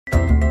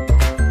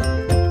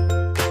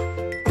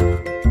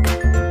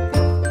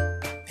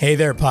Hey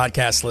there,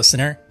 podcast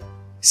listener.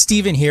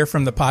 Steven here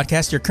from the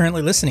podcast you're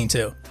currently listening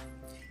to.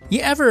 You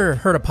ever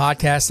heard a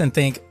podcast and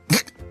think,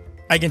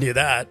 I can do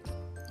that?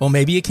 Well,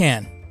 maybe you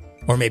can.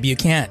 Or maybe you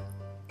can't.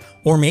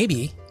 Or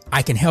maybe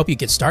I can help you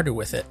get started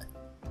with it.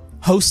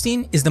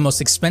 Hosting is the most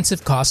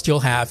expensive cost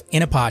you'll have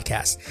in a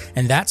podcast,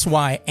 and that's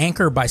why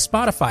Anchor by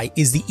Spotify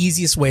is the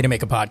easiest way to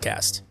make a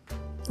podcast.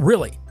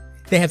 Really,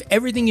 they have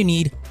everything you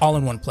need all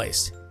in one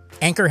place.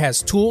 Anchor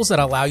has tools that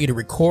allow you to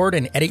record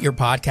and edit your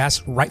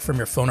podcast right from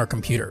your phone or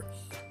computer.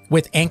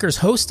 With Anchor's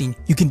hosting,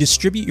 you can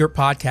distribute your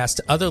podcast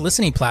to other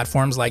listening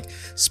platforms like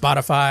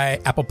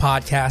Spotify, Apple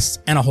Podcasts,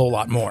 and a whole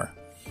lot more.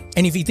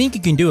 And if you think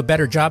you can do a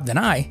better job than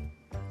I,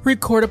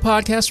 record a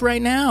podcast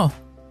right now.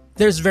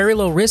 There's very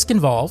low risk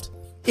involved.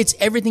 It's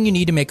everything you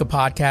need to make a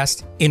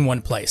podcast in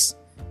one place.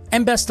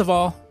 And best of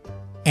all,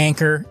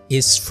 Anchor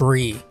is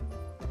free.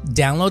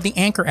 Download the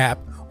Anchor app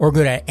or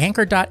go to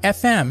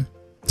anchor.fm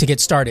to get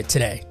started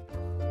today.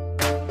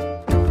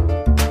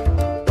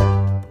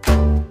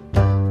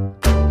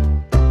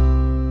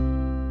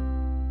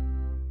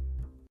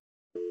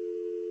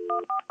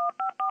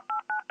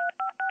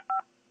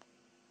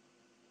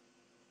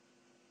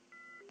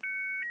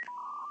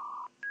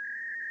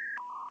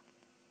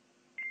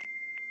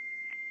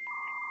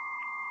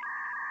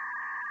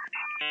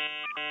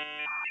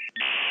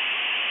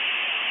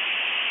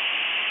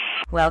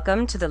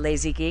 Welcome to the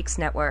Lazy Geeks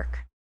Network.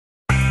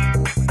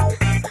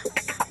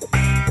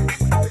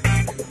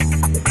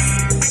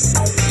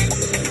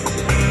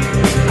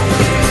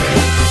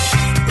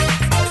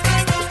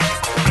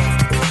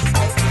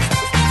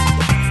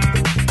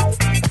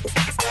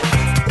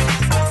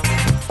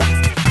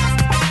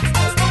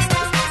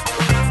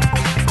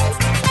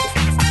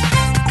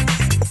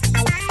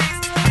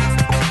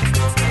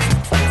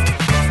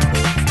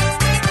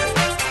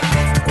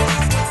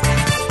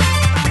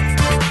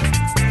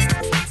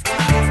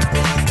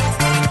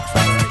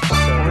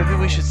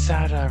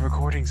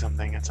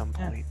 Something at some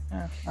point.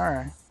 Yeah. All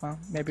right. Well,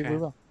 maybe we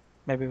will.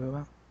 Maybe we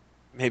will.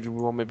 Maybe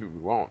we will. Maybe we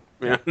won't.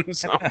 Yeah.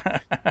 So.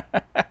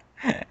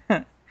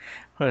 What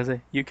was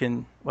it?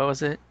 What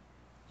was it?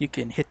 You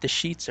can hit the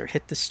sheets or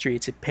hit the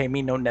streets. It pay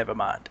me no never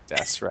mind.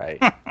 That's right.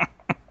 Black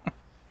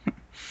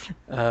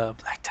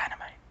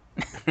Dynamite.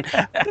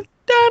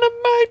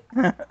 Dynamite.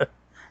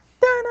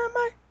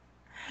 Dynamite.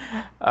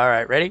 All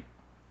right. Ready?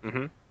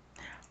 Mm-hmm.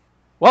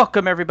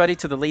 Welcome, everybody,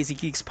 to the Lazy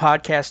Geeks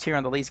podcast here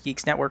on the Lazy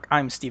Geeks Network.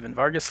 I'm Steven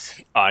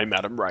Vargas. I'm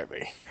Adam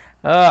Riley.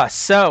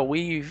 So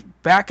we're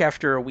back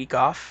after a week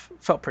off.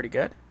 Felt pretty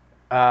good.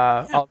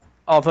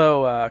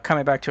 Although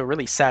coming back to a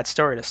really sad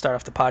story to start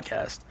off the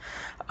podcast.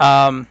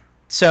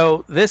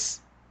 So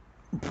this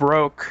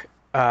broke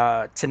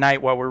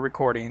tonight while we're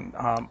recording,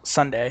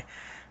 Sunday.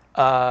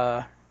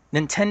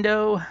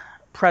 Nintendo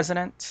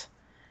president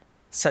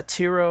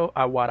Satoru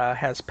Iwata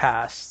has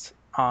passed.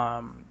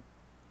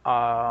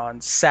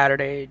 On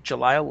Saturday,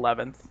 July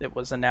 11th, it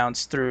was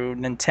announced through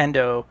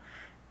Nintendo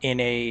in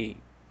a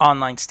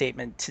online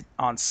statement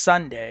on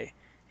Sunday.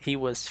 He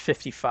was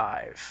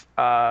 55.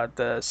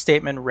 The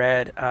statement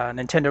read,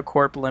 Nintendo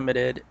Corp.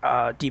 Limited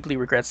deeply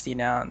regrets to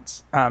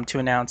announce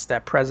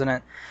that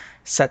President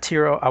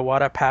Satoru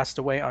Iwata passed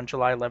away on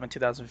July 11,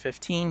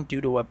 2015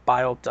 due to a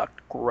bile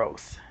duct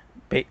growth.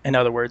 In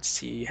other words,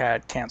 he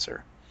had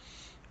cancer.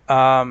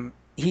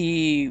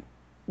 He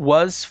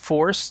was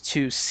forced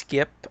to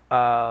skip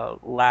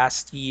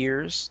last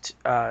year's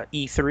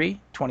E3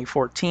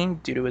 2014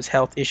 due to his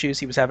health issues.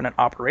 He was having an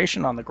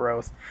operation on the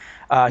growth.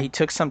 He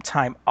took some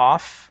time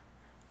off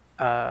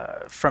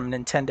from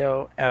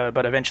Nintendo,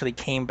 but eventually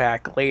came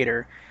back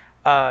later.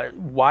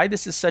 Why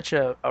this is such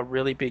a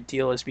really big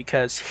deal is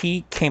because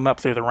he came up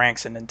through the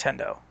ranks in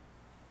Nintendo.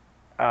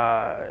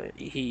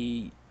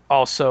 He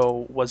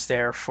also was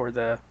there for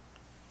the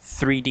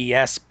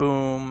 3DS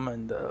boom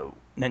and the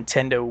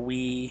Nintendo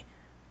Wii.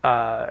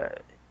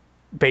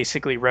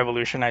 Basically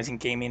revolutionizing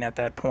gaming at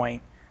that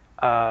point.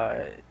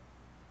 This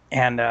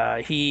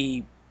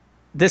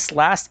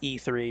last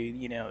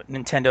E3,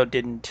 Nintendo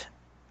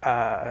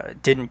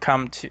didn't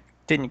come,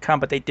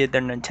 but they did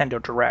their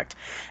Nintendo Direct.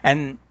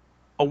 And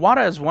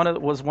Iwata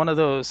was one of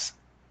those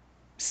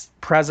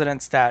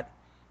presidents that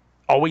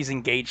always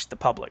engaged the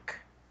public.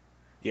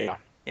 Yeah.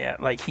 Yeah,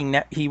 like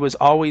he was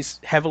always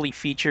heavily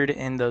featured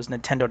in those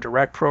Nintendo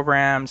Direct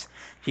programs.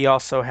 He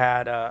also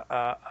had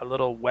a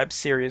little web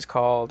series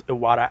called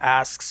Iwata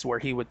Asks, where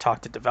he would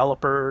talk to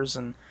developers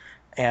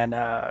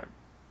but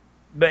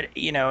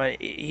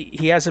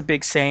he has a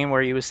big saying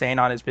where he was saying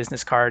on his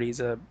business card he's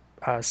a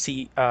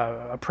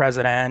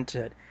president.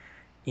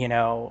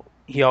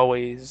 He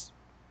always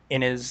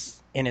in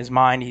his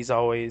mind he's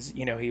always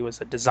he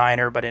was a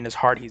designer, but in his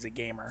heart he's a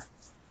gamer,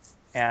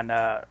 and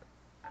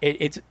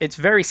it's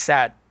very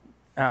sad.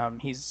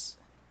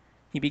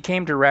 He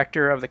became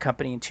director of the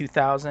company in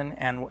 2000,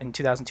 and in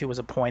 2002 was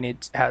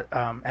appointed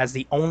as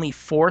the only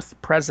fourth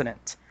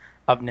president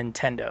of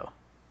Nintendo.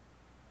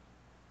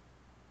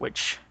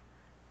 Which,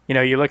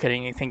 you look at it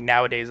and you think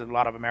nowadays a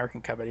lot of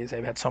American companies,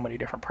 they've had so many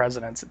different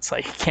presidents. It's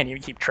like you can't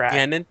even keep track.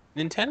 Yeah,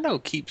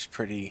 Nintendo keeps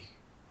pretty,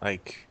 they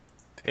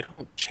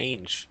don't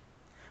change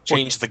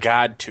Change the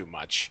god too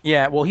much.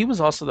 Yeah, well, he was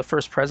also the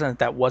first president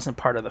that wasn't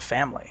part of the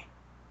family,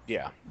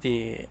 Yeah.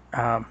 the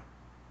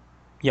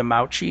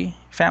Yamauchi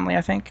family,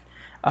 I think.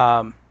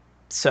 Um,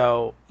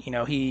 so,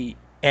 he,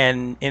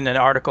 and in an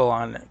article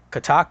on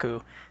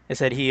Kotaku, it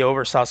said he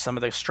oversaw some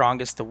of the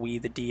strongest, the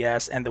Wii, the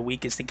DS, and the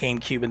weakest, the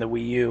GameCube and the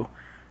Wii U.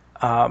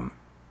 Um,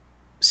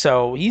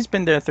 so he's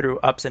been there through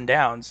ups and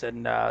downs,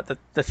 and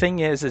the thing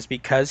is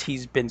because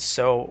he's been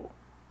so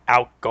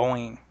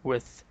outgoing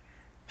with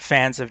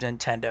fans of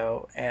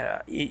Nintendo,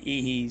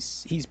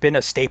 he's been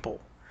a staple.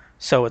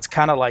 So it's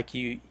kind of like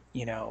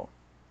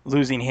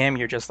losing him,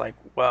 you're just like,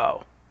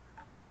 whoa,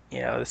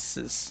 this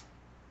is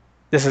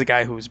a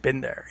guy who's been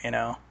there,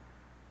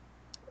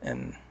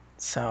 and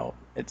so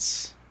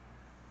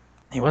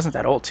he wasn't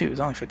that old too. He was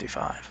only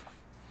 55.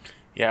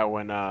 Yeah,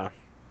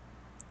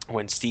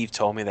 when Steve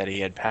told me that he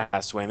had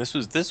passed away, and this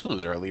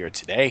was earlier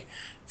today,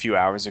 a few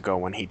hours ago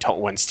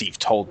when Steve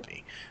told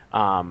me.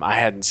 I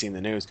hadn't seen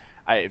the news.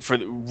 For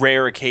the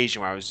rare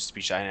occasion where I was just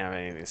speechless, I didn't have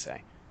anything to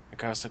say.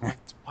 Like I was like,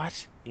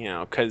 what?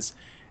 Because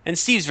and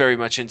Steve's very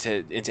much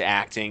into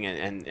acting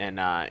and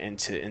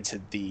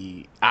into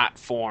the art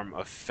form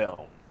of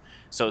film.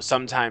 So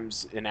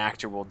sometimes an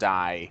actor will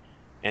die,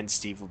 and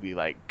Steve will be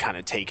like kind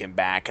of taken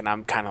back, and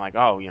I'm kind of like,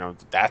 oh,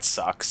 that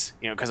sucks,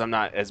 because I'm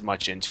not as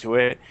much into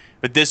it.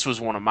 But this was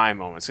one of my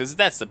moments because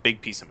that's the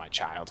big piece of my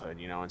childhood,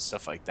 and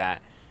stuff like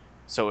that.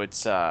 So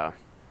it's yeah,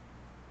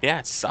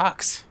 it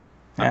sucks.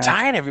 I'm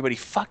tired of everybody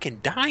fucking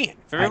dying.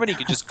 If everybody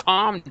could just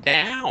calm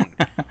down.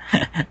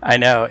 I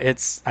know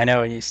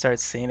when you start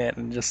seeing it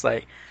and just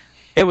like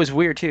it was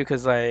weird too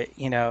because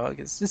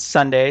it's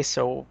Sunday,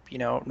 so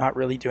not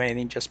really doing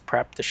anything, just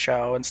prep the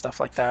show and stuff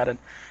like that. And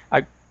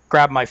I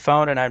grabbed my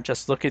phone and I'm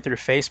just looking through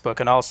Facebook,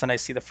 and all of a sudden I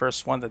see the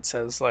first one that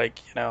says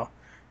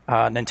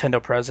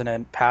Nintendo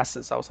president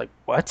passes. I was like,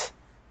 what?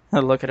 And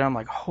I look at it, I'm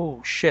like,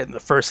 oh shit! And the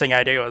first thing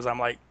I do is I'm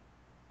like,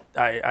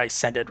 I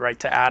send it right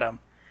to Adam,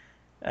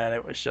 and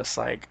it was just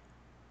like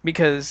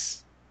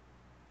because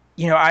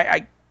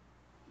I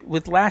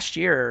with last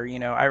year,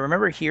 I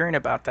remember hearing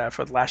about that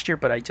for last year,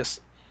 but I just,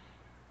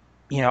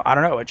 I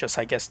don't know, it just,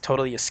 I guess,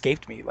 totally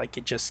escaped me. Like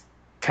it just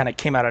kind of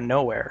came out of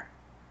nowhere.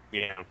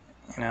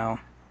 Yeah.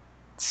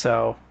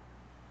 So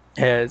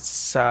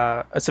it's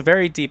a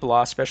very deep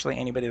loss, especially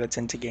anybody that's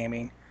into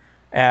gaming.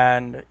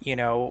 And,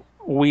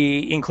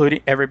 we,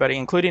 including everybody,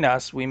 including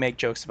us, we make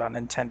jokes about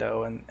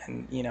Nintendo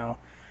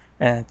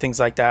and things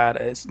like that.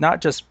 It's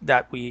not just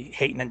that we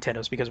hate Nintendo,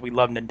 it's because we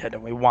love Nintendo.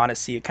 We want to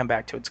see it come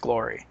back to its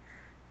glory.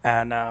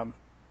 And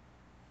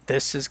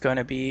this is going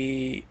to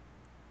be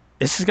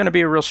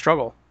a real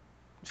struggle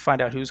to find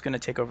out who's going to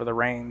take over the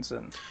reins.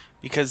 And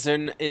because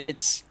then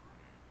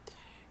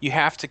you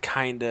have to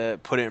kind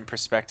of put it in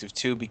perspective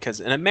too, because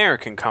an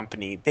American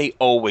company, they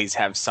always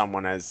have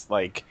someone as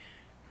like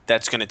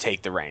that's going to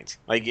take the reins.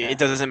 Like it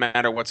doesn't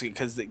matter what's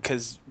because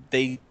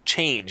they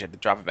change at the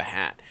drop of a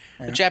hat.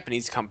 Yeah. The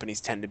Japanese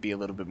companies tend to be a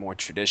little bit more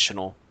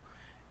traditional.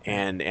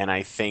 And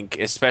I think,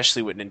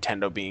 especially with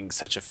Nintendo being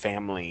such a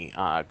family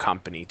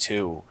company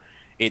too,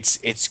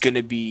 it's going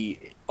to be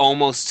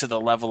almost to the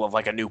level of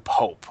like a new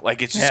pope.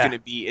 Like it's just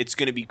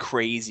going to be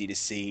crazy to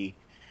see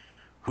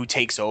who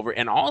takes over,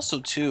 and also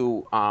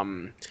too,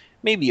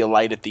 maybe a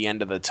light at the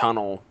end of the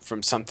tunnel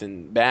from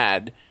something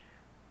bad.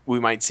 We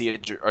might see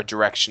a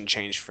direction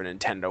change for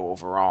Nintendo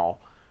overall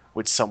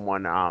with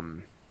someone.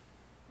 I'm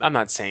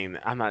not saying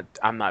I'm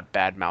not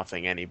bad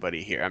mouthing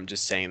anybody here. I'm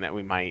just saying that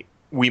we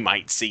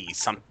might see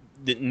some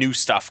new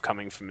stuff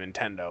coming from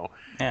Nintendo.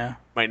 Yeah.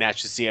 Might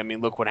naturally see. I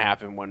mean, look what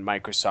happened when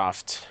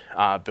Microsoft,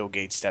 Bill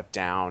Gates stepped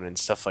down and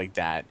stuff like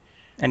that.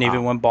 And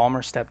even when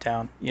Ballmer stepped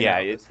down.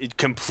 It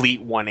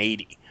complete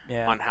 180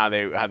 on how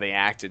they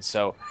acted.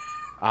 So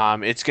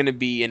it's going to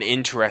be an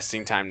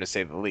interesting time to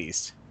say the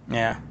least.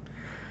 Yeah.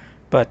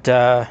 But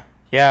it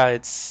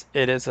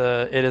is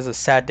a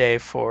sad day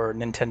for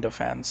Nintendo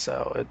fans.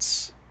 So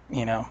it's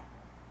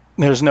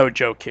there's no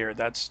joke here.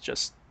 That's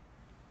just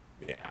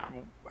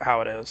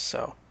how it is.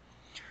 So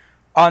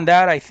on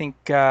that, I think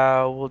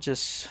we'll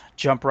just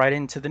jump right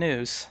into the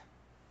news.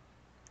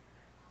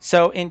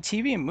 So in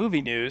TV and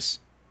movie news,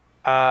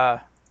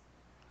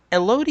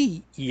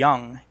 Elodie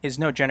Young is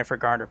no Jennifer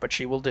Garner, but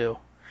she will do.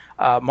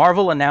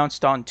 Marvel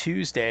announced on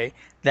Tuesday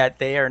that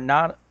they are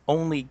not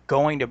only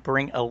going to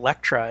bring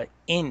Elektra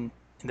in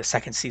the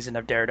second season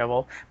of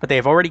Daredevil, but they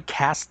have already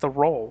cast the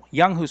role.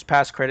 Young, whose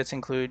past credits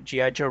include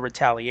G.I. Joe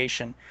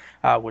Retaliation,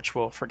 which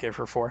we'll forgive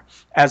her for,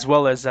 as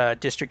well as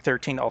District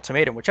 13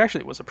 Ultimatum, which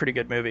actually was a pretty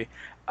good movie,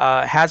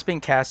 has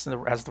been cast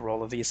as the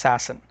role of the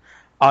assassin.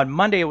 On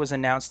Monday, it was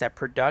announced that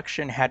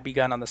production had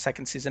begun on the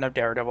second season of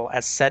Daredevil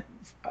as set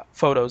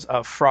photos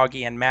of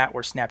Froggy and Matt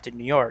were snapped in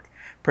New York.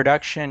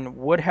 Production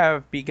would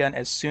have begun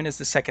as soon as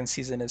the second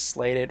season is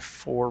slated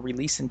for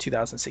release in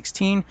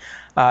 2016.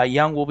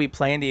 Young will be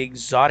playing the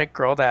exotic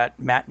girl that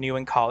Matt knew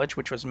in college,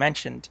 which was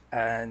mentioned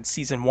in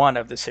season 1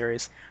 of the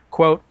series.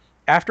 Quote,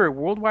 after a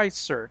worldwide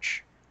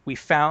search, we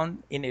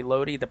found in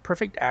Elodie the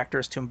perfect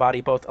actress to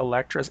embody both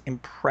Elektra's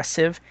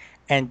impressive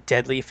and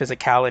deadly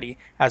physicality,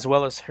 as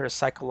well as her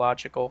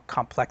psychological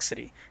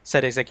complexity,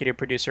 said executive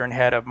producer and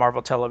head of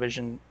Marvel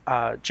Television,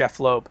 Jeff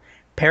Loeb.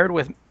 Paired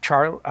with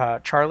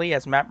Charlie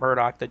as Matt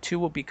Murdock, the two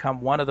will become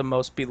one of the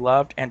most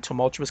beloved and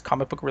tumultuous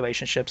comic book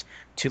relationships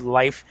to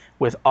life,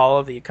 with all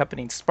of the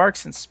accompanying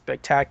sparks and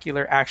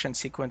spectacular action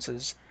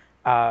sequences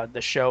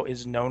the show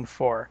is known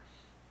for.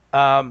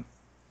 Um,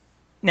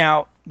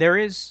 Now,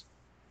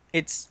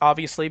 it's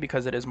obviously,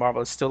 because it is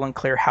Marvel, it's still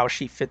unclear how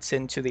she fits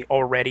into the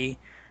already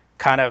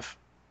kind of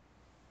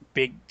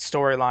big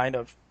storyline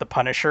of the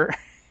Punisher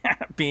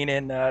being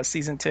in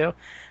season two.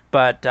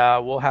 But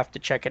we'll have to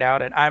check it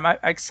out. And I'm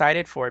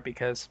excited for it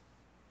because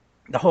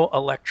the whole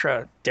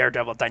Elektra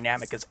Daredevil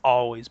dynamic has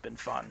always been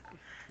fun.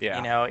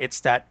 Yeah.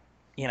 It's that,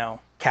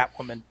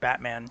 Catwoman,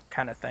 Batman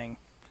kind of thing.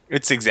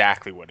 It's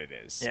exactly what it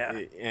is. Yeah.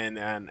 And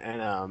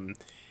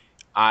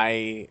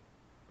I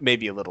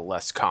maybe a little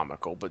less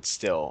comical, but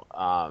still,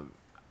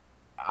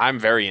 I'm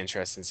very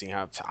interested in seeing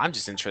I'm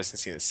just interested in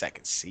seeing the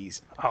second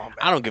season. Oh, man.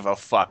 I don't give a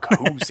fuck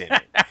who's in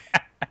it.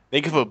 They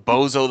could put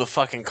Bozo the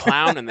fucking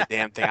clown in the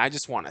damn thing. I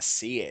just want to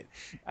see it.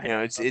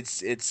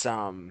 It's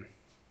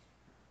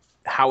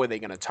how are they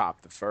going to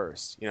top the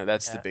first?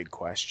 That's the big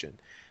question.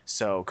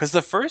 So, because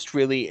the first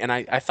really, and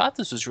I thought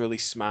this was really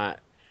smart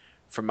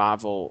for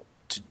Marvel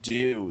to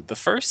do. The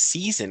first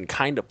season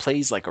kind of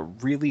plays like a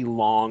really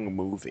long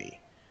movie.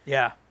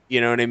 Yeah. You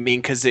know what I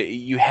mean? Because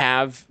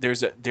there's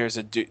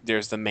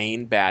the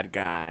main bad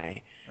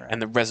guy, Right.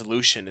 and the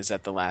resolution is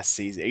at the last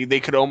season. They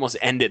could almost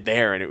end it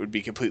there, and it would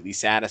be completely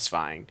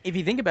satisfying. If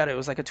you think about it, it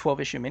was like a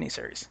 12-issue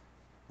miniseries.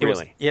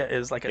 Really? It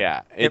was like a.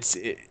 Yeah.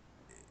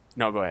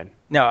 No, go ahead.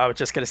 No, I was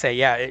just gonna say,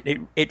 yeah,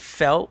 it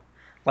felt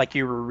like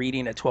you were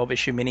reading a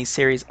 12-issue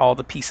miniseries, all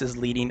the pieces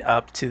leading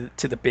up to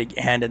the big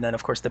end, and then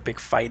of course the big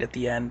fight at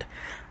the end.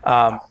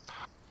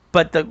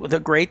 But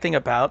the great thing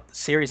about the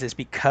series is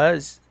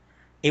because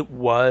it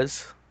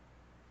was,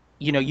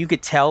 you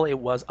could tell it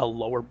was a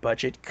lower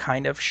budget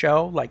kind of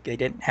show. Like they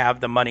didn't have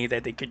the money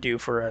that they could do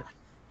for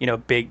a,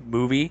 big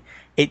movie.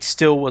 It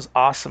still was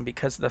awesome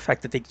because of the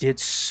fact that they did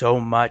so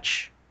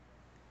much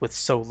with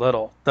so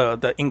little.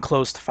 The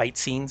enclosed fight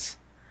scenes,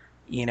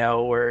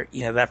 where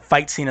that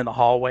fight scene in the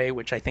hallway,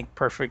 which I think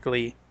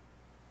perfectly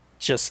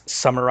just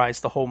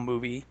summarized the whole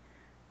movie.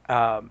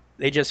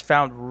 They just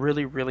found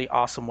really, really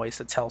awesome ways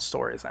to tell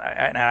stories,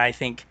 and I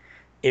think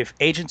if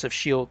Agents of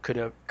Shield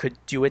could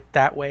do it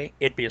that way,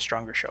 it'd be a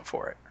stronger show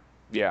for it.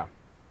 Yeah.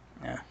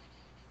 Yeah.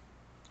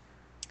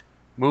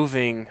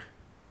 Moving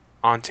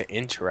on to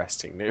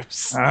interesting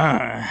news.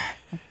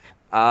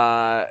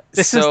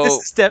 This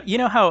is step. You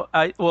know how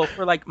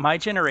for like my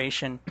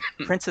generation,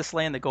 Princess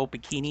Leia and the Gold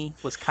Bikini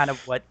was kind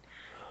of what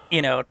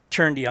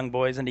turned young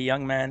boys into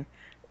young men.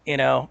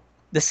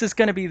 This is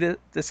gonna be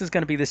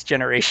this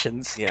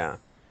generation's. Yeah.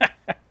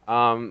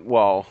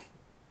 Well,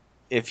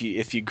 if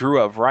you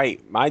grew up right,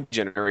 my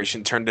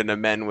generation turned into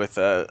men with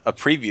a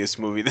previous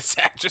movie this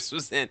actress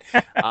was in.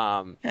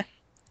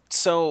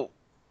 So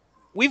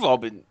we've all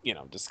been,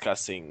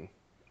 discussing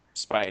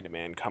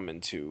Spider-Man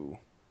coming to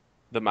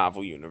the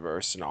Marvel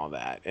universe and all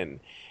that, and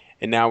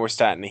now we're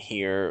starting to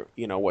hear,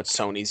 what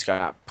Sony's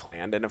got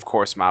planned, and of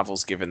course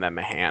Marvel's given them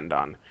a hand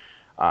on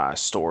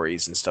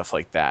stories and stuff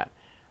like that.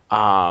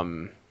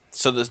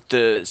 So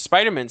the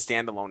Spider-Man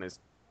standalone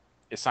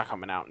it's not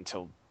coming out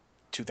until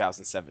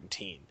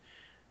 2017.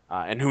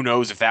 And who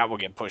knows if that will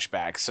get pushed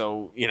back.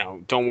 So,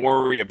 don't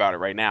worry about it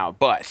right now.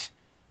 But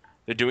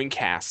they're doing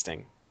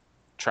casting,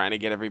 trying to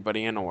get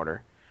everybody in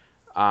order.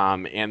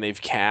 And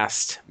they've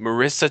cast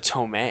Marissa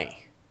Tomei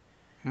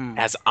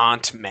as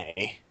Aunt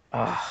May.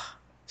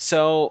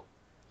 So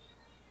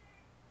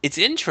it's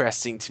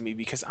interesting to me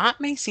because Aunt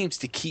May seems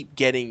to keep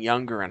getting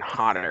younger and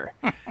hotter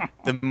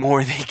the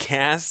more they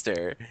cast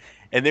her.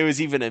 And there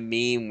was even a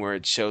meme where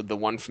it showed the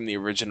one from the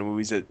original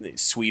movies, the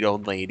sweet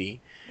old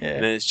lady. Yeah.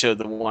 And then it showed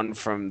the one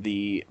from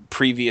the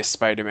previous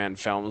Spider-Man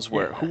films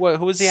where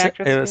who was the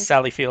actress? It was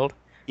Sally Field.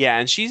 Yeah,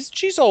 and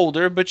she's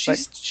older, but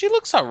she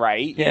looks all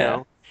right, you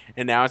know.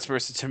 And now it's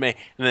Marissa Tomei.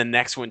 And the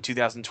next one,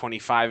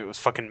 2025, it was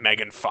fucking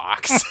Megan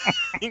Fox.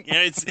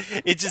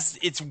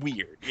 It's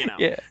weird,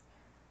 Yeah.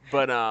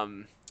 But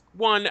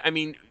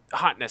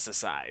hotness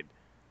aside,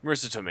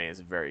 Marissa Tomei is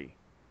a very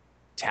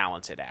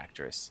talented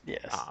actress.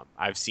 Yes.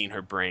 I've seen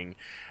her bring.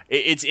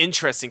 It's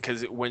interesting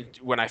because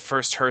when I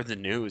first heard the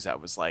news, I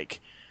was like,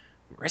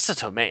 Marissa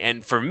Tomei,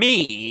 and for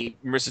me,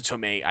 Marissa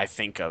Tomei, I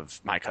think of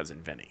My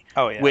Cousin Vinny.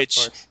 Oh yeah.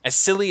 Which, as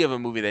silly of a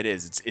movie that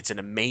is, it's an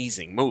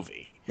amazing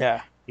movie.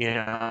 Yeah.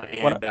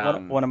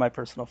 And, one of my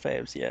personal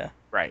faves. Yeah.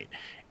 Right,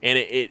 and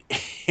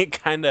it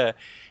kind of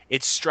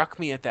struck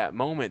me at that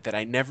moment that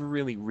I never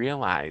really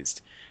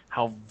realized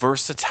how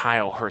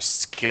versatile her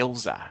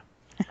skills are.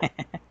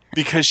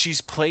 Because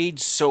she's played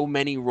so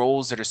many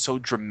roles that are so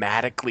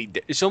dramatically...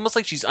 It's almost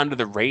like she's under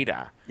the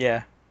radar.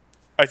 Yeah.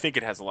 I think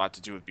it has a lot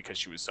to do with because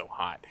she was so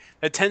hot.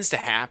 That tends to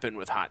happen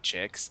with hot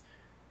chicks.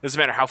 Doesn't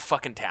matter how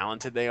fucking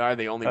talented they are.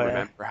 They only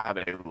remember how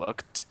they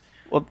looked.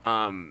 Well,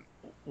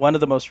 one of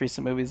the most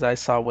recent movies I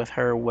saw with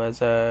her was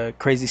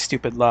Crazy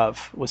Stupid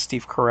Love with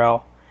Steve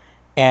Carell.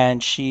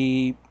 And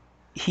she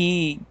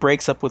he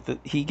breaks up with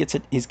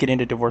he's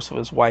getting a divorce with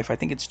his wife. I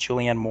think it's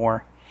Julianne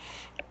Moore,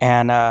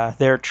 and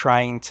they're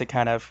trying to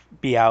kind of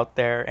be out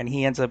there, and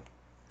he ends up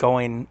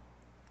going.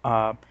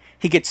 Uh,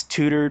 he gets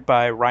tutored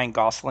by Ryan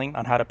Gosling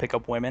on how to pick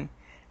up women,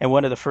 and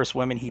one of the first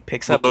women he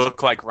picks up is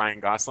Look like Ryan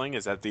Gosling?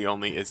 Is that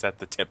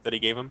the tip that he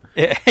gave him?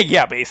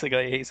 yeah,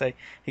 basically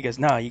he goes,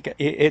 no,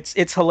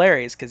 it's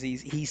hilarious because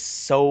he's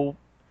so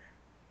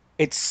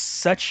it's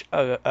such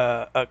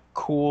a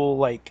cool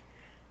like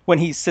when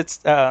he sits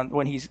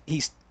when he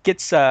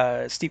gets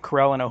Steve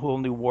Carell in a whole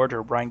new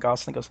wardrobe. Ryan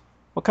Gosling goes,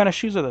 "What kind of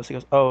shoes are those?" He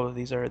goes, "Oh,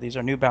 these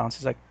are New Balance."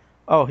 He's like,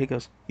 "Oh," he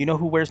goes, "You know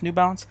who wears New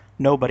Balance?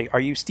 Nobody. Are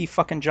you Steve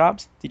fucking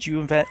Jobs? Did you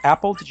invent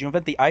Apple? Did you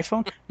invent the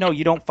iPhone? No,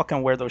 you don't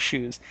fucking wear those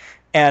shoes."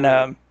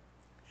 And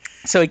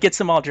so he gets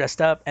them all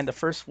dressed up, and the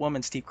first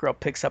woman Steve Carell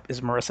picks up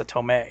is Marissa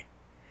Tomei,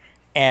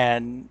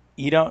 and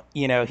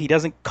he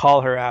doesn't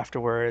call her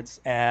afterwards,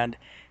 and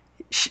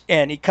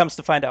he comes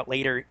to find out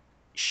later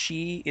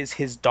she is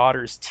his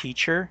daughter's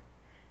teacher,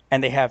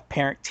 and they have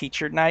parent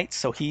teacher night,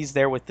 so he's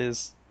there with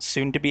his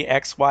soon to be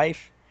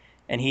ex-wife,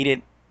 and he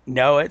didn't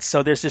know it.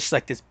 So there's just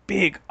like this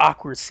big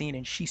awkward scene,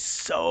 and she's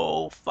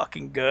so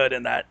fucking good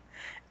in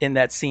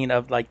that scene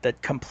of like the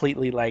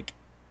completely like,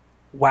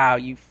 wow,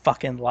 you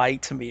fucking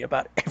lied to me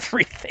about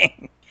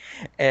everything.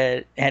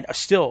 And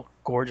still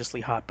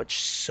gorgeously hot, but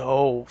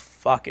so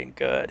fucking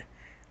good.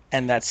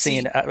 And that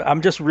scene, See,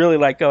 I'm just really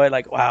like going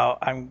like, wow,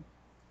 I'm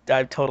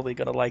totally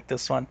gonna like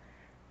this one.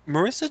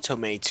 Marissa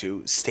Tomei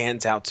too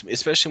stands out to me,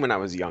 especially when I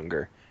was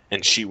younger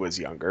and she was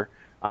younger.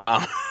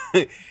 Um,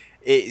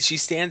 she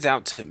stands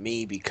out to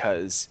me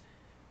because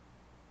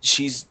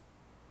she's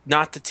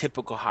not the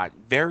typical hot,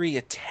 very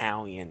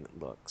Italian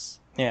looks.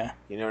 Yeah.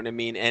 You know what I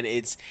mean? And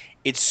it's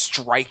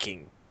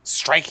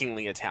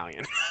strikingly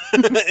Italian.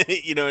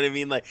 You know what I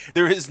mean? Like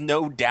there is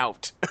no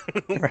doubt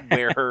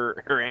where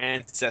her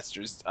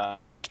ancestors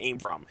came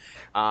from,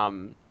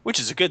 which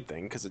is a good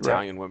thing because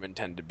Right. Italian women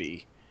tend to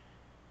be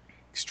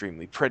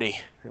extremely pretty.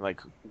 They're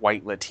like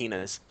white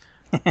Latinas.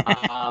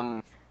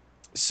 Um,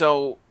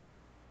 so,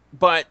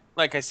 but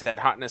like I said,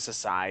 hotness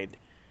aside,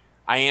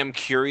 I am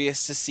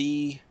curious to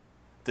see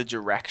the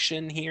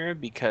direction here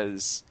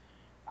because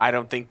I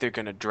don't think they're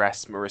gonna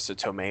dress Marissa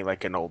Tomei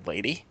like an old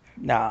lady.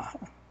 Nah.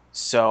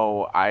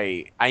 So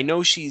I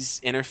know she's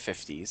in her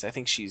 50s. I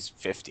think she's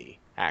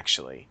 50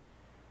 actually,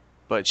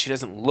 but she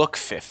doesn't look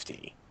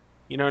 50.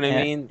 You know what I Yeah.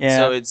 mean?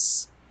 So Yeah.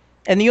 it's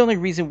And the only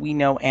reason we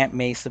know Aunt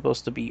May's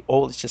supposed to be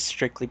old is just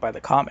strictly by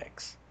the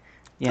comics.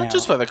 You not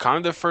just know. by the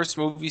kind the first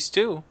movies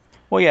too.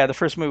 Well, yeah, the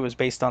first movie was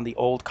based on the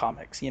old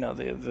comics.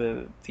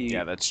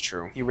 Yeah, that's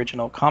true. The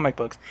original comic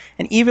books.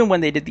 And even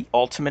when they did the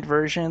ultimate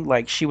version,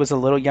 like she was a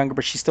little younger,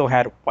 but she still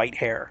had white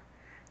hair.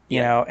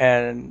 Yeah.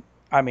 And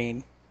I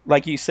mean,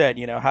 like you said,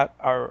 how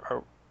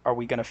are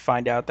we going to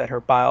find out that her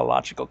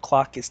biological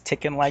clock is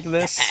ticking like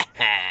this?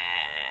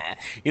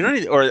 You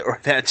know, or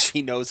that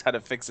she knows how to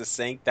fix a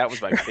sink. That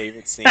was my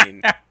favorite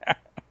scene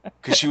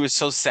because she was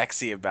so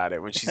sexy about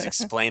it when she's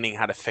explaining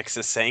how to fix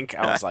a sink.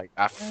 I was like,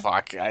 ah,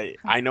 fuck,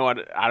 I know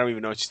what I don't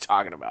even know what she's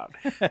talking about.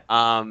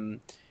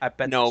 Um, I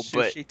bet the no,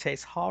 but sushi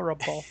tastes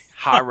horrible.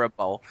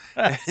 horrible.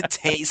 It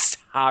tastes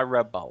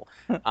horrible.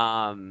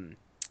 Um,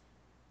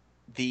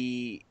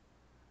 the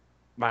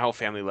my whole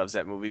family loves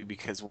that movie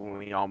because when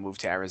we all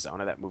moved to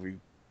Arizona, that movie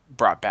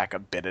brought back a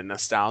bit of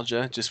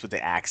nostalgia just with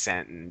the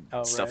accent and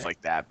Oh, stuff right.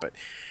 like that. But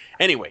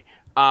anyway,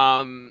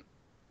 um,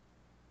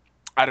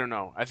 I don't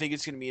know. I think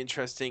it's going to be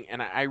interesting,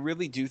 and I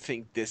really do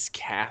think this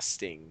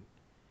casting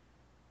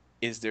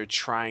is they're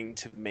trying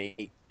to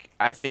make.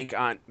 I think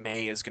Aunt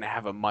May is going to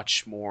have a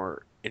much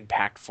more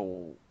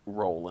impactful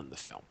role in the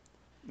film.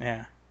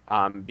 Yeah,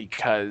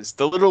 Because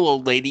the little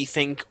old lady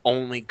thing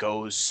only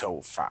goes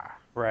so far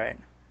right.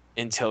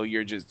 until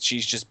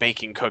she's just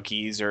baking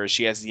cookies or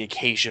she has the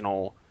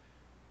occasional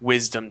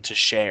wisdom to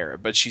share,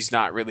 but she's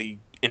not really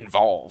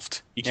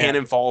involved. You Yeah, can't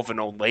involve an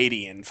old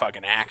lady in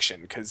fucking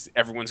action because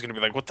everyone's gonna be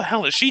like, "What the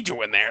hell is she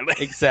doing there?"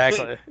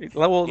 exactly.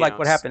 Well, You like know,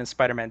 what happened in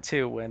Spider-Man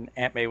 2 when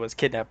Aunt May was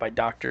kidnapped by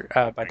Doctor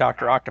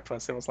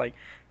Octopus. It was like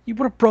you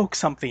would have broke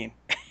something.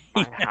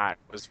 my heart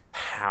was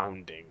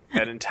pounding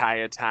that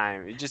entire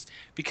time. It just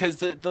because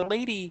the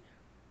lady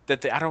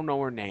I don't know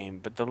her name,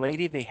 but the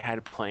lady they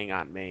had playing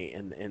Aunt May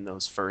in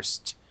those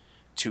first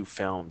two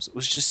films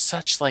was just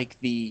such like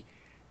the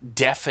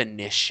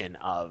definition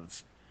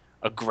of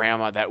a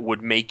grandma that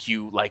would make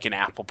you like an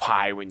apple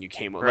pie when you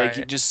came over. Like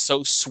Right. just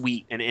so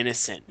sweet and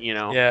innocent, you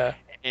know. Yeah.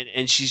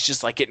 And she's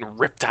just like getting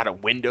ripped out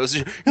of windows.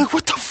 You're like,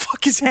 what the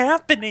fuck is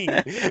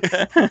happening?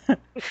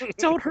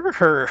 Don't hurt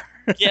her.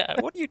 Yeah,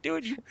 what are you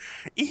doing, you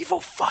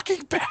evil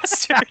fucking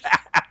bastard?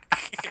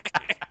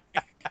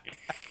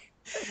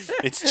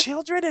 It's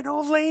children and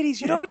old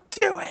ladies. You don't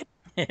do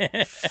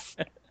it.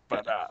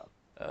 But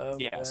Oh,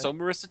 yeah, man. so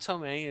Marissa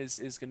Tomei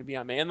is going to be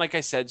on May, and like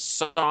I said,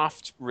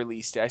 soft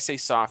release day. I say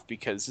soft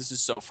because this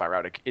is so far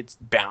out; it's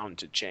bound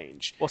to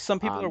change. Well, some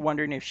people are Um,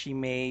 wondering if she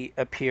may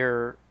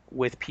appear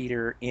with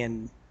Peter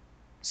in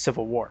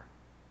Civil War.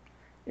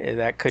 Yeah,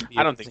 that could be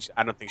I a don't think position.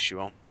 I don't think she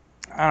will.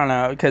 I don't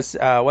know because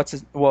what's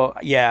his? Well,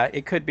 yeah,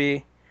 it could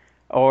be.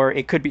 or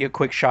it could be a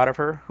quick shot of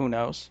her. Who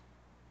knows?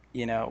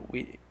 You know,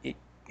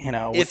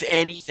 If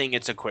anything,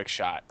 it's a quick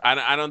shot.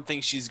 I don't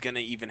think she's gonna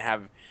even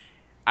have.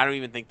 I don't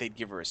even think they'd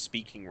give her a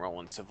speaking role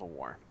in Civil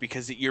War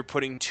because you're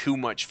putting too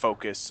much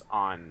focus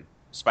on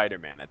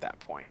Spider-Man at that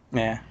point.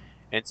 yeah,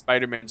 And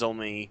Spider-Man's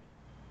only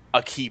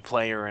a key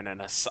player in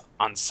an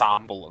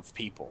ensemble of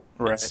people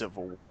in right.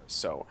 Civil War.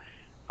 So,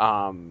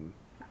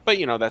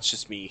 but that's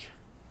just me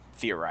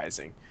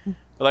theorizing.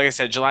 But like I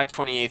said, July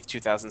 28th,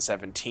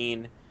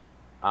 2017.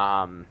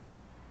 And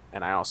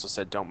I also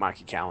said don't mark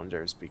your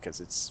calendars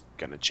because it's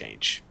gonna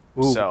change.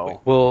 Ooh, So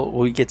will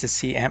we get to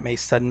see Aunt May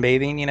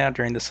sunbathing?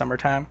 During the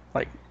summertime,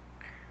 like.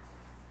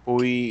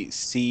 we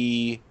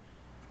see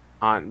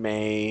Aunt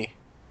May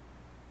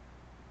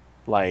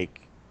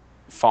like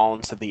fall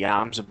into the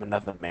arms of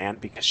another man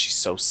because she's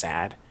so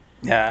sad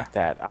Yeah.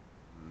 that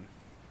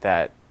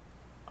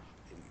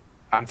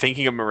I'm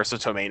thinking of Marissa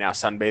Tomei now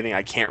sunbathing.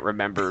 I can't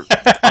remember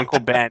Uncle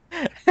Ben.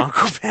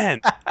 Uncle Ben.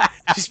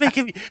 She's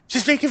making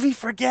me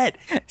forget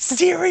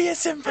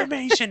serious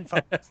information,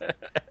 folks.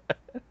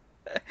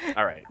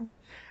 All right.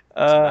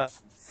 That's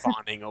enough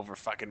fawning over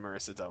fucking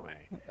Marissa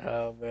Tomei.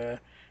 Oh man.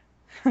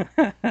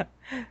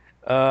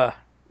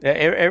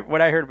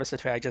 When I heard Mr.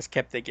 Tomei, I just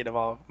kept thinking of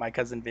all My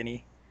Cousin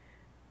Vinny.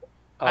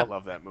 I Oh,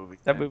 love that movie.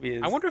 that Man. movie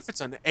I is. wonder if it's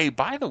on. Hey,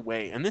 by the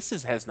way, and this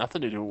has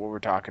nothing to do with what we're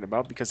talking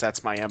about because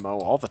that's my MO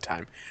all the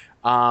time.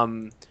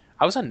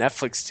 I was on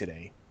Netflix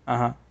today,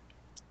 Uh-huh.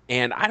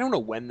 and I don't know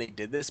when they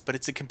did this, but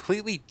it's a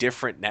completely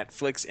different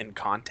Netflix in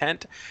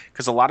content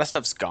because a lot of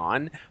stuff's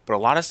gone, but a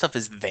lot of stuff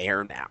is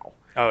there now.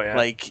 Oh yeah.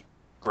 Like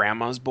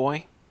Grandma's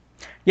Boy.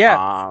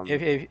 Yeah. Um,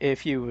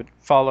 If you would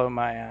follow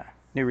my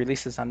new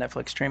releases on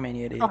Netflix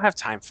streaming, I don't have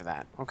time for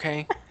that.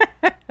 Okay.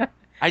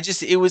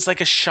 It was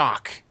like a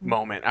shock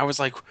moment. I was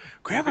like,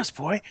 Grandma's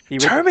Boy, He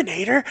ripped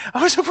Terminator.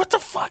 I was like, what the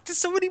fuck? There's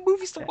so many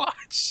movies to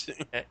watch.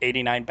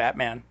 89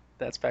 Batman.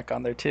 That's back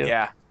on there too.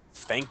 Yeah,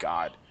 thank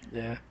God.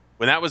 Yeah.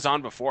 When that was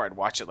on before, I'd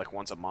watch it like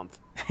once a month.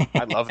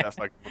 I love that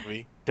fucking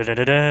movie.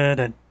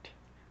 Dun-dun-dun-dun.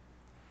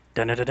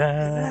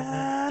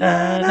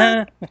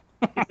 Dun-dun-dun-dun.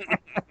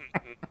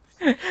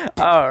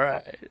 All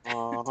right.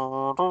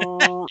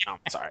 No, I'm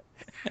sorry.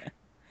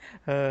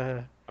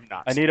 Uh, I'm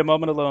not. I need a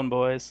moment alone,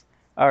 boys.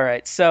 All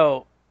right,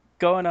 so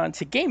going on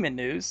to gaming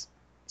news.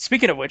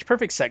 Speaking of which,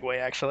 perfect segue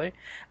actually.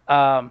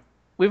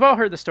 We've all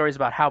heard the stories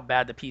about how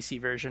bad the PC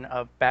version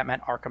of Batman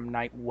Arkham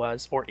Knight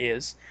was or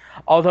is,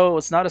 although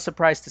it's not a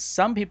surprise to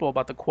some people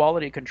about the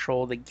quality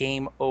control of the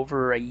game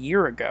over a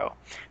year ago.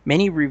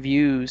 Many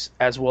reviews,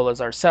 as well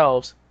as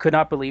ourselves, could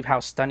not believe how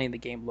stunning the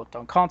game looked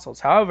on consoles.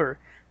 However,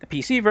 the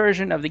PC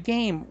version of the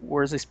game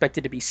was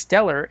expected to be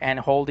stellar and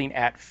holding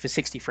at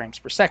 60 frames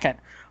per second,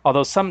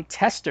 although some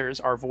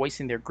testers are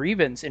voicing their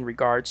grievance in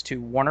regards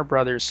to Warner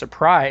Brothers'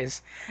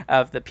 surprise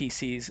of the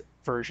PC's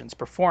version's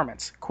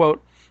performance.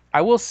 Quote, I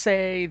will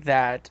say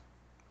that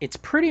it's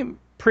pretty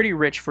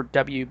rich for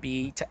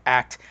WB to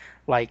act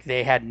like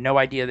they had no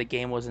idea the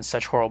game was in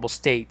such horrible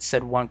state,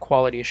 said one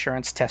quality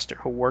assurance tester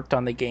who worked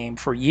on the game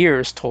for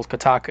years told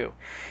Kotaku.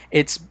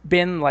 It's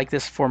been like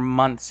this for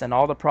months, and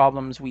all the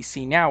problems we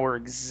see now were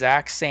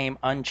exact same,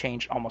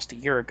 unchanged almost a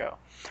year ago.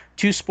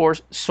 Two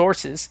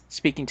sources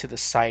speaking to the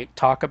site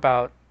talk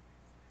about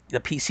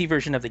the PC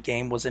version of the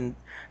game was in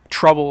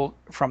trouble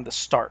from the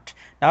start.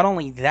 Not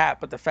only that,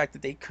 but the fact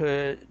that they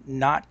could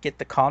not get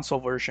the console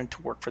version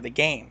to work for the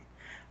game.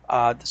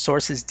 The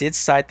sources did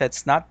cite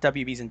that's not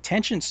WB's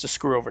intentions to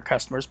screw over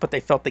customers, but they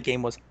felt the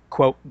game was,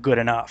 quote, good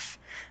enough.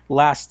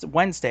 Last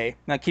Wednesday,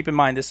 now keep in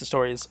mind this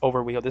story is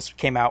over. This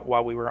came out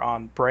while we were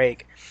on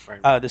break.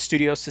 Right. The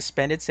studio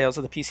suspended sales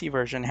of the PC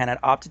version and had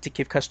opted to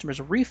give customers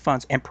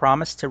refunds and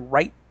promised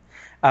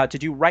to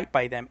do right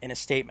by them in a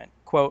statement.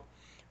 Quote,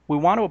 we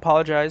want to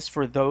apologize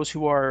for those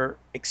who are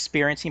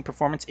experiencing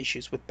performance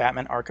issues with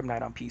Batman Arkham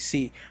Knight on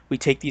PC. We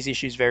take these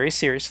issues very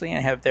seriously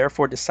and have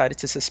therefore decided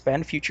to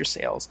suspend future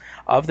sales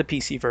of the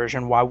PC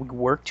version while we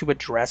work to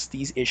address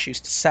these issues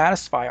to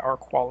satisfy our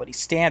quality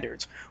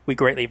standards. We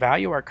greatly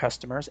value our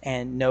customers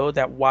and know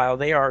that while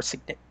they are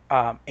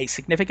a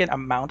significant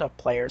amount of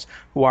players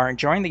who are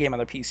enjoying the game on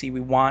the PC, we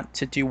want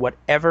to do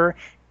whatever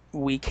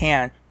we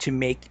can to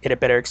make it a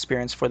better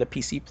experience for the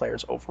PC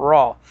players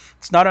overall.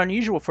 It's not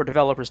unusual for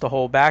developers to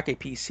hold back a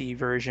PC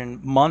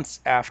version months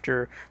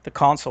after the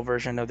console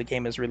version of the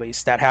game is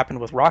released. That happened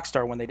with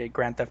Rockstar when they did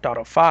Grand Theft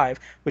Auto 5,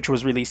 which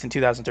was released in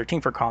 2013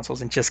 for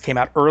consoles and just came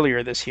out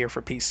earlier this year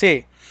for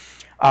PC.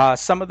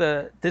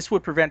 This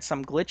would prevent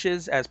some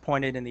glitches, as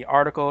pointed in the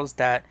articles,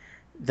 that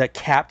the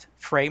capped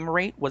frame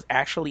rate was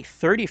actually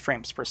 30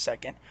 frames per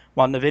second,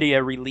 while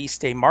NVIDIA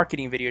released a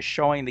marketing video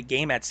showing the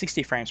game at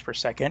 60 frames per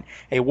second.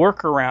 A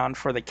workaround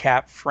for the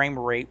capped frame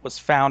rate was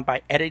found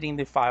by editing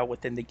the file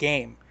within the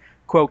game.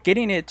 Quote,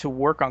 getting it to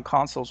work on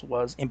consoles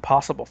was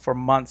impossible for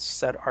months,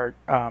 said our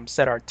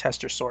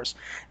tester source.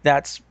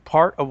 That's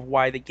part of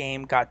why the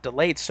game got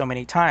delayed so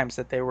many times,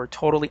 that they were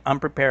totally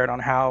unprepared on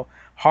how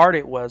hard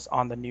it was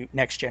on the new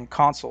next-gen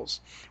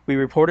consoles. We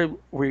reported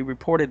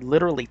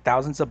literally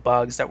thousands of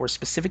bugs that were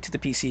specific to the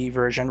PC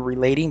version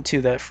relating to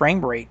the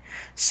frame rate,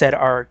 said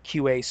our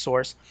QA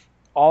source.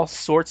 all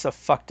sorts of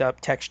fucked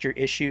up texture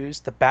issues.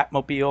 The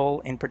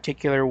Batmobile in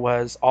particular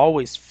was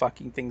always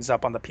fucking things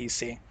up on the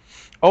PC.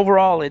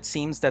 Overall, it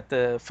seems that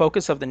the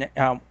focus of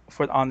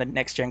on the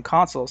next gen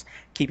consoles,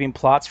 keeping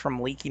plots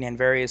from leaking and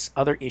various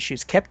other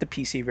issues, kept the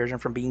PC version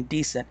from being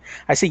decent.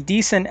 I say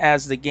decent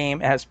as the game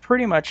has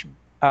pretty much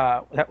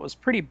that was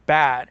pretty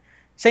bad.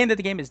 Saying that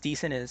the game is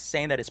decent is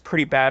saying that it's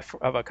pretty bad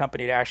of a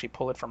company to actually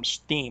pull it from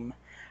Steam.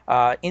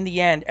 In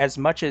the end, as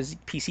much as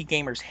PC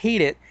gamers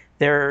hate it,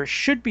 there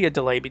should be a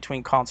delay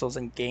between consoles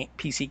and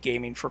PC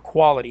gaming for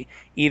quality.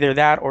 Either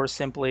that, or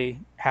simply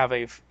have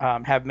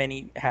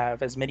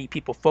as many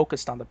people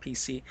focused on the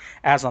PC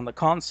as on the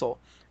console.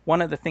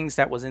 One of the things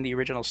that was in the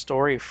original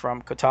story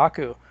from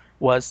Kotaku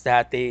was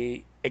that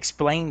they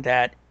explained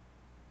that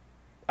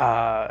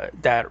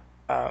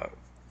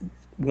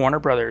Warner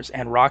Brothers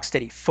and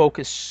Rocksteady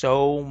focused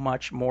so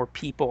much more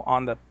people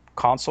on the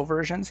console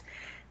versions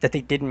that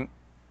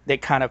they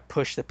kind of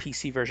pushed the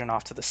PC version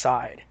off to the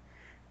side.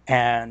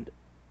 And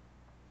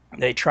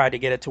they tried to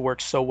get it to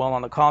work so well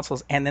on the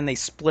consoles, and then they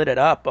split it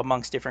up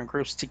amongst different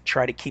groups to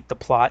try to keep the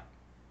plot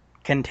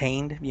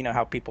contained. You know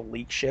how people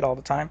leak shit all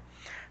the time.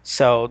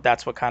 So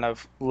that's what kind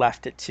of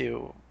left it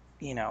to,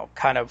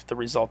 kind of the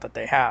result that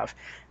they have.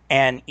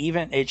 And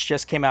even it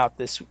just came out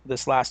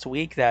this last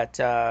week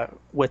that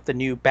with the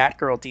new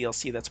Batgirl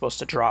DLC that's supposed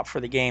to drop for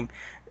the game,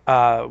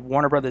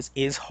 Warner Brothers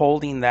is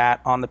holding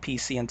that on the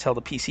PC until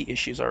the PC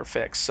issues are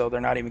fixed. So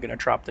they're not even going to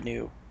drop the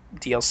new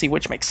DLC,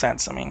 which makes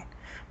sense. I mean,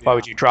 why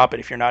would you drop it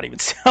if you're not even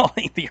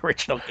selling the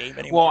original game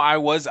anymore? Well, I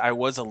was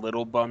a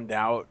little bummed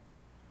out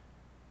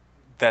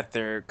that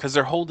they're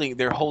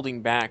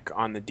holding back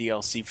on the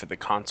DLC for the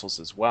consoles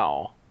as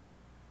well.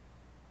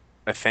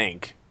 I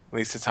think, at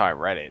least that's how I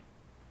read it.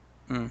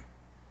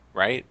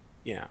 Right?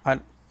 Yeah.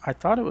 I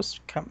thought it was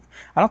I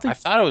don't think I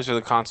thought it was for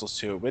the consoles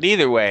too, but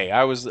either way,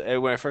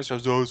 when I first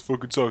was, oh, this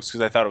fucking sucks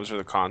because I thought it was for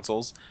the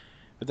consoles.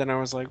 But then I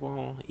was like,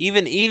 well,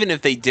 even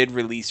if they did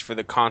release for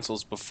the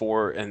consoles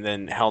before and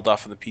then held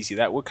off on the PC,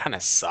 that would kind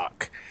of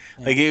suck.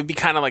 Yeah. Like, it would be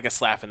kind of like a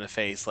slap in the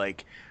face.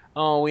 Like,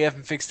 oh, we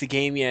haven't fixed the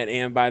game yet,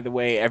 and by the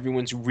way,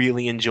 everyone's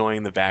really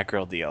enjoying the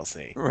Batgirl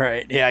DLC.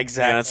 Right? Yeah,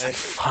 exactly. It's like,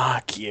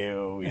 fuck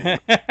you.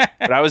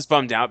 But I was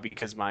bummed out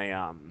because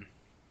my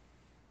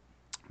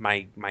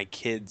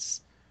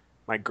kids,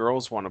 my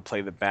girls want to play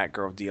the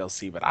Batgirl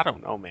DLC, but I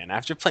don't know, man.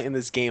 After playing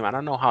this game, I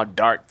don't know how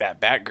dark that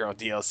Batgirl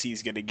DLC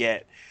is gonna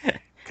get.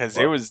 Because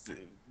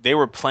they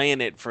were playing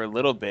it for a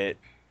little bit,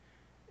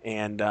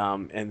 and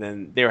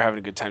then they were having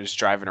a good time just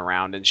driving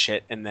around and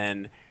shit. And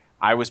then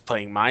I was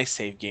playing my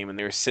save game, and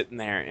they were sitting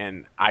there,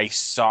 and I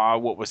saw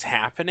what was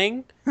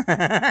happening.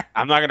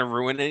 I'm not gonna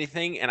ruin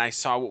anything, and I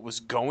saw what was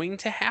going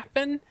to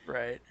happen.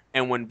 Right.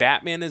 And when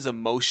Batman is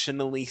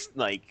emotionally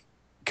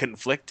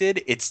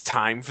conflicted, it's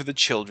time for the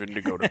children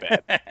to go to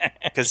bed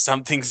because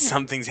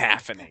something's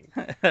happening.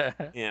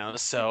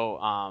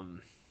 So.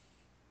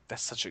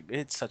 It's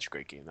such a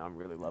great game. I'm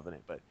really loving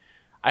it, but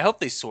I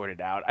hope they sort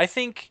it out. I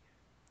think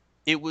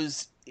it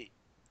was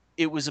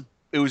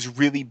a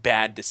really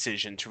bad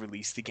decision to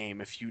release the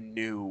game if you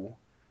knew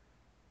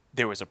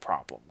there was a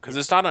problem, because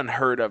it's not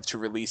unheard of to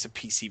release a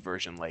PC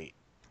version late.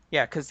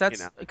 Yeah, because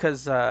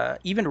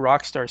even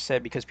Rockstar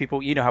said, because people,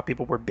 how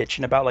people were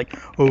bitching about, like,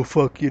 oh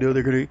fuck,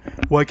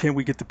 why can't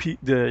we get the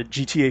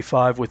GTA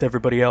 5 with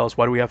everybody else?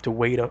 Why do we have to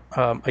wait a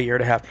year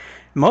and a half?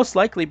 Most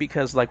likely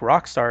because, like,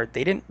 Rockstar,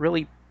 they didn't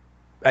really.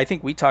 I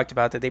think we talked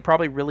about that. They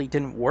probably really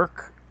didn't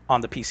work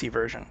on the PC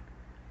version.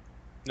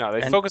 No,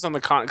 they focus on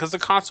because the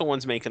console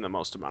one's making the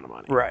most amount of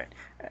money. Right.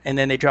 And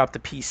then they drop the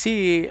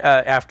PC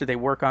after they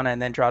work on it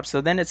and then drop. So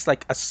then it's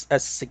like a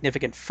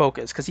significant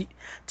focus. Because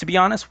to be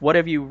honest, what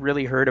have you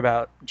really heard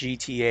about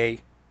GTA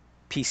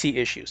PC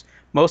issues?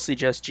 Mostly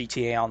just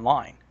GTA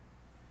Online,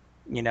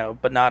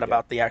 but not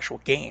about the actual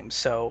game.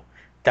 So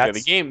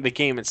that's the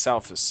game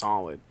itself is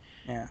solid.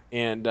 Yeah.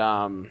 And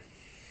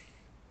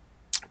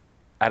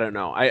I don't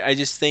know. I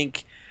just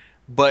think,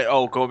 but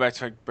going back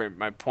to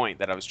my point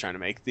that I was trying to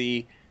make.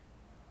 They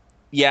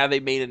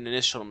made an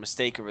initial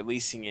mistake of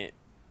releasing it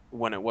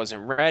when it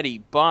wasn't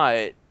ready,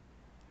 but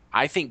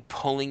I think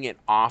pulling it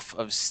off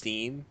of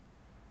Steam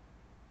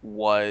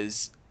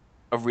was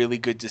a really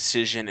good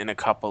decision in a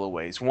couple of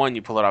ways. One,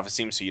 you pull it off of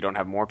Steam so you don't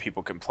have more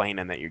people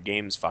complaining that your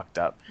game's fucked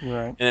up.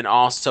 Right. And then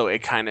also it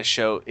kind of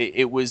showed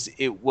it was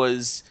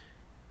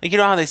like,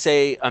 how they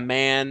say a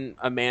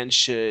man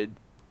should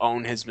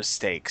own his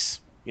mistakes.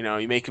 You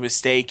make a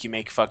mistake, you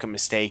make a fucking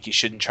mistake. You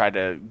shouldn't try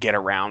to get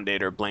around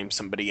it or blame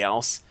somebody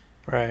else.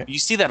 Right. You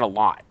see that a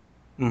lot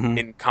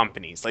in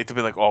companies. Like, they'll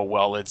be like, oh,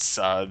 well, it's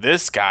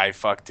this guy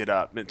fucked it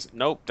up.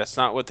 Nope, that's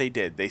not what they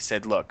did. They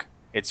said, look,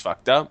 it's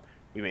fucked up.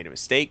 We made a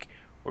mistake.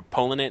 We're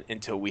pulling it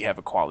until we have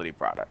a quality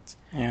product.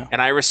 Yeah.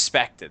 And I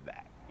respected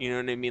that. You know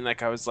what I mean?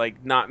 Like, I was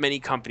like, not many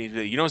companies.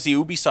 You don't see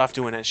Ubisoft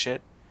doing that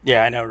shit.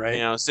 Yeah, I know,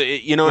 right? So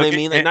you know what I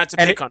mean? Like, not to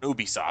pick on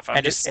Ubisoft.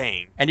 I'm just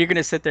saying. And you're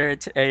gonna sit there,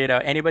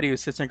 anybody who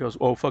sits there and goes,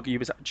 "Oh, fuck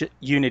Ubisoft,"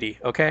 Unity,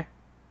 okay?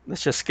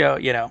 Let's just go.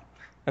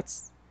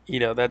 That's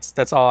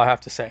all I have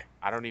to say.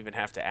 I don't even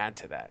have to add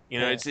to that.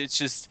 It's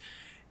just,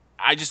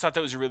 I just thought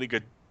that was a really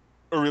good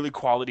a really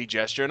quality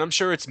gesture, and I'm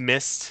sure it's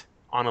missed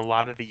on a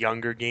lot of the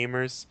younger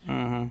gamers.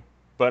 Mm-hmm.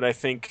 But I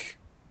think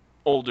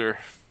older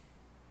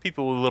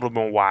people a little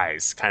more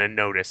wise kind of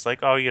notice, like,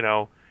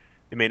 oh,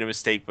 they made a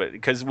mistake. But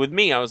because with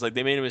me, I was like,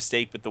 they made a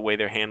mistake, but the way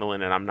they're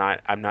handling it, I'm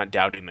not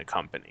doubting the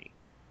company.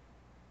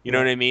 You know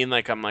Yeah. what I mean?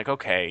 Like, I'm like,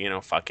 okay,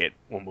 fuck it,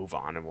 we'll move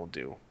on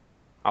and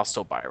I'll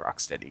still buy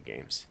Rocksteady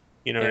games.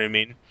 You know Yeah. what I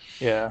mean?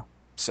 Yeah.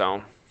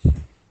 So,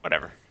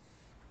 whatever.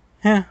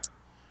 Yeah.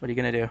 What are you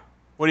gonna do?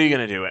 What are you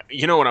gonna do?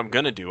 You know what I'm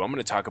gonna do? I'm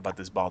gonna talk about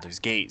this Baldur's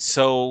Gate.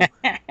 So,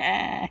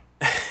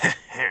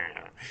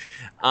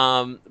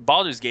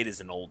 Baldur's Gate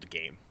is an old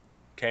game.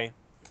 Okay.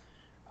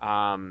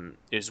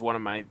 It was one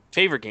of my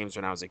favorite games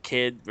when I was a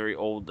kid. Very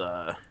old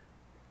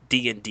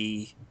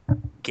D&D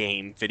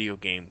game, video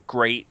game.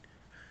 Great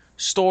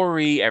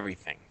story,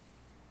 everything.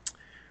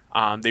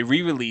 They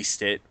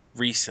re-released it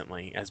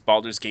recently as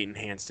Baldur's Gate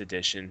Enhanced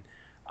Edition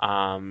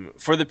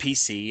for the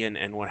PC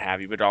and what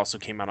have you, but it also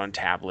came out on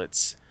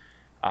tablets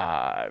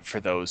for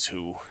those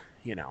who,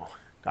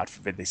 God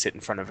forbid, they sit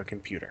in front of a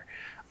computer.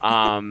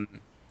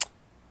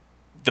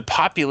 The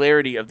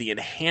popularity of the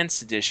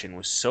Enhanced Edition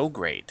was so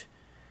great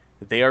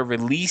that they are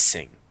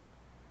releasing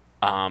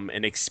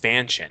an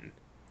expansion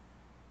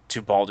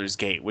to Baldur's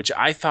Gate, which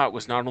I thought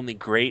was not only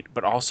great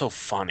but also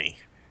funny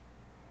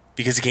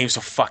because the game's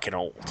so fucking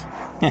old.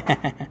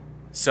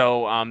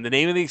 So the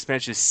name of the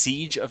expansion is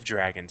Siege of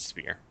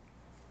Dragonspear.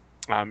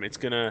 It's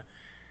gonna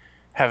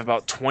have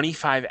about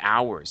 25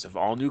 hours of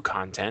all new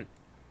content,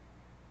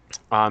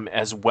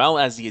 as well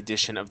as the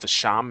addition of the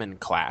Shaman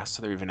class.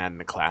 So they're even adding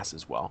the class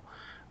as well.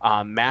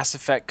 Mass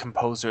Effect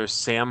composer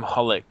Sam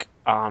Hullock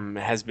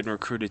has been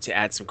recruited to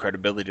add some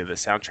credibility to the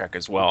soundtrack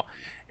as well.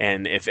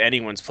 And if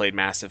anyone's played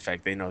Mass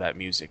Effect, they know that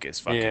music is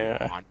fucking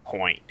on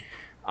point.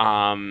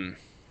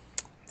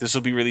 This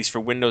will be released for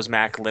Windows,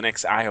 Mac,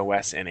 Linux,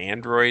 iOS, and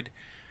Android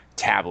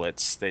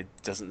tablets. That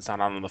doesn't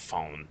sound out on the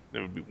phone.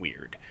 That would be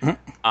weird. What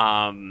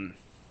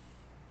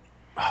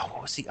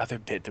was the other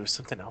bit? There was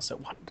something else I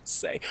wanted to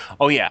say.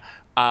 Oh, yeah.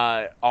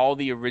 All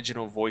the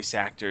original voice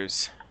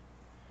actors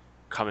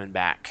coming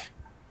back,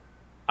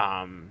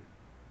 from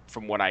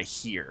what I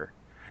hear.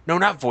 No,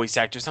 not voice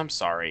actors. I'm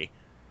sorry.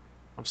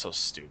 I'm so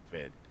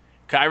stupid.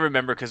 I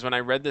remember because when I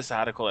read this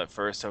article at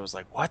first, I was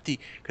like, what the...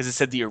 Because it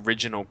said the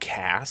original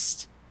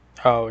cast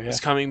is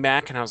coming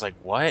back, and I was like,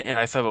 what? And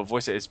I thought about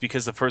voice... It's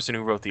because the person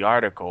who wrote the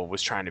article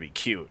was trying to be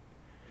cute.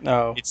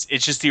 No. It's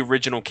just the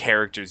original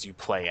characters you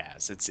play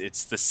as.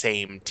 It's the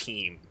same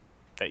team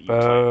that you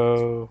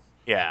play as.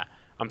 Yeah,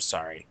 I'm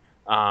sorry.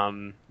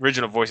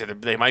 Original voice actor,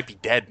 they might be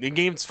dead. The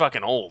game's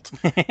fucking old,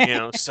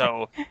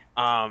 So,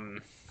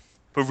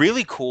 but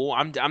really cool.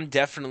 I'm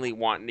definitely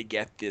wanting to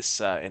get this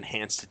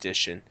enhanced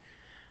edition.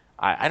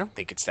 I don't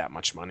think it's that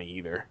much money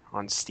either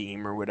on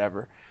Steam or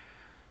whatever.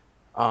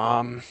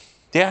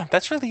 Yeah,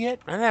 that's really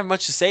it. I don't have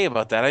much to say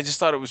about that. I just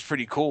thought it was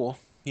pretty cool.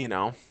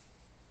 Yeah,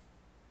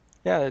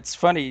 it's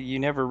funny. You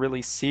never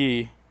really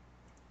see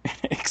an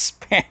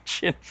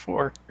expansion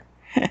for.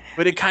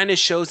 But it kind of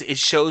shows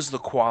the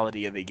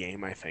quality of the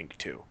game, I think,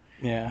 too.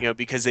 Yeah.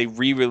 Because they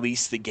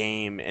re-release the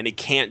game, and it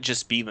can't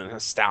just be the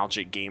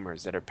nostalgic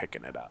gamers that are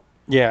picking it up.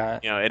 Yeah.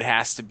 It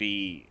has to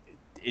be.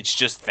 It's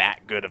just that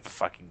good of a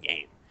fucking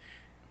game.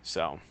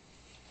 So,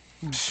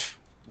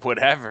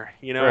 whatever.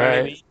 You know what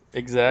I mean?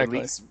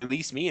 Exactly.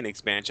 Release me an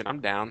expansion. I'm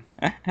down.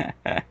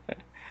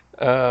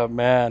 Oh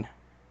man.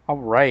 All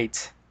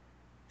right.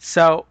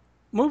 So,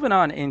 moving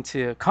on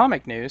into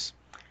comic news.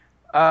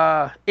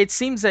 It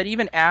seems that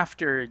even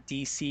after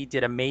DC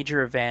did a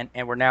major event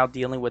and we're now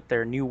dealing with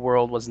their new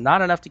world was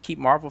not enough to keep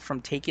Marvel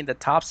from taking the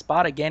top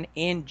spot again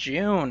in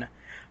June.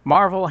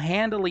 Marvel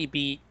handily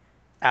beat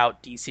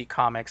out DC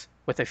Comics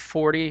with a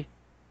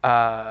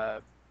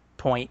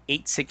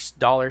 40.86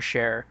 dollar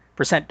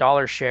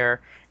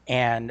share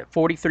and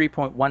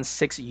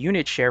 43.16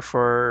 unit share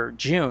for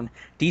June.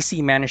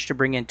 DC managed to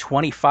bring in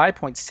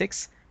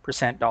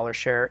 25.6% dollar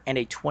share and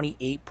a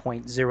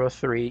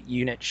 28.03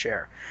 unit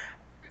share.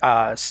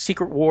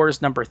 Secret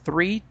Wars number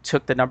 3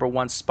 took the number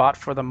 1 spot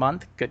for the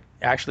month. Good,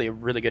 actually a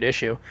really good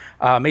issue.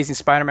 Amazing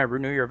Spider-Man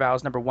Renew Your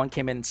Vows number 1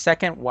 came in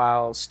second,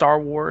 while Star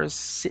Wars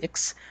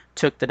 6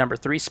 took the number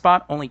 3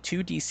 spot. Only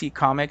 2 DC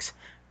comics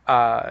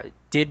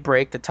did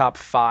break the top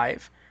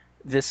 5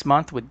 this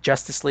month, with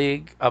Justice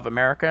League of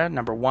America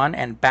number 1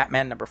 and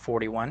Batman number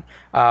 41,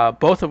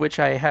 both of which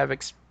I have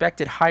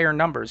expected higher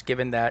numbers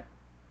given that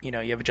you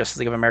have a Justice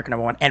League of America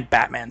number 1 and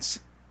Batman's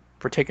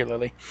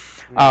particularly.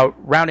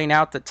 Rounding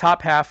out the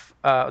top half,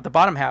 the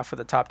bottom half of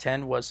the top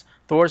 10 was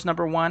Thor's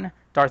number 1,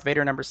 Darth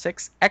Vader number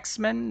 6,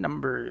 X-Men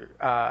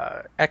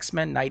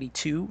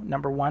 92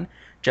 number 1,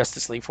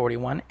 Justice League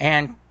 41,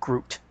 and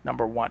Groot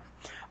number 1.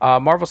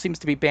 Marvel seems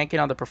to be banking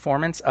on the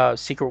performance of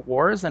Secret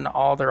Wars and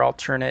all their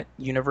alternate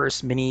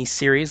universe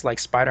mini-series like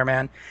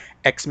Spider-Man,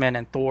 X-Men,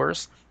 and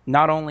Thor's.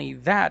 Not only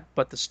that,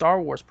 but the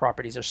Star Wars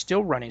properties are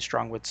still running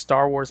strong, with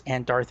Star Wars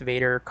and Darth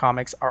Vader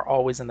comics are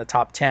always in the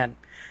top 10.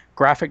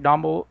 Graphic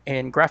novels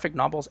and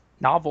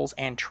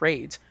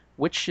trades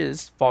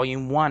Witches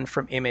Volume 1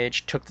 from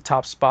Image took the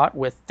top spot,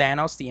 with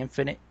Thanos, the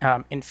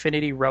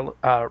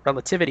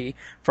Relativity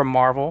from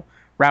Marvel.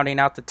 Rounding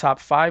out the top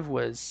 5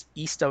 was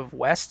East of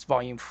West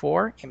Volume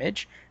 4,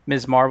 Image,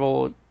 Ms.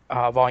 Marvel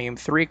Volume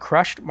 3,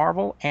 Crushed,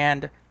 Marvel,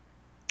 and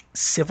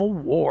Civil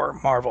War,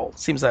 Marvel.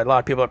 Seems that a lot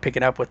of people are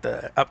picking up with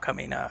the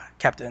upcoming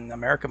Captain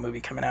America movie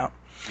coming out.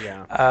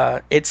 Yeah.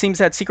 It seems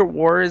that Secret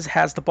Wars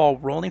has the ball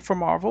rolling for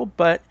Marvel,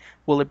 but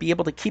will it be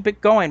able to keep it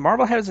going?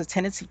 Marvel has a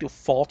tendency to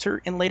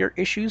falter in later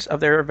issues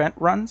of their event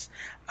runs,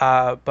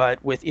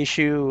 but with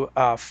issue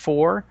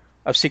 4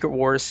 of Secret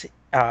Wars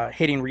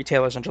hitting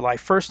retailers on July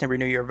 1st and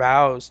Renew Your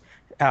Vows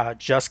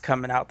just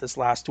coming out this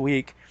last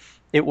week,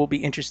 it will be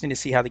interesting to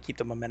see how they keep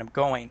the momentum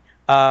going.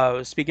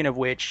 Speaking of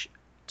which,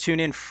 tune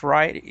in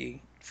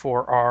Friday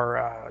for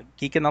our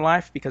Geek in the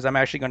Life, because I'm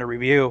actually going to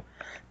review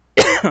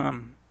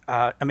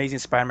Amazing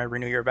Spider-Man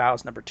Renew Your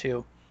Vows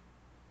 #2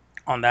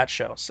 on that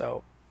show.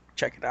 So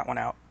check that one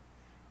out.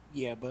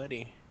 Yeah,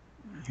 buddy.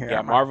 Here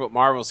Yeah,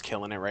 Marvel's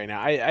killing it right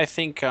now. I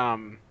think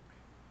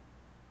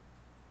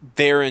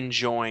they're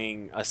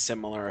enjoying a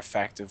similar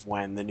effect of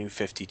when the New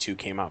 52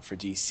 came out for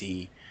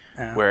DC,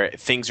 where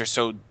things are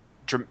so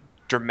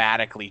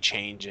dramatically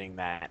changing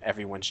that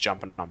everyone's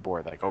jumping on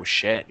board. Like, oh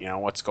shit,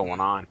 what's going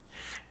on?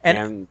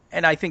 And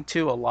I think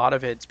too, a lot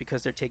of it's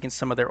because they're taking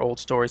some of their old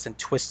stories and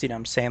twisting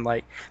them, saying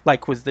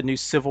like with the new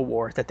Civil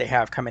War that they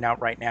have coming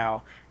out right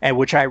now, and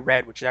which I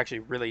read, which is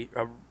actually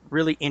a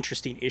really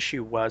interesting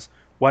issue, was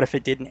what if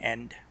it didn't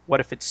end? What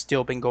if it's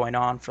still been going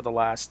on for the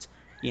last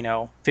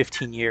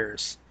 15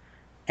 years?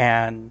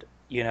 And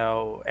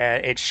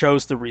it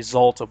shows the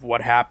result of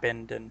what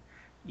happened, and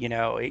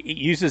it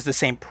uses the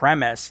same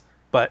premise,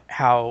 but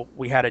how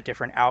we had a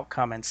different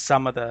outcome, and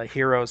some of the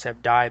heroes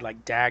have died,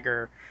 like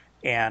Dagger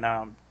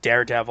and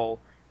Daredevil,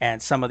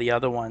 and some of the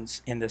other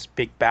ones in this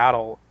big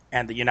battle,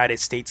 and the United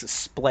States is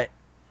split.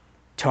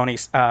 Tony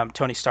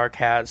Stark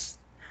has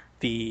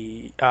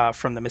the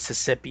from the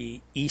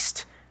Mississippi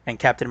east, and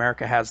Captain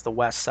America has the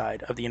west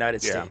side of the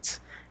United States.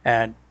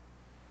 And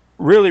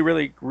really,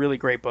 really, really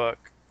great book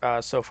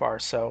so far.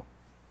 So,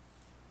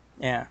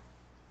 yeah.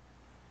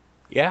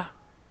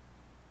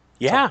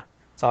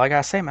 That's all I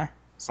gotta say, man.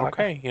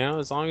 Okay,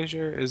 as long as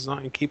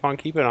you keep on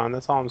keeping on.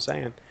 That's all I'm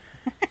saying.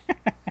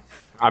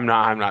 I'm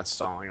not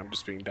stalling. I'm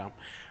just being dumb.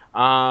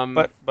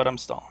 But I'm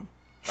stalling.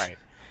 Right.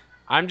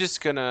 I'm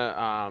just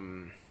gonna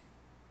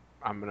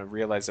I'm gonna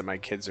realize that my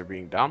kids are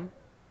being dumb.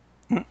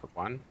 For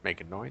one,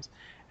 making noise,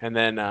 and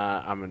then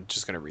I'm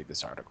just gonna read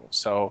this article.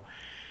 So.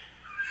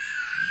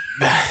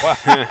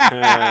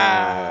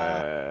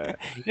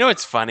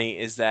 What's funny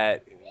is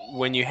that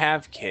when you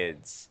have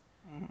kids,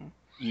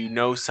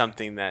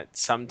 something that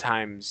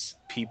sometimes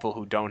people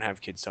who don't have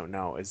kids don't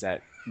know, is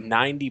that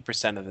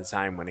 90% of the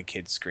time when a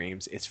kid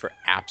screams, it's for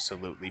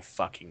absolutely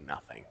fucking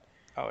nothing.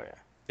 Oh yeah.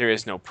 There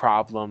is no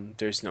problem.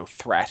 There's no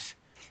threat.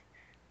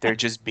 They're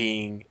just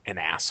being an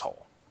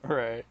asshole.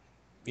 Right.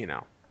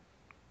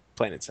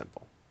 Plain and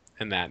simple.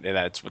 And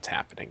that's what's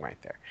happening right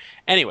there.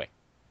 Anyway.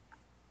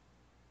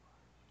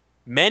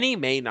 Many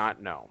may not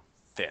know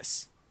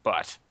this,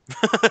 but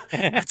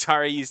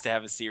Atari used to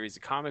have a series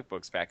of comic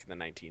books back in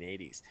the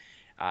 1980s.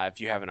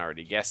 If you haven't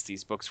already guessed,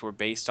 these books were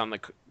based on the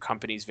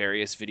company's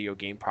various video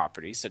game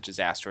properties, such as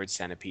Asteroid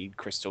Centipede,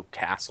 Crystal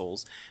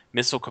Castles,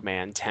 Missile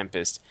Command,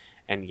 Tempest,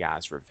 and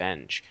Yaz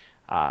Revenge.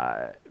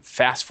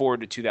 Fast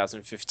forward to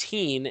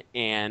 2015,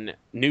 and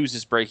news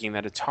is breaking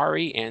that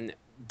Atari and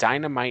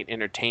Dynamite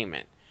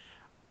Entertainment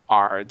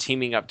are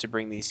teaming up to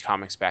bring these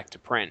comics back to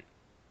print.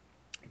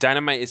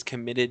 Dynamite is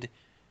committed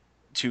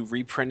to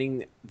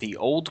reprinting the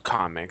old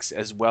comics,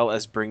 as well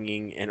as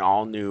bringing an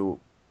all-new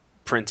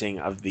printing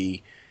of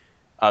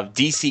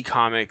DC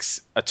Comics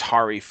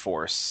Atari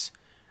Force,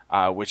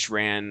 which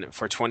ran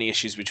for 20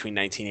 issues between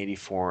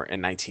 1984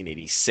 and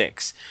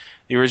 1986.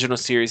 The original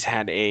series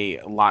had a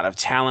lot of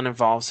talent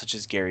involved, such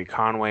as Gary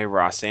Conway,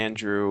 Ross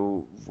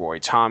Andru, Roy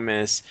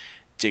Thomas,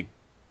 Dick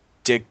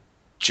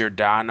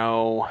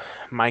Giordano,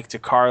 Mike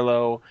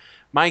DiCarlo,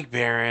 Mike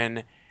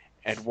Barron,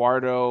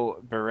 Eduardo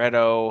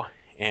Barreto,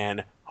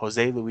 and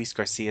Jose Luis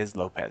Garcia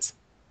Lopez.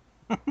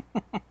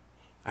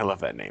 I love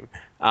that name.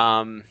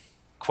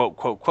 Quote,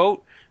 quote,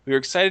 quote, "We are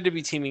excited to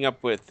be teaming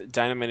up with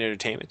Dynamite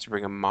Entertainment to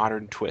bring a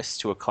modern twist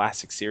to a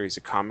classic series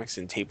of comics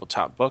and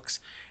tabletop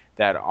books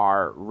that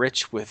are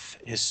rich with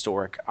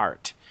historic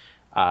art,"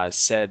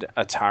 said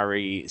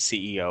Atari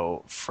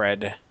CEO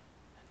Fred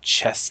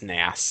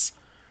Chesnas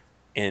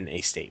in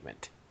a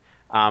statement.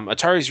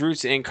 Atari's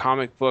roots in the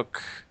comic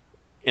book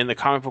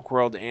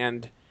world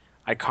and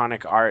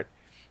iconic art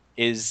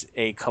is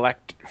a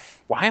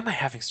Why am I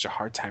having such a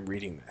hard time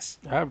reading this?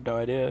 I have no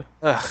idea.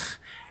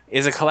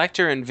 Is a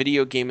collector and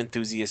video game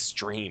enthusiast's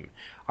dream.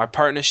 Our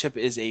partnership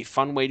is a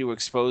fun way to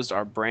expose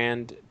our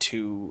brand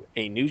to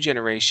a new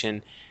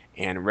generation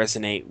and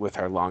resonate with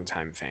our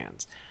longtime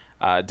fans.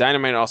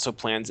 Dynamite also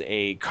plans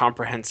a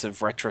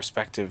comprehensive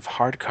retrospective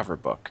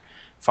hardcover book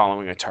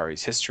following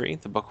Atari's history.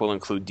 The book will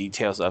include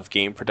details of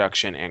game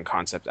production and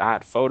concept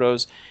art,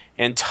 photos,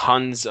 and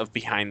tons of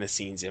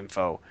behind-the-scenes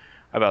info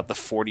about the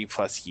 40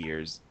 plus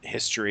years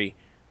history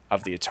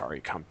of the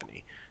Atari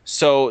company.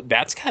 So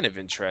that's kind of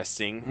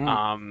interesting.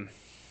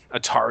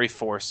 Atari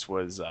Force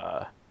was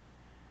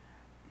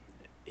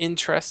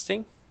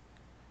interesting.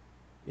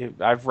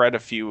 I've read a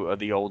few of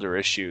the older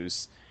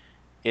issues.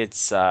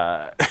 It's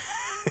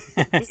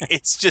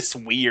it's just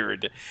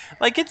weird.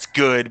 Like it's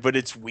good, but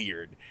it's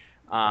weird.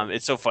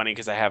 It's so funny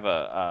because I have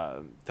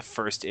the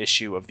first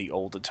issue of the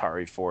old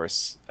Atari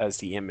Force as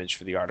the image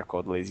for the article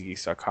at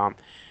LazyGeeks.com,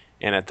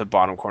 and at the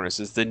bottom corner it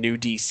says the new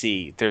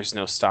DC. There's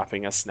no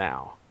stopping us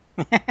now.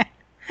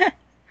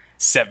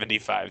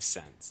 75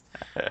 cents.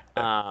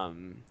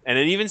 And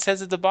it even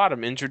says at the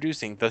bottom,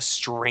 introducing the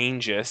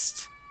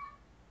strangest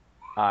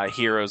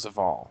heroes of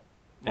all.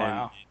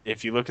 Wow. And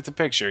if you look at the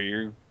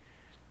picture,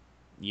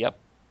 yep.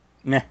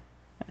 Meh.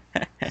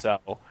 So,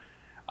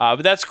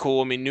 but that's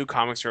cool. I mean, new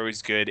comics are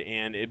always good,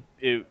 and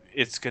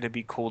it's going to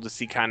be cool to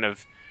see kind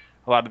of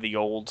a lot of the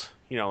old,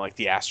 like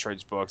the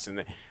Asteroids books,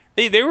 and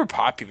they were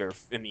popular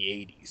in the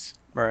 80s.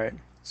 Right.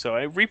 So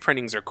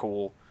reprintings are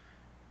cool.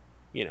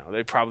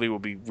 They probably will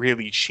be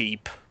really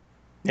cheap.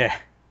 Yeah.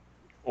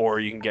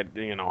 Or you can get,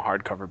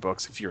 hardcover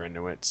books if you're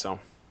into it. So,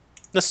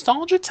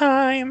 nostalgia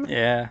time.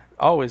 Yeah.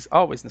 Always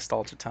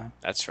nostalgia time.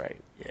 That's right.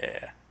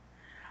 Yeah.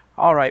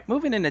 All right.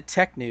 Moving into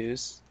tech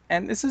news,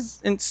 and this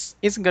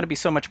isn't going to be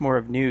so much more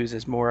of news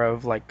as more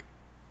of like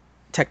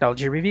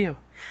technology review.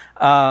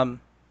 About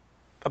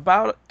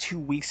 2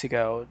 weeks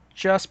ago,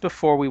 just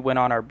before we went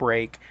on our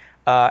break,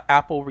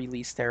 Apple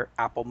released their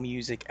Apple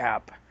Music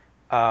app,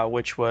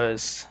 which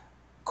was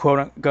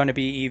going to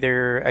be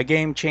either a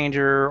game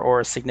changer or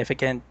a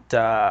significant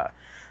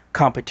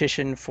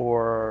competition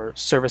for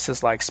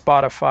services like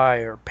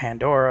Spotify or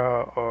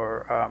Pandora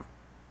or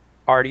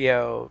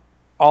RDO,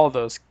 all of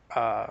those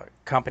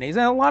companies.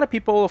 And a lot of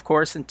people, of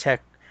course, in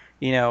tech,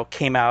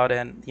 came out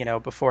and,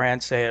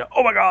 beforehand said,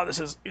 "Oh my God, this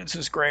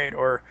is great,"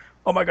 or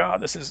 "Oh my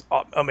God, this is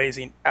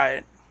amazing."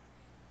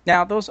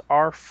 Now, those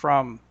are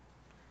from,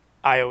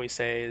 I always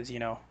say, is,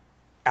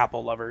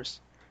 Apple lovers.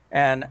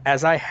 And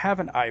as I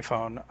have an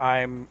iPhone,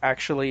 I'm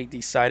actually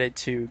decided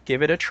to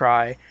give it a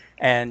try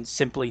and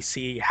simply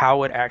see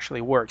how it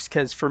actually works.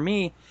 Because for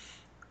me,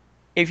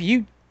 if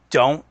you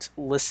don't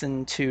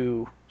listen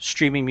to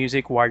streaming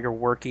music while you're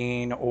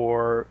working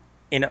or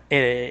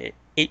it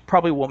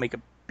probably won't make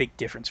a big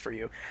difference for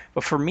you.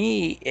 But for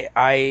me,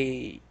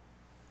 I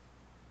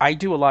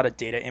do a lot of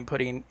data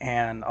inputting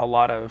and a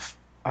lot of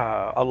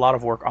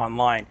work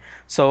online.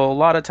 So a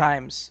lot of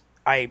times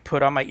I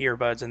put on my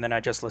earbuds and then I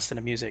just listen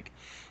to music.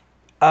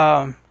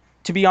 Um,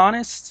 to be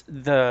honest,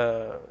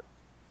 the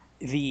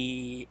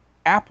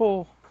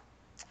Apple,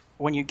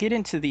 when you get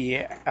into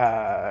the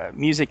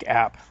music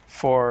app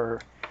for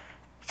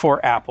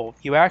Apple,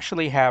 you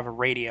actually have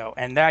radio,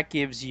 and that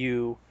gives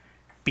you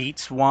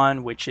Beats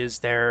One, which is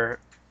their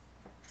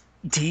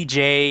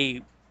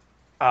DJ.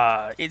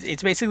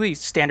 It's basically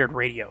standard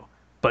radio,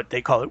 but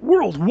they call it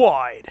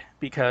worldwide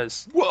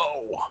because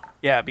Whoa.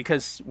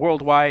 because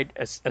worldwide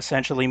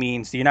essentially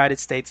means the United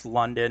States,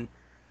 London,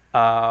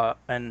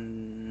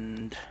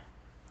 and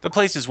The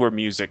places where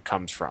music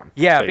comes from.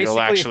 yeah, That you'll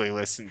actually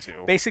listen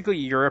to. basically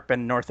Europe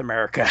and North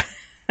America.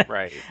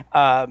 Right.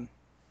 Um,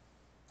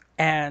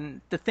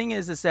 and the thing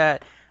is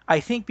that I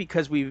think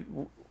because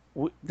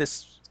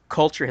this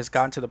culture has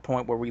gotten to the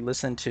point where we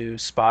listen to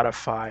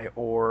Spotify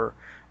or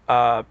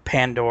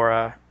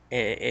Pandora,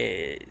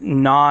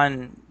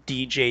 non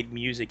DJ'd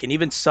music, and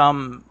even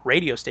some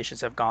radio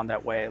stations have gone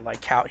that way.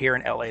 Like out here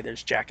in LA,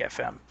 there's Jack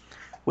FM,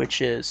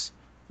 which is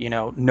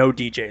no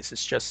DJs.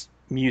 It's just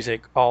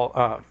music,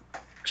 all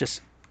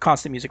just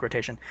constant music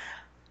rotation.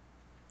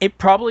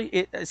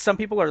 Some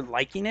people are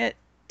liking it.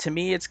 To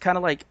me, it's kind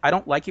of like I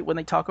don't like it when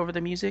they talk over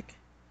the music,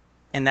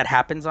 and that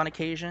happens on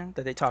occasion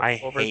that they talk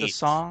I over the hate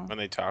song, when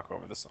they talk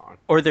over the song.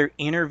 or they're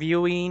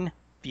interviewing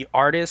the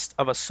artist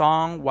of a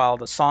song while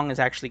the song is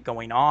actually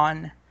going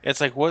on.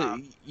 It's like what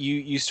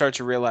you start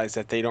to realize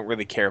that they don't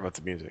really care about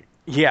the music.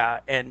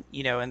 Yeah, and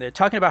and they're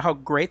talking about how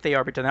great they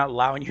are, but they're not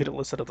allowing you to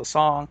listen to the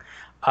song.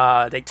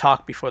 They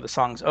talk before the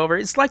song's over.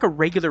 It's like a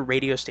regular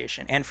radio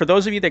station. And for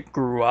those of you that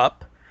grew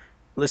up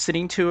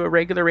listening to a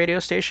regular radio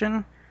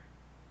station,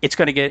 it's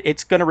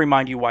gonna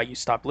remind you why you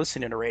stopped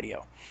listening to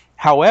radio.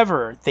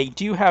 However, they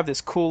do have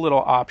this cool little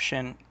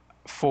option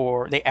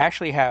they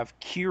actually have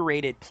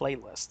curated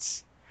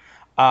playlists.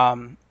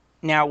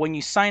 Now, when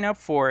you sign up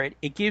for it,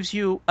 it gives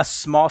you a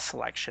small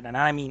selection, and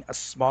I mean a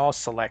small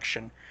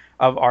selection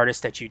of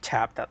artists that you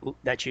tap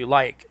that you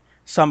like.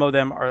 Some of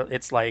them are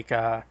it's like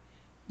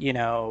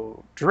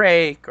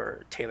Drake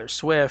or Taylor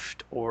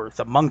Swift or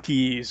the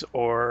Monkees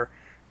or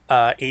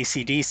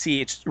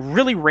AC/DC. It's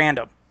really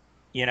random,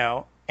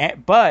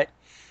 but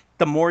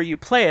the more you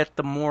play it,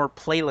 the more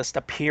playlists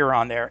appear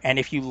on there. And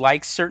if you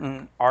like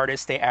certain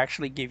artists, they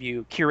actually give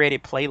you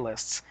curated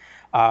playlists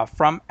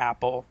from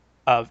Apple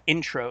of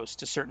intros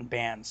to certain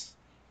bands,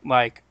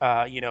 like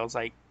it's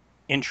like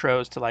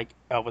intros to like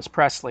Elvis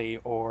Presley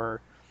or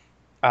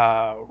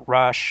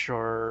Rush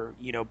or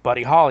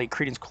Buddy Holly,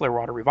 Creedence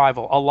Clearwater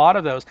Revival, a lot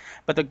of those.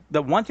 But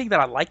the one thing that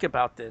I like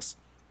about this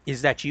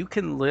is that you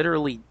can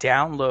literally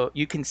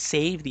you can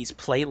save these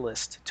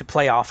playlists to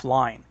play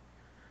offline.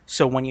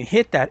 So when you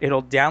hit that,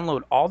 it'll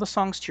download all the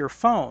songs to your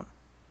phone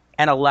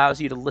and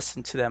allows you to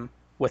listen to them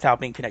without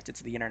being connected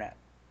to the internet.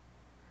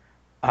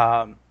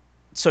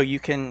 So you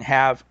can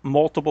have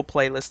multiple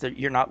playlists that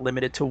you're not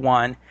limited to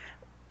one.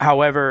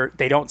 However,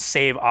 they don't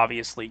save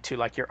obviously to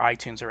like your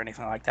iTunes or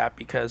anything like that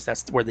because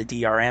that's where the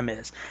DRM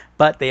is.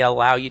 But they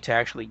allow you to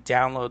actually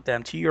download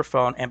them to your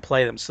phone and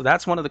play them. So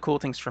that's one of the cool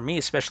things for me,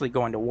 especially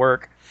going to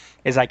work,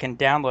 is I can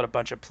download a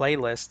bunch of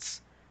playlists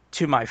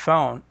to my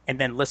phone and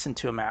then listen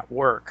to them at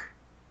work.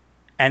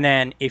 And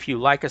then if you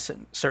like a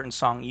certain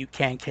song, you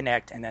can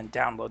connect and then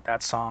download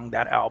that song,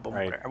 that album,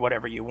 Right.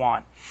 whatever you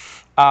want.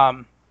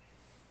 Um,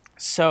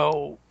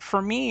 so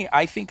for me,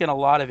 I think in a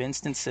lot of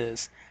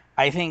instances,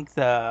 I think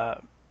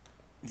the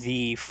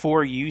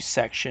for you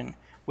section,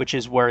 which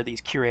is where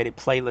these curated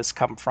playlists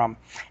come from,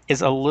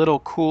 is a little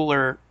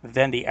cooler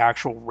than the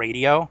actual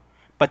radio.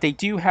 But they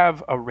do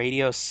have a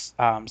radio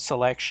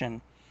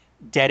selection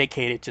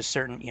dedicated to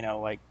certain,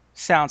 like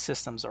sound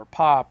systems or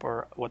pop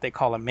or what they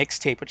call a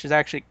mixtape, which is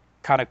actually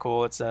kind of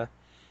cool. It's a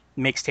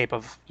mixtape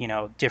of,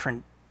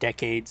 different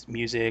decades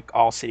music,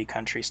 all city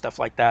country, stuff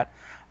like that.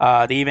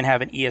 They even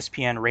have an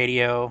ESPN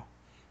radio,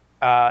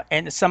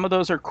 and some of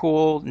those are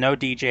cool, no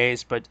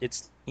DJs, but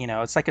it's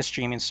like a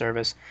streaming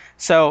service.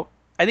 So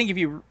I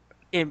think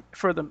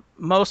for the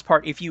most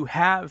part, if you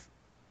have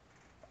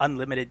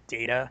unlimited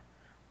data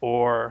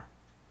or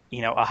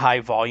a high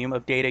volume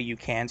of data, you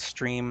can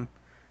stream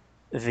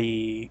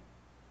the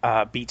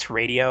Beats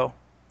Radio.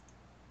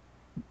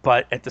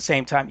 But at the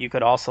same time, you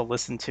could also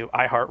listen to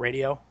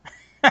iHeartRadio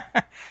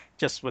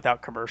just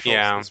without commercials.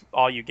 Yeah. Is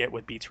all you get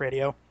with Beats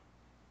Radio.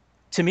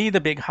 To me,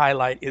 the big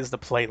highlight is the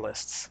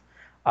playlists.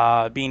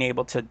 Being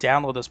able to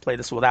download those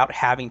playlists without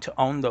having to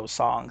own those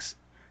songs.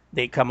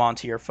 They come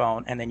onto your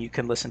phone, and then you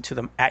can listen to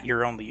them at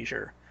your own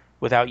leisure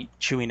without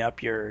chewing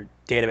up your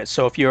database.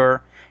 So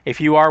if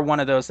you are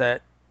one of those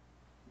that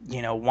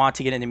want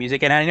to get into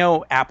music, and I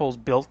know Apple's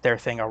built their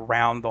thing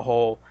around the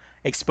whole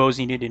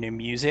exposing you to new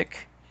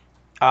music.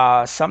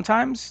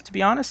 Sometimes, to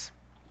be honest,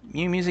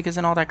 new music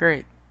isn't all that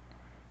great.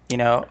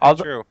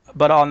 True.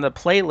 But on the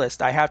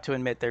playlist, I have to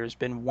admit there's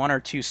been one or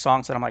two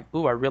songs that I'm like,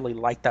 ooh, I really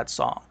like that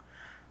song.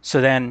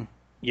 So then,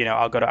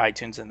 I'll go to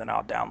iTunes and then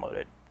I'll download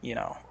it,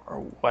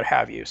 or what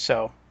have you.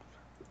 So,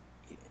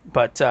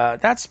 but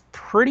that's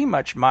pretty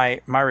much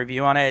my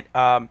review on it.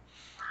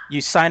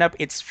 You sign up,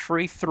 it's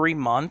free 3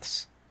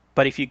 months,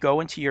 but if you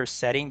go into your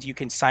settings, you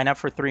can sign up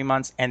for 3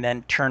 months and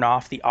then turn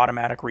off the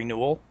automatic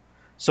renewal.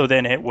 So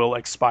then it will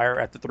expire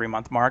at the 3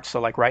 month mark. So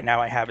like right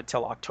now I have it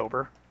till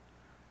October.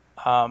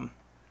 Um,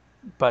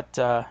 but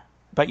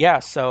yeah,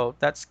 so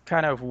that's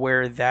kind of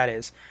where that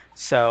is.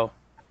 So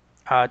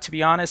to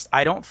be honest,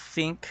 I don't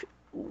think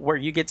where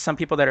you get some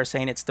people that are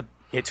saying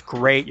it's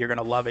great, you're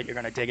gonna love it, you're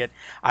gonna dig it.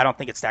 I don't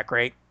think it's that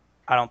great.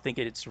 I don't think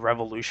it's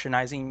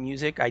revolutionizing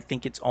music. I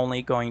think it's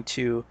only going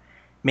to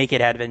make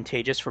it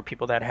advantageous for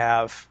people that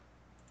have,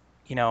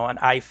 an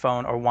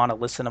iPhone or want to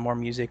listen to more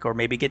music or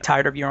maybe get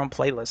tired of your own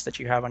playlist that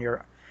you have on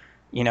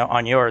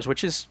on yours,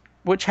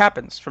 which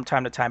happens from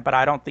time to time. But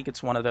I don't think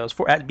it's one of those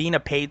for being a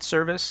paid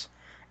service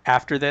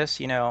after this,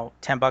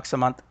 $10 a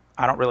month.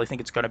 I don't really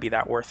think it's going to be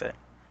that worth it.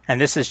 And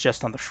this is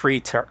just on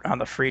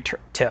the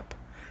tip.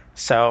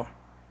 So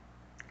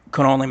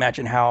can only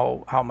imagine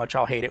how much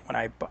I'll hate it when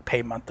I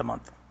pay month to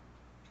month.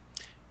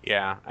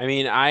 Yeah. I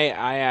mean,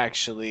 I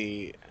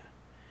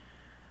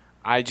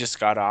just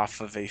got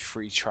off of a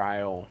free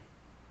trial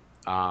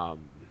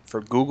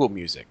for Google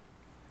Music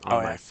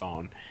on my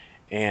phone.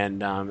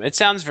 And it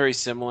sounds very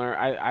similar.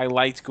 I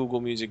liked Google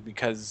Music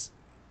because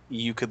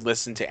you could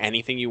listen to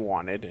anything you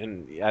wanted.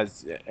 And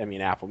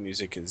Apple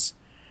Music is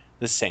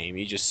the same.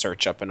 You just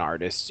search up an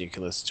artist, you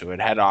can listen to it.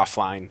 It had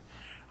offline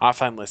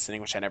listening,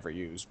 which I never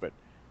used, but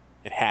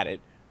it had it.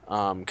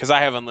 Because I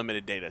have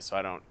unlimited data, so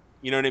I don't,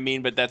 you know what I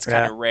mean? But that's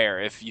kind of rare.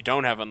 If you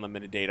don't have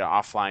unlimited data,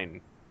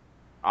 offline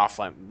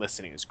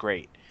listening is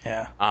great.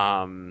 Yeah.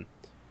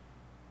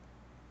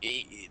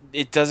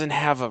 It doesn't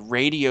have a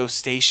radio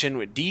station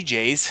with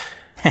DJs,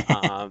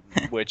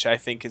 which I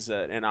think is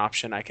an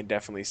option I can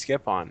definitely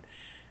skip on.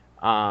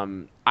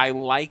 I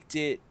liked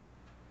it.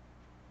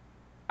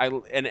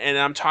 And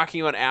I'm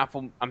talking about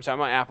Apple. I'm talking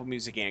about Apple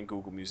Music and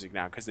Google Music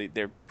now because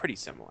they're pretty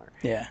similar.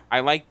 Yeah. I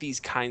like these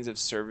kinds of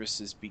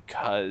services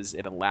because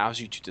it allows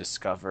you to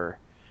discover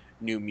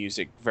new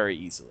music very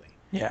easily.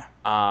 Yeah.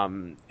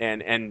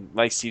 And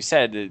like Steve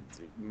said,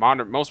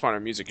 most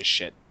modern music is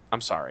shit. I'm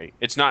sorry.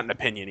 It's not an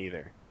opinion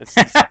either. It's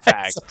a fact.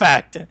 It's a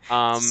fact.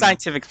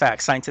 Scientific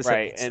fact. Scientists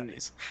right.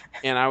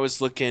 And I was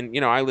looking,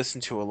 I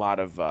listened to a lot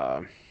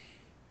of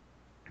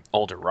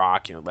older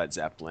rock, Led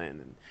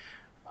Zeppelin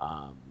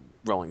and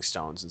Rolling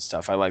Stones and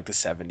stuff. I like the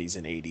 70s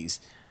and 80s.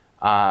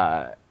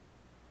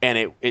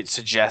 And it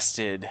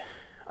suggested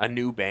a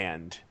new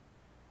band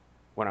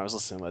when I was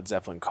listening to Led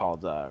Zeppelin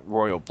called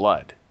Royal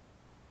Blood.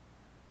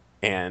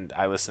 And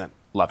I listened,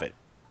 love it.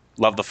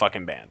 Love the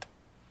fucking band.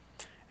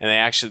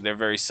 And they're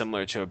very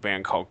similar to a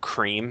band called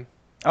Cream.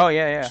 Oh,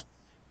 yeah.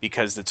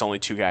 Because it's only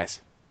two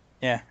guys.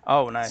 Yeah.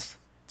 Oh, nice.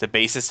 It's a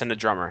bassist and a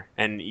drummer,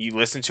 and you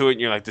listen to it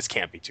and you're like, this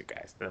can't be two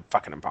guys. They're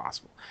fucking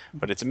impossible.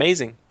 But it's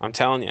amazing, I'm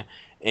telling you.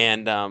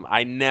 And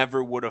I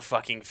never would have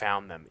fucking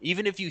found them.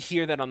 Even if you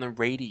hear that on the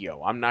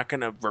radio, I'm not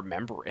gonna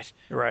remember it.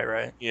 Right,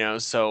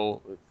 right.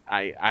 So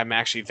I'm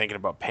actually thinking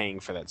about paying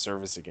for that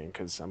service again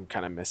because I'm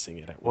kind of missing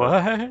it at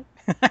work.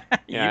 What?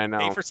 Yeah, You I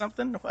pay know. for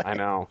something? What? I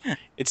know.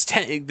 It's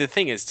 10. The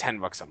thing is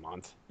 $10 a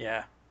month.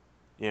 Yeah.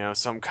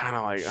 So I'm kind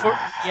of like,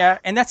 Yeah,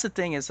 and that's the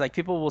thing is like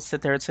people will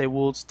sit there and say,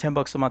 "Well, it's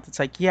 $10 a month." It's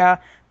like, yeah,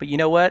 but you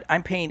know what?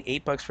 I'm paying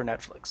 $8 for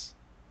Netflix,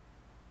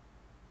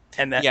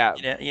 and that yeah.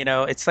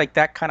 it's like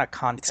that kind of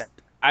content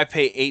I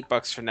pay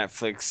 $8 for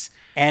Netflix.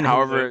 and Hulu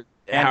However,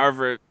 and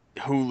however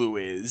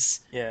Hulu is.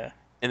 yeah.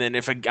 And then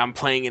if I'm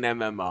playing an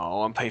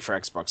MMO, I'm paying for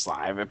Xbox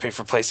Live. I pay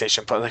for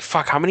PlayStation Plus. Like,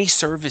 fuck, how many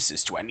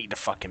services do I need to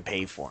fucking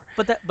pay for?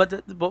 But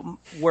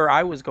where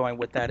I was going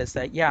with that is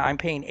that yeah, I'm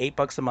paying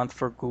 $8 a month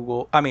for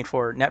for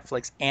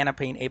Netflix, and I'm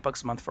paying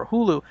 $8 a month for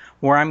Hulu,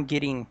 where I'm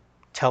getting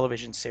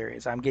television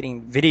series, I'm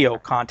getting video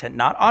content,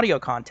 not audio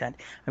content.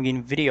 I'm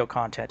getting video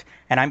content,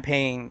 and I'm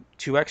paying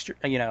two extra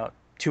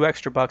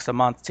bucks a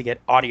month to get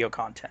audio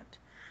content.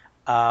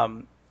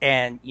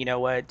 And you know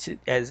what?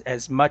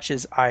 As much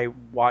as I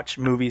watch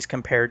movies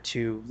compared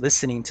to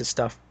listening to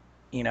stuff,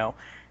 you know,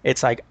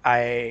 it's like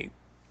I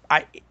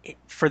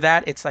for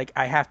that it's like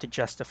I have to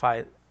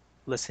justify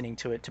listening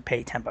to it to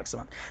pay $10 a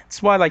month.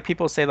 That's why like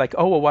people say like,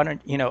 oh well, why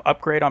don't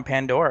upgrade on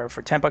Pandora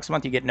for $10 a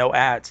month? You get no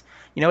ads.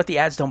 You know what? The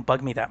ads don't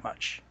bug me that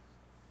much.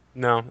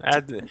 No,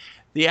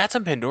 the ads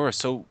on Pandora are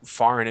so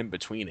far and in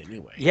between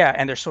anyway. Yeah,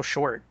 and they're so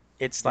short.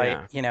 It's like,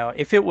 Yeah.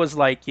 if it was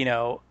like,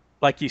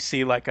 like you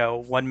see like a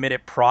 1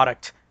 minute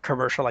product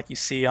commercial like you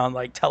see on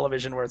like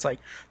television where it's like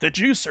the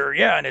juicer,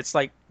 yeah, and it's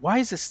like, why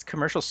is this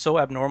commercial so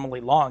abnormally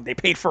long? They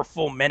paid for a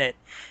full minute,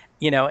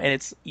 and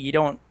it's you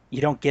don't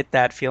get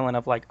that feeling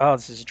of like, oh,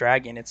 this is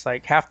dragging. It's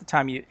like half the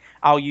time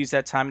I'll use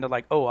that time to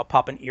like, oh, I'll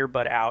pop an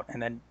earbud out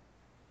and then,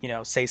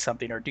 say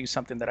something or do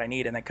something that I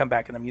need and then come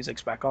back and the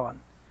music's back on.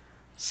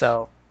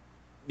 So,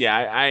 Yeah,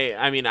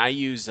 I mean I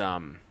use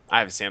I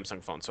have a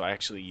Samsung phone, so I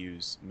actually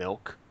use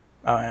Milk,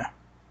 oh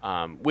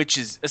yeah. which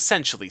is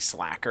essentially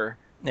Slacker,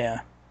 Yeah.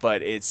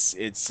 but it's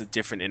a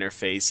different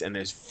interface and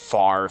there's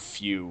far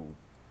few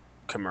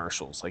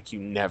commercials. Like you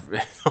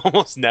never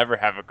almost never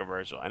have a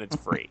commercial and it's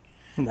free.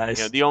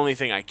 Nice. The only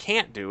thing I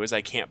can't do is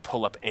I can't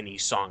pull up any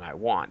song I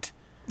want.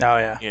 Oh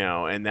yeah.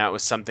 And that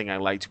was something I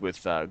liked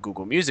with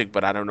Google Music,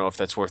 but I don't know if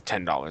that's worth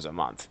 $10 a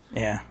month.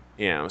 Yeah.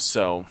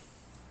 So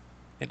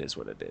it is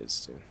what it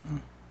is,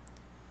 dude.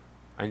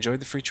 I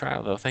enjoyed the free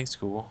trial though. Thanks,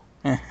 Google.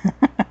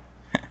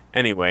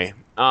 Anyway,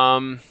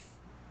 I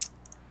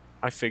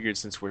figured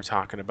since we're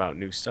talking about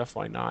new stuff,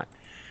 why not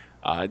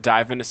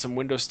dive into some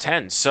Windows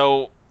 10?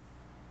 So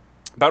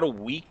about a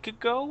week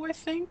ago, I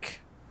think.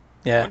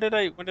 Yeah. When did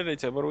I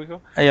tell? About a week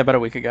ago? Yeah, about a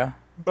week ago.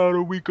 About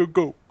a week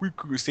ago.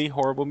 See,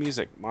 horrible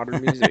music,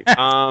 modern music.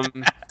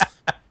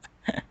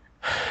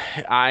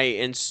 I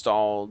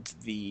installed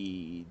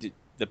the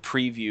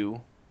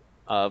preview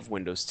of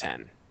Windows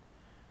 10.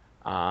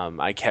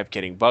 I kept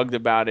getting bugged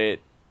about it,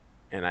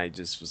 and I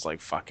just was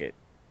like, fuck it.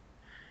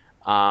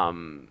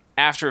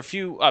 After a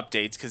few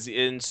updates, because it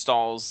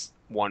installs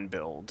one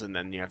build, and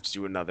then you have to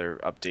do another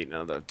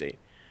update.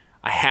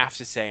 I have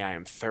to say I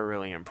am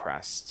thoroughly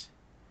impressed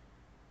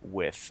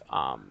with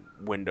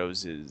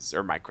Windows's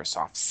or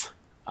Microsoft's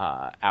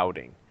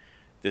outing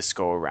this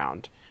go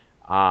around.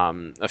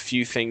 A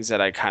few things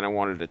that I kind of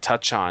wanted to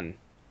touch on.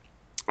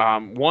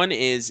 One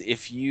is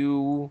if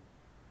you're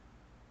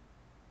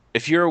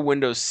a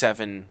Windows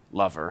 7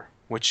 lover,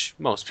 which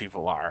most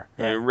people are,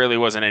 Yeah. there really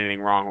wasn't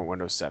anything wrong with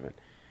Windows 7.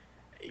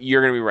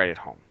 You're going to be right at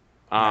home.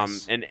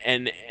 Nice.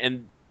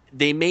 And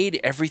they made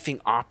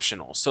everything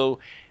optional. So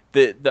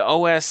the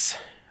OS,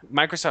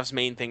 Microsoft's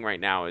main thing right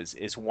now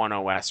is one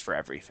OS for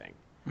everything,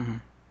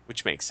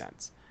 which makes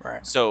sense.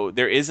 Right. So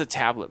there is a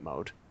tablet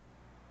mode,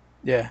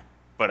 Yeah.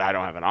 but I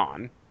don't have it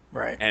on.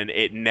 Right. And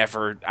it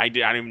never, I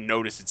don't even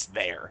notice it's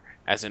there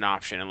as an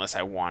option unless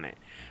I want it.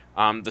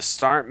 The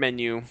start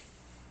menu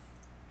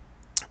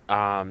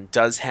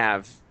does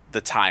have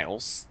the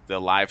tiles, the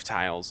live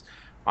tiles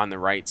on the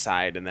right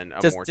side, and then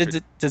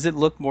Does it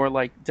look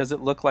like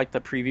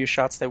the preview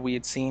shots that we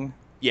had seen?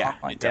 Yeah,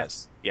 Like it that?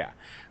 does. Yeah.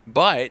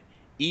 But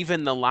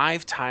even the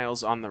live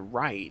tiles on the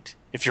right,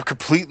 if you're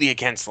completely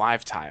against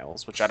live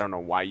tiles, which I don't know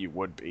why you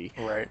would be,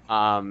 Right.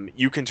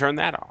 you can turn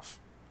that off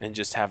and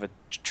just have a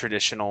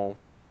traditional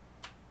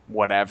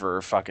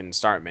whatever fucking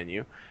start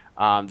menu.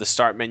 The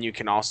start menu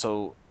can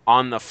also,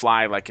 on the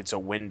fly, like it's a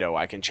window,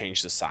 I can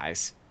change the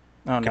size.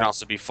 Oh, It can no.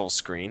 also be full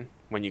screen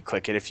when you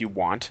click it if you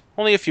want.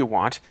 Only if you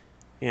want.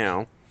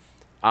 There's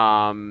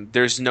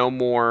no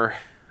more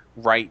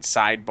right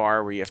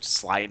sidebar where you have to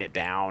slide it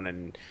down,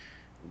 and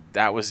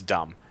that was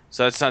dumb.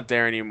 So that's not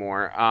there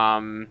anymore.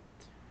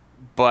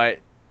 But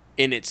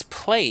in its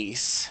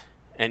place,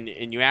 and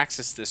you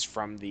access this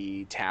from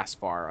the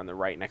taskbar on the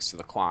right next to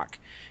the clock,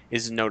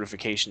 is a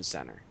notification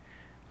center.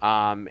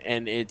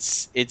 And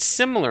it's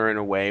similar in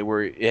a way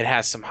where it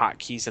has some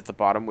hotkeys at the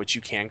bottom which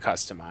you can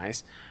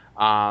customize.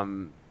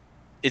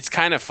 it's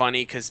kind of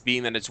funny because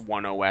being that it's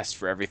one OS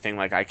for everything,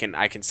 like I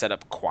can set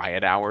up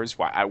quiet hours.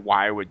 Why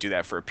I would do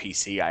that for a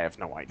PC, I have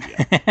no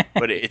idea.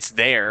 But it's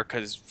there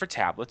because for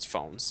tablets,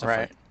 phones, stuff Right.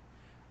 like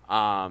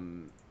that.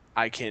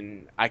 I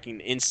can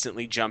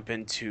instantly jump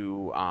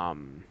into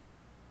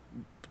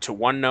to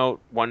OneNote.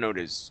 OneNote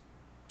is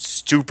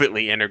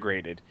stupidly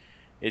integrated.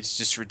 It's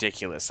just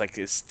ridiculous. Like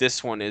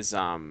this one is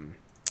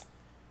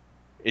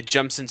it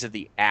jumps into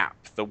the app,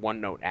 the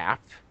OneNote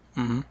app.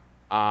 Hmm.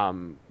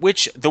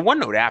 Which the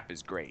OneNote app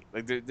is great.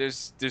 Like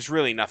there's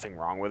really nothing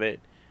wrong with it.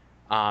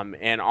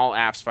 And all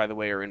apps, by the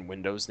way, are in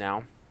Windows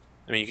now.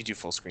 I mean, you could do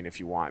full screen if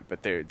you want,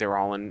 but they're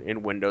all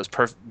in Windows.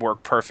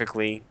 Work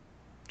perfectly,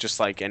 just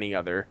like any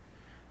other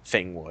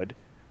thing would.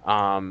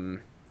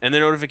 And the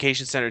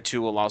notification center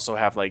too will also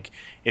have like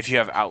if you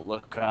have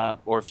Outlook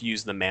or if you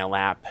use the Mail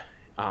app,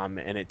 and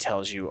it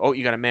tells you, oh,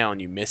 you got a mail and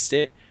you missed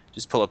it.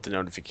 Just pull up the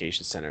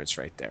notification center. It's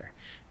right there.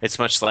 It's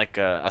much like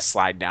a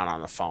slide down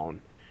on the phone.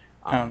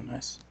 Oh, Um,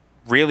 nice.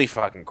 really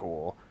fucking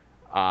cool.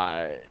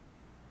 Uh,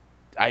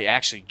 I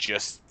actually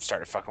just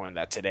started fucking with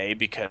that today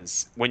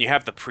because when you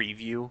have the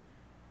preview,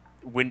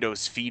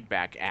 Windows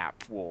Feedback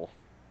app will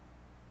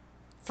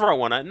throw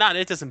one. Not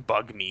it doesn't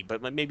bug me,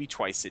 but like maybe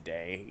twice a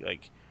day.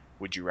 Like,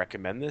 would you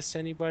recommend this to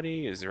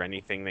anybody? Is there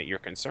anything that you're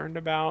concerned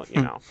about?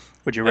 You know,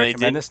 Would you and they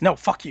recommend did, this? No,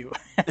 fuck you.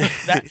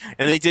 That.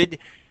 and they did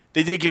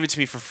give it to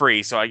me for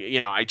free. So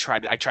I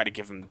tried to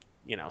give them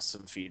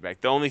some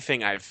feedback. The only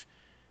thing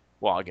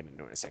well, I'll get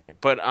into it in a second,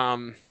 but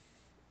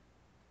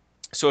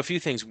so a few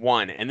things.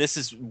 One, and this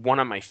is one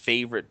of my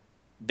favorite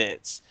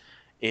bits,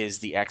 is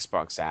the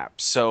Xbox app.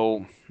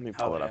 So let me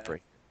pull Oh it up yeah.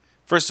 right.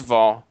 First of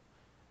all,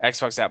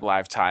 Xbox app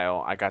live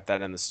tile. I got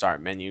that in the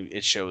start menu.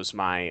 It shows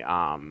my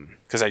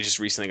because I just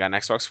recently got an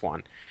Xbox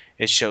One.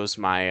 It shows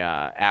my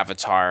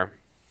avatar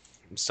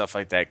and stuff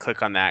like that.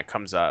 Click on that,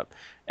 comes up.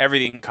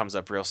 Everything comes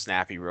up real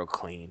snappy, real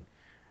clean.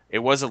 It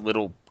was a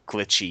little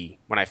glitchy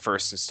when I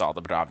first installed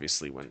it, but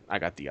obviously when I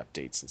got the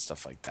updates and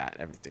stuff like that,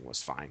 everything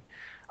was fine.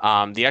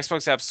 The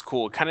Xbox app's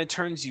cool. It kind of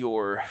turns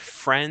your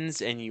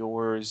friends and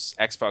yours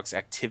Xbox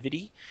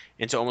activity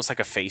into almost like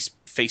a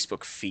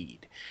Facebook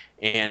feed,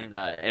 and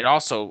it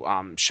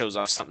also shows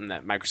off something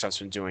that Microsoft's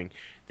been doing.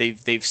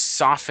 They've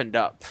softened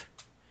up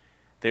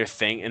their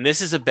thing, and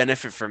this is a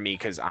benefit for me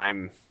because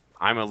I'm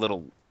a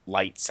little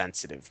light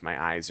sensitive.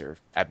 My eyes are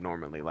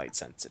abnormally light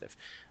sensitive,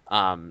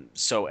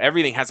 so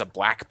everything has a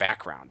black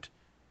background,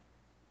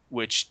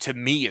 which to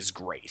me is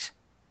great.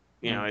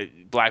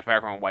 Mm. Black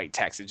background, white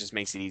text. It just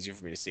makes it easier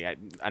for me to see.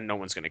 No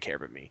one's going to care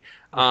but me.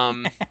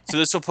 So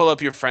this will pull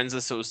up your friends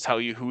list. So it'll tell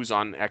you who's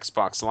on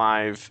Xbox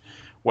Live,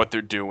 what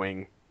they're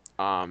doing.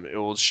 It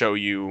will show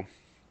you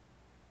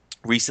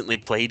recently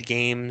played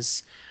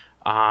games,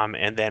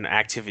 and then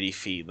activity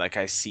feed. Like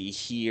I see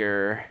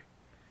here,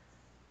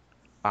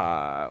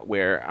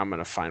 where I'm going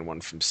to find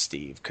one from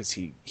Steve because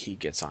he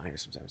gets on here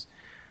sometimes.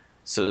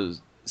 So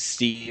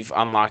Steve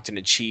unlocked an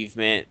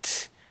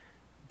achievement.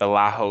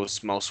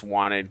 Balajos Most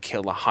Wanted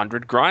kill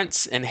 100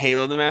 grunts, and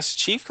Halo the Master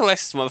Chief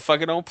Collects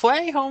motherfucker don't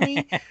play,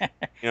 homie.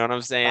 You know what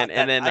I'm saying? Got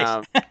And that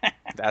then nice.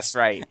 that's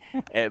right.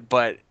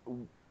 But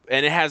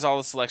and it has all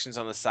the selections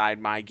on the side,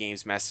 my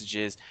games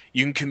messages.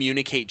 You can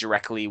communicate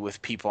directly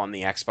with people on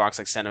the Xbox,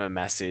 like send them a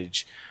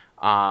message.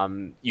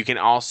 You can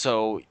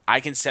also I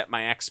can set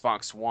my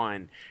Xbox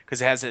One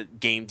because it has a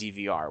game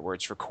DVR where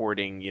it's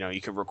recording, you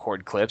can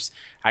record clips.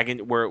 I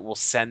can where it will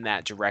send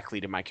that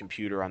directly to my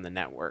computer on the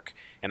network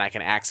and I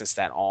can access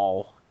that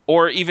all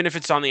or even if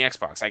it's on the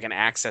Xbox, I can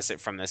access it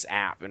from this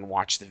app and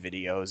watch the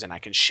videos and I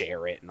can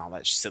share it and all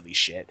that silly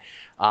shit.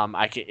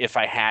 I can if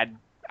I had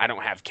I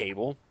don't have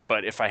cable,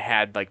 but if I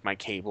had like my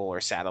cable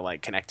or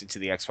satellite connected to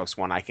the Xbox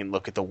One, I can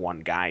look at the One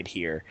guide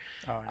here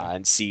Oh yeah.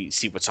 and see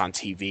what's on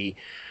TV.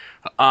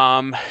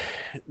 Um,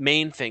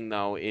 Main thing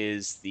though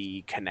is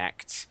the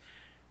connection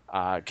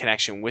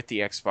with the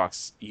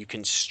Xbox. You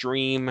can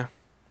stream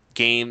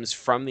games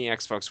from the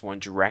Xbox One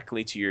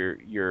directly to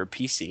your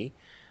PC,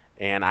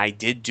 and I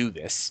did do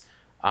this.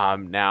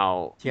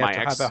 Now Do you have to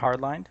have it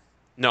hardlined?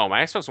 no,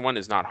 my Xbox One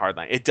is not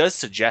hardline. It does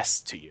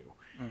suggest to you.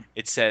 Mm.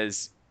 It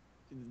says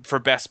for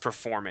best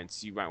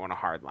performance, you might want a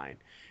hardline,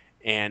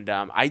 and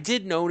I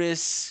did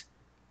notice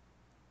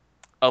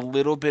a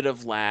little bit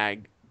of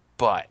lag,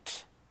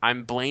 but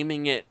I'm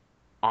blaming it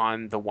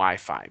on the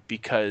Wi-Fi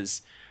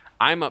because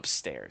I'm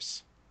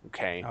upstairs.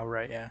 Okay, Oh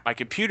right, yeah. my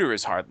computer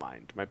is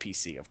hardlined, my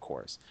PC, of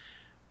course,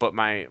 but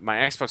my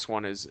Xbox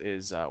One is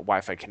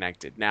Wi-Fi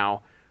connected.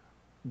 Now,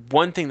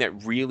 one thing that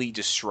really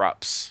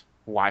disrupts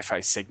Wi-Fi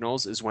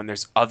signals is when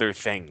there's other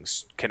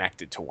things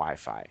connected to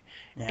Wi-Fi,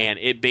 Yeah. and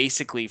it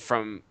basically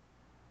from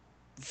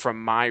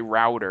my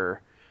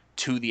router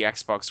to the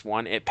Xbox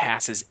One, it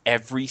passes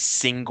every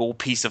single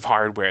piece of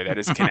hardware that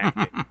is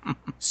connected.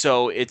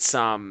 So it's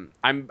I'm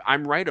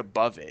right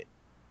above it,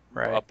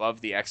 Right.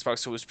 above the Xbox,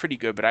 so it was pretty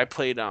good. But I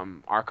played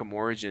Arkham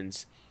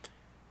Origins.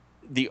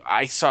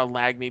 I saw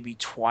lag maybe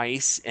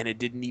twice, and it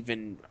didn't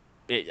even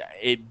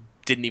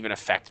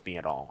affect me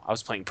at all. I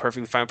was playing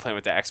perfectly fine playing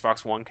with the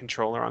Xbox One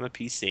controller on the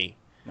PC.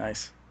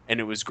 Nice. And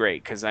it was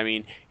great because I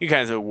mean, you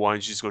guys are why don't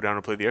you just go down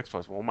and play the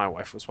Xbox? Well, my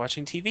wife was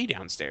watching TV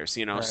downstairs,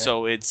 you know. Right.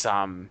 So it's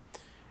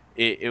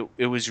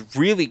it was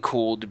really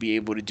cool to be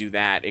able to do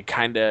that. It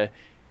kind of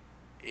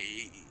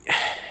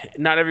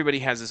not everybody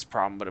has this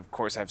problem, but of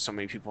course I have so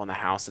many people in the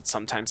house that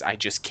sometimes I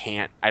just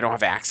can't. I don't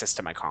have access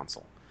to my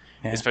console,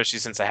 Yeah. especially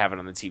since I have it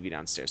on the TV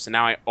downstairs. So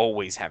now I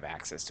always have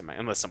access to my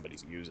unless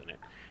somebody's using it.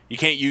 You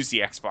can't use the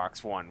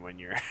Xbox One when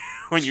you're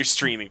when you're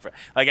streaming for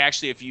like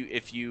actually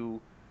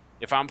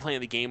if I'm playing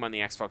the game on the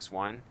Xbox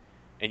One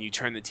and you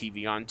turn the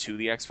TV on to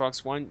the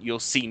Xbox One, you'll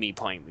see me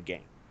playing the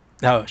game.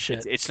 Oh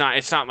shit. It's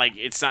not like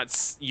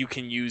you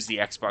can use the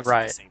Xbox at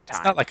Right. the same time.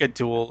 It's not like a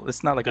dual.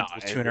 It's not like No, a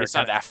dual tuner. it's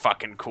not that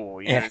fucking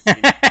cool. You know Yeah.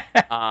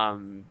 what I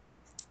mean?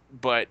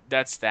 But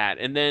that's that.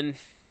 And then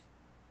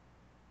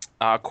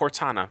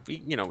Cortana. We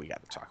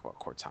got to talk about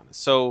Cortana.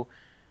 So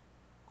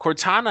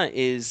Cortana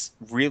is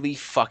really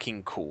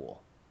fucking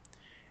cool.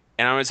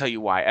 And I'm going to tell you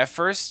why. At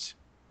first,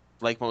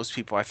 like most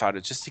people, I thought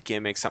it's just a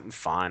gimmick, something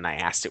fun. I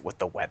asked it what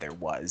the weather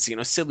was.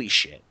 Silly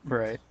shit.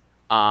 Right.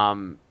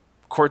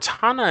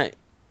 Cortana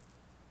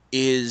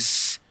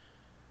is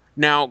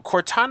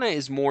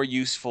more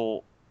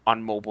useful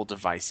on mobile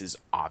devices,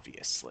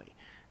 obviously.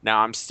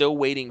 Now, I'm still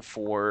waiting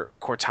for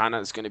Cortana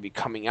is going to be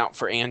coming out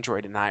for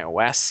Android and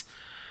iOS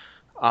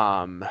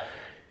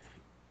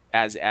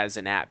as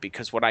an app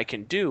because what I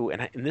can do,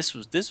 and this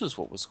was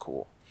what was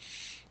cool.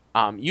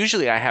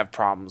 Usually I have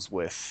problems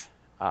with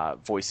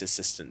voice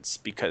assistants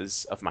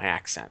because of my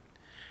accent,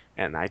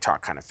 and I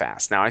talk kind of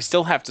fast. Now, I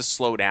still have to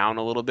slow down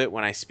a little bit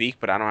when I speak,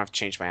 but I don't have to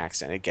change my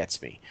accent. It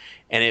gets me.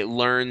 And it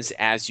learns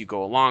as you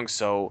go along.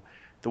 So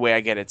the way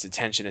I get its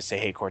attention is say,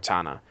 hey,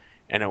 Cortana,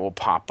 and it will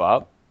pop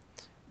up.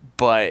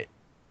 But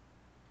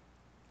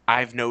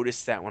I've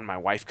noticed that when my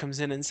wife comes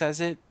in and says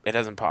it, it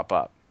doesn't pop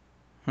up.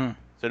 So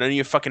none of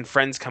your fucking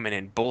friends coming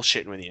in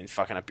bullshitting with you and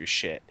fucking up your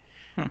shit.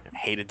 I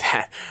hated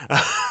that.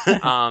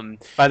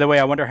 By the way,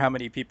 I wonder how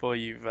many people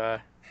you've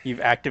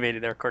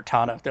activated their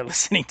Cortana if they're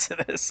listening to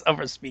this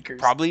over speakers.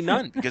 Probably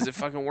none because it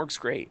fucking works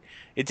great.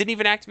 It didn't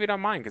even activate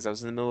on mine because I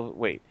was in the middle of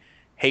wait.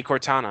 Hey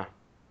Cortana.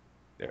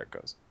 There it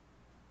goes.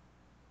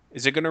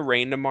 Is it gonna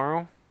rain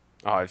tomorrow?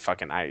 Oh,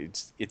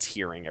 it's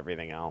hearing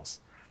everything else.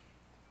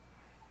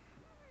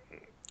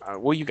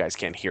 Well, you guys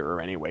can't hear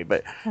her anyway,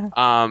 but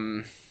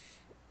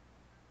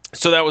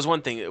so that was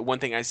one thing. One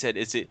thing I said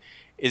is it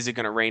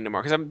gonna rain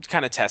tomorrow? Because I'm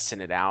kind of testing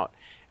it out.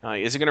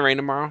 Is it gonna rain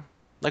tomorrow?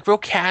 Like real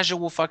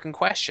casual fucking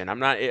question. I'm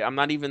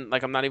not even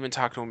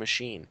talking to a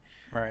machine.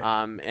 Right.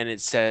 And it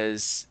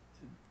says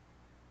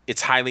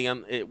it's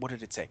what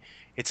did it say?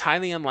 It's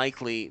highly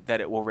unlikely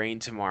that it will rain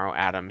tomorrow,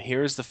 Adam.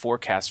 Here's the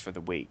forecast for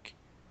the week.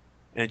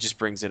 And it just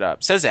brings it up.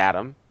 It says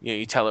Adam.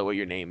 You tell it what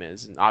your name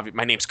is. And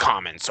my name's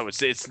common, so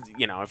it's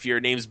if your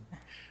name's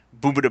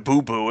Booba da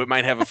Boo Boo, it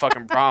might have a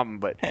fucking problem,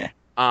 but hey,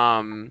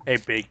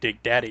 Big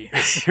Dick Daddy.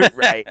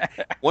 right.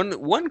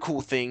 One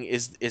cool thing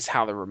is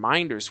how the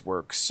reminders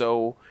work.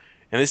 So,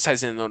 and this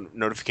ties in the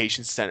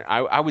notification center.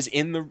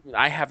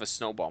 I have a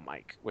snowball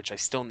mic, which I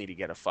still need to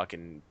get a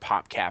fucking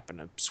pop cap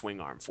and a swing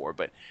arm for,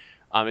 but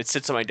it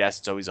sits on my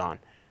desk. It's always on.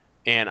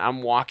 And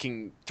I'm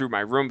walking through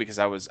my room because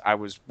I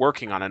was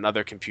working on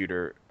another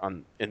computer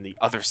in the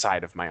other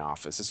side of my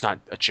office. It's not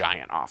a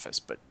giant office,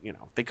 but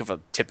think of a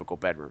typical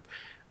bedroom.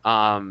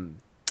 And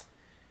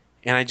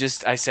I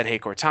said, hey,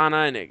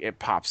 Cortana, and it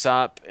pops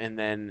up. And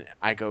then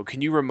I go,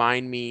 can you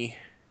remind me,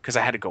 because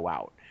I had to go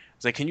out. I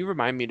was like, can you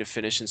remind me to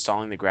finish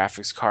installing the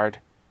graphics card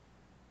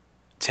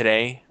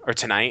today or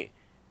tonight?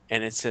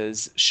 And it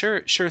says,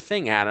 sure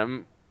thing,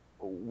 Adam.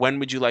 When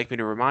would you like me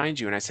to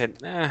remind you? And I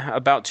said,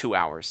 about 2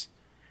 hours.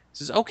 It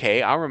says,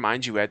 okay, I'll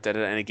remind you at that.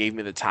 And it gave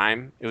me the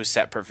time. It was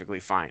set perfectly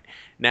fine.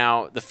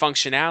 Now, the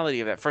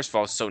functionality of that, first of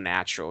all, is so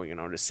natural,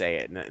 to say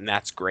it. And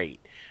that's great.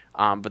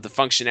 But the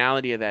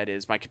functionality of that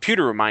is my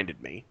computer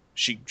reminded me.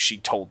 She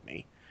told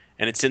me.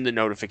 And it's in the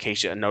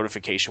notification. A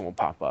notification will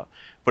pop up.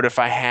 But if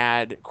I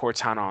had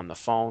Cortana on the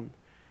phone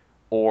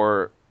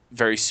or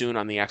very soon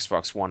on the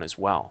Xbox One as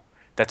well,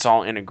 that's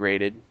all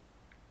integrated.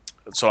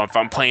 So if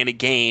I'm playing a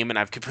game and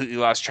I've completely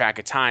lost track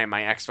of time,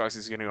 my Xbox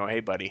is going to go, hey,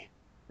 buddy,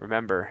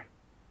 remember,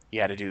 you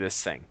had to do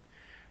this thing.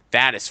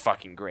 That is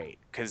fucking great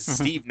because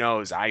Steve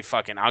knows I'll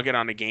get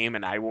on a game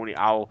and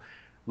I'll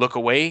look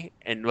away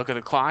and look at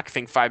the clock,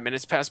 think 5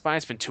 minutes passed by.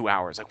 It's been 2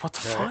 hours. Like, what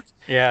the fuck?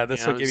 Yeah,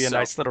 this will give you a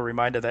nice little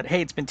reminder that,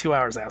 hey, it's been 2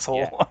 hours,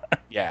 asshole.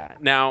 Yeah.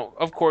 Now,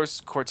 of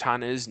course,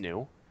 Cortana is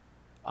new.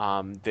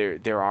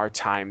 There are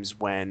times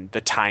when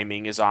the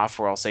timing is off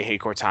where I'll say, hey,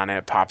 Cortana,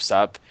 it pops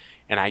up,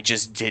 and I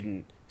just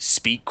didn't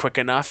speak quick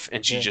enough,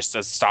 and she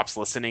just stops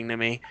listening to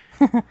me.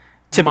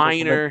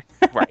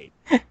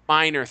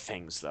 Minor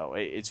things, though.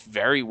 It's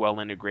very well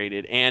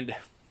integrated. And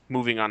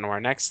moving on to our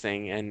next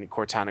thing, and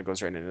Cortana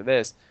goes right into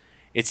this,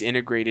 it's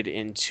integrated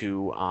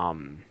into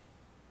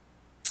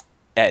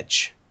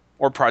Edge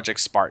or Project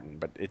Spartan,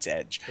 but it's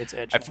Edge. It's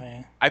Edge.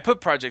 I put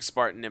Project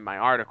Spartan in my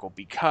article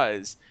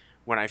because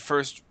when I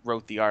first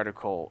wrote the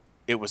article,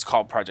 it was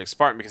called Project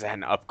Spartan because I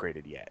hadn't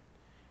upgraded yet.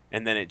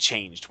 And then it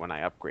changed when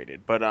I upgraded.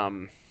 But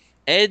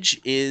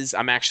Edge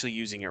I'm actually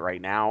using it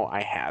right now.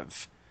 I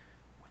have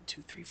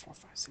 2, 3, 4,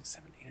 5, 6,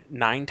 7, 8,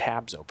 9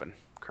 tabs open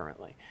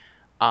currently.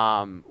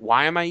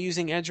 Why am I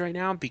using Edge right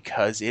now?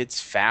 Because it's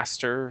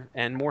faster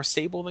and more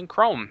stable than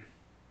Chrome,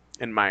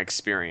 in my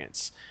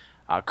experience,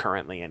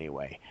 currently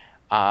anyway.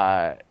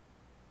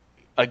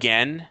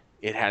 Again,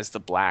 it has the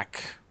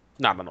black,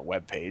 not on the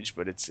web page,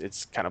 but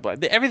it's kind of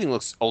black. Everything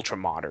looks ultra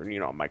modern. You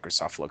know,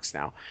 Microsoft looks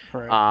now.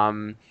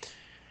 Right.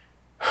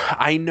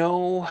 I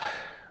know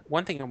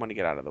one thing I want to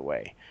get out of the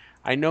way.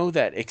 I know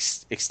that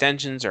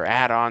extensions or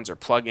add-ons or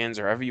plugins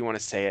or however you want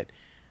to say it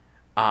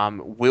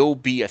will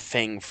be a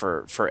thing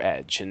for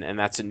Edge, and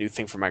that's a new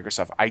thing for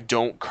Microsoft. I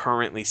don't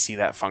currently see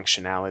that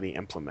functionality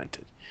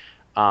implemented.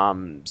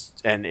 And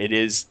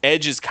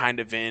Edge is kind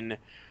of in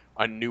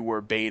a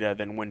newer beta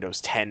than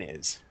Windows 10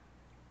 is.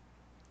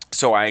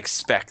 So I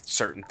expect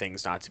certain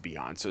things not to be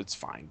on, so it's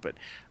fine. But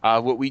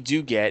what we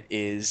do get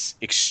is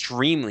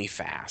extremely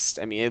fast.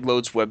 I mean, it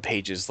loads web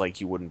pages like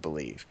you wouldn't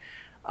believe.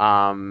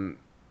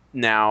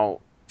 Now,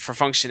 for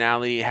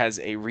functionality, it has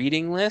a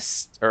reading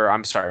list, or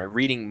I'm sorry, a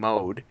reading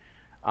mode.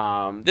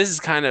 This is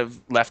kind of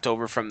left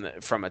over from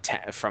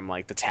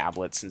like the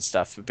tablets and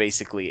stuff. But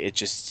basically,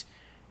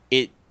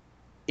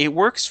 it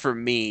works for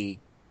me.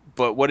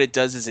 But what it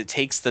does is it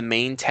takes the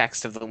main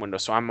text of the window.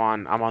 So I'm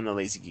on the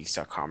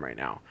lazygeeks.com right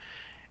now.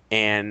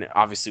 And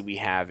obviously we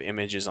have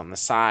images on the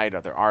side,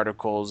 other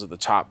articles at the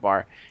top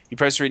bar. You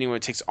press reading mode,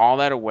 it takes all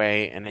that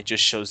away, and it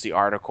just shows the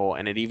article,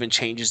 and it even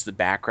changes the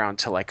background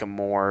to like a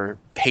more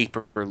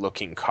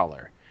paper-looking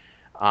color.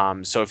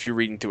 So if you're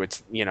reading through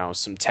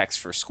some text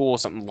for school,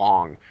 something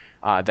long,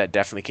 that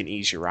definitely can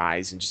ease your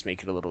eyes and just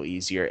make it a little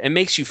easier. It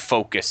makes you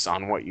focus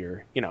on what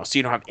you're, so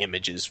you don't have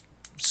images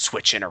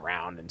switching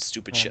around and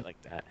stupid shit like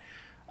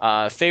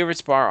that.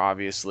 Favorites bar,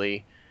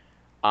 obviously.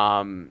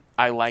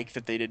 I like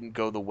that they didn't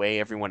go the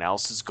way everyone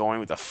else is going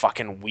with a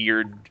fucking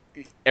weird.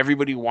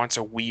 Everybody wants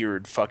a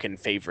weird fucking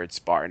favorites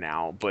bar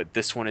now, but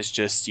this one is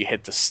just you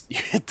hit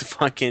the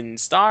fucking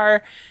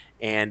star,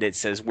 and it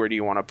says where do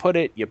you want to put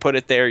it. You put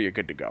it there, you're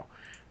good to go.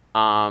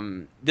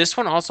 This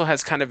one also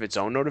has kind of its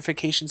own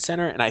notification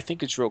center, and I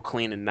think it's real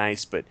clean and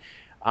nice. But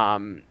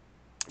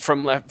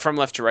from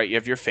left to right, you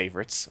have your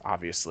favorites,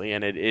 obviously,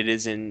 and it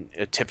is in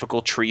a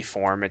typical tree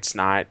form. It's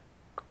not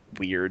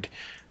weird.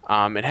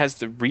 It has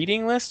the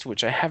reading list,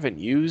 which I haven't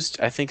used.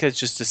 I think it's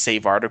just to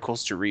save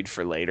articles to read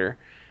for later.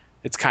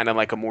 It's kind of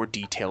like a more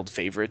detailed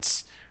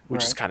favorites,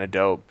 which is kind of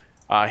dope.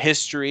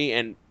 History,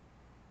 and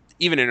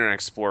even Internet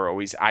Explorer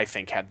always, I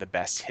think, had the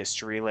best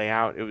history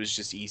layout. It was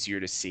just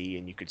easier to see,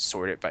 and you could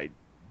sort it by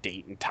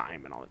date and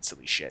time and all that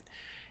silly shit.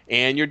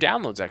 And your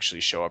downloads actually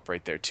show up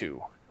right there,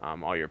 too.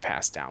 All your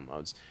past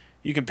downloads.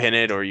 You can pin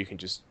it, or you can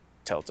just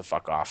tell it to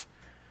fuck off.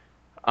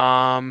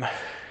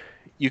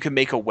 You can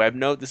make a web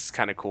note. This is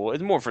kind of cool.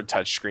 It's more for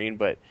touchscreen,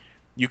 but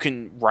you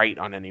can write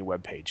on any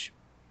web page.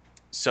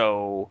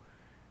 So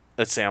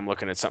let's say I'm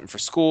looking at something for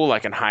school. I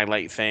can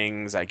highlight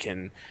things. I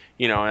can,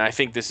 and I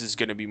think this is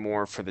going to be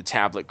more for the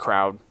tablet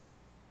crowd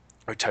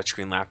or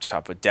touchscreen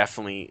laptop, but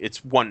definitely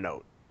it's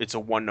OneNote. It's a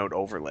OneNote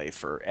overlay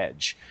for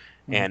Edge,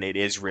 and it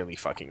is really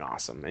fucking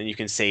awesome. And you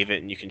can save it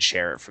and you can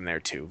share it from there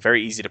too.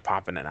 Very easy to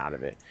pop in and out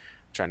of it.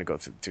 I'm trying to go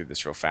through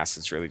this real fast.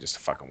 It's really just a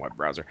fucking web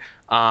browser.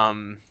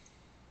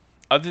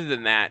 Other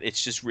than that,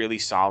 it's just really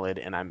solid,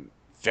 and I'm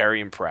very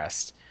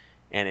impressed.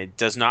 And it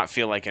does not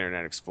feel like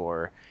Internet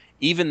Explorer.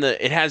 Even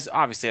it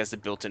obviously has the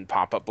built-in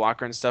pop-up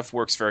blocker and stuff.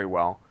 Works very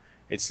well.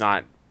 It's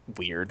not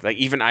weird. Like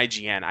even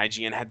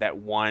IGN had that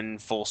one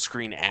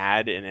full-screen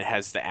ad, and it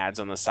has the ads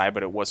on the side,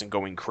 but it wasn't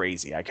going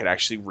crazy. I could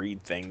actually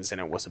read things, and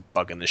it wasn't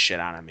bugging the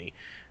shit out of me.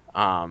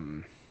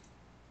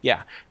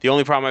 Yeah. The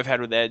only problem I've had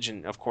with Edge,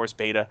 and of course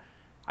beta,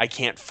 I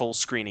can't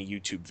full-screen a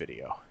YouTube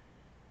video.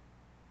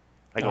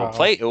 Like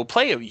it will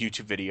play a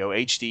YouTube video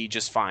HD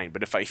just fine,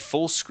 but if I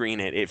full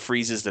screen it, it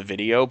freezes the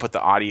video, but the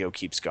audio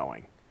keeps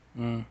going.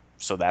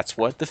 So that's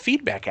what the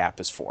feedback app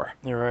is for.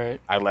 You're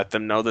right. I let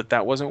them know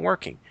that wasn't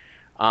working,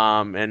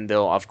 and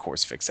they'll of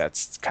course fix that.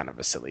 It's kind of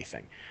a silly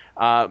thing.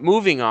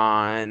 Moving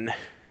on,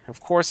 of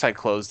course I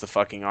closed the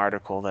fucking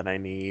article that I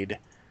need.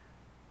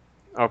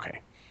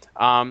 Okay.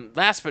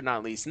 Last but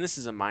not least, and this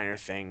is a minor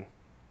thing,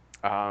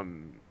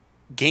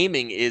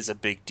 gaming is a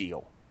big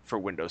deal for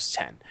Windows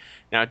 10.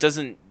 Now, it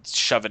doesn't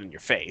shove it in your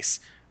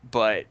face,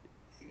 but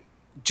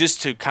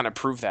just to kind of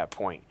prove that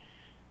point,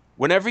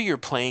 whenever you're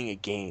playing a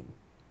game,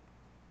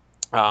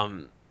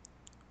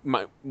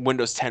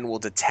 Windows 10 will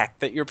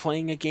detect that you're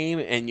playing a game,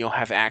 and you'll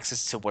have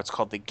access to what's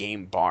called the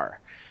game bar.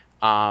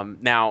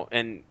 Now,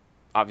 and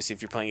obviously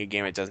if you're playing a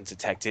game, it doesn't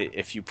detect it.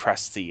 If you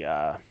press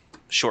the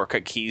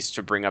shortcut keys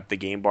to bring up the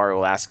game bar, it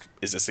will ask,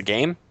 is this a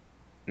game?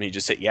 And you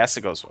just hit yes,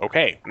 it goes,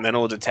 okay. And then it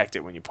will detect it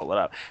when you pull it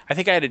up. I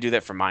think I had to do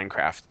that for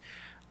Minecraft.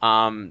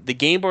 The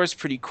game bar is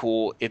pretty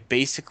cool. It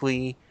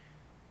basically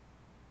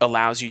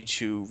allows you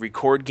to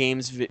record game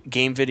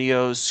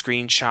videos,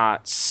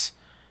 screenshots,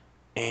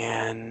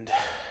 and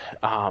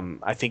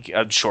I think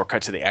a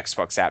shortcut to the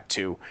Xbox app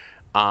too,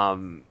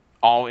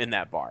 all in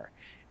that bar.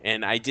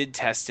 And I did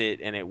test it,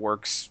 and it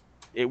works.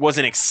 It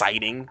wasn't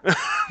exciting,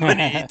 but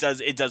it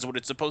does what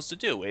it's supposed to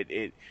do.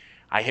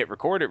 I hit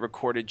record. It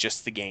recorded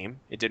just the game.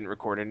 It didn't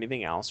record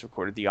anything else.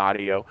 Recorded the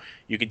audio.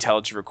 You can tell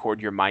it to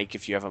record your mic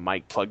if you have a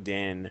mic plugged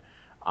in,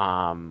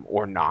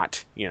 or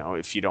not.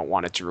 If you don't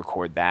want it to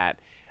record that.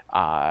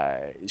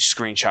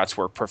 Screenshots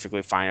work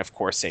perfectly fine. Of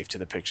course, saved to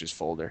the pictures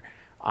folder.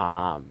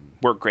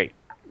 Work great.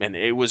 And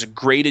it was a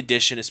great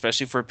addition,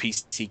 especially for a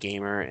PC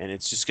gamer. And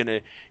it's just going to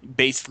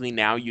basically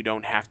now you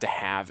don't have to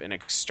have an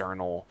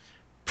external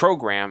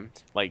program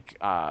like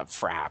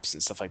for apps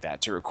and stuff like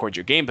that to record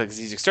your game, because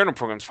these external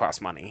programs cost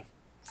money,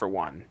 for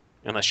one,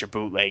 unless you're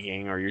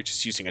bootlegging or you're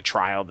just using a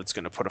trial that's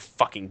going to put a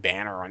fucking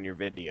banner on your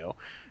video.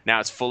 Now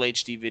it's full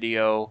HD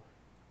video,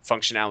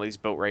 functionality's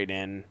built right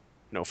in,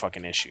 no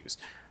fucking issues.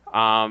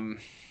 For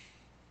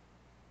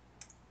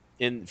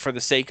the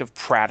sake of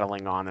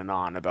prattling on and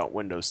on about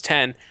Windows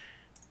 10,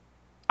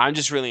 I'm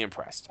just really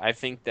impressed. I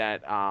think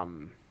that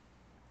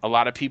a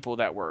lot of people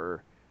that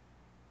were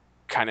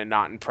kind of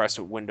not impressed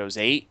with Windows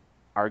 8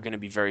 are going to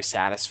be very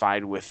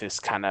satisfied with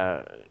this kind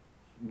of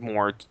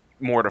more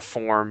to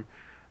form,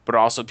 but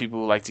also people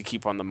who like to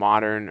keep on the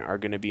modern are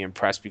going to be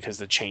impressed because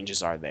the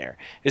changes are there.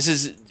 This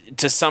is,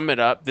 to sum it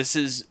up, this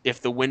is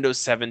if the Windows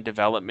 7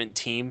 development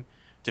team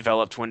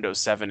developed Windows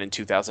 7 in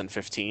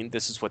 2015,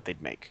 this is what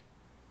they'd make.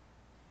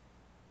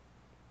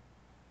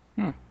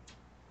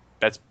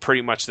 That's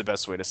pretty much the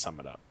best way to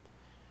sum it up.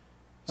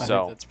 I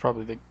think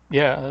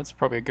that's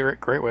probably a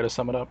great way to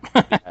sum it up.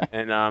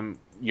 And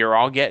you're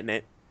all getting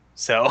it.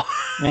 So,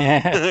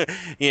 I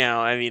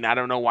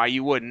don't know why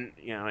you wouldn't,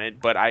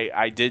 but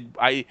I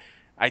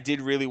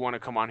did really want to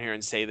come on here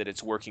and say that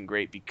it's working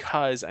great,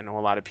 because I know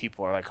a lot of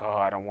people are like, oh,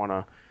 I don't want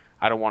to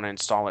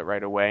install it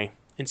right away.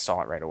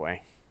 Install it right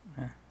away.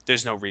 Yeah.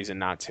 There's no reason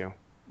not to.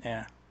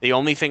 Yeah. The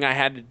only thing I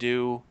had to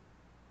do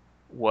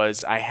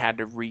was I had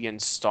to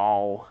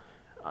reinstall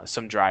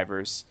some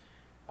drivers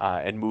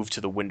and move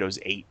to the Windows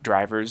 8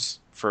 drivers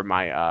for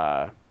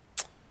my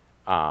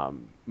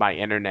my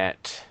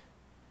internet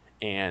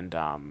and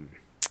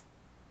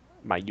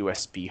my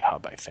USB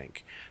hub, I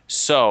think.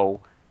 So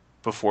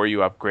before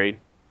you upgrade,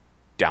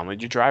 download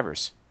your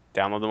drivers.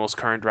 Download the most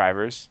current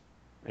drivers,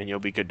 and you'll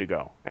be good to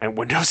go. And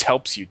Windows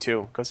helps you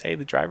too. It goes, hey,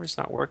 the driver's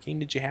not working.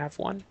 Did you have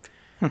one?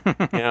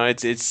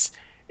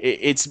 It's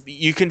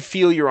you can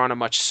feel you're on a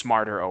much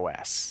smarter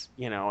OS,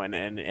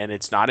 and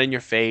it's not in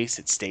your face.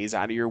 It stays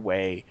out of your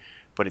way,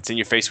 but it's in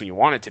your face when you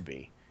want it to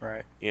be.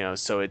 Right.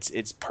 So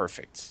it's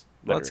perfect.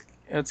 Well,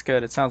 it's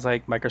good. It sounds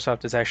like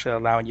Microsoft is actually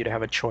allowing you to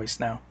have a choice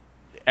now.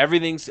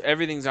 Everything's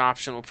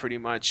optional pretty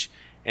much,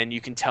 and you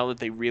can tell that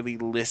they really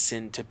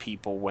listened to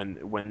people when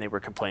they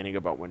were complaining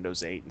about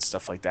Windows 8 and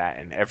stuff like that.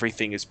 And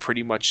everything is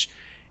pretty much,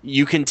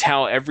 you can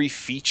tell every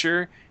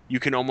feature. You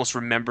can almost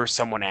remember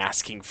someone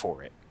asking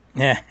for it.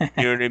 Yeah.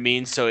 You know what I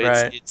mean? So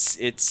Right.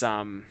 it's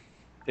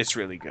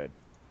really good.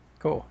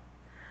 Cool.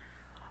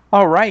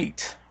 All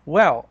right.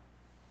 Well,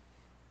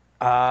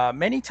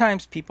 many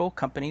times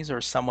companies,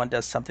 or someone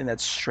does something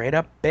that's straight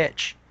up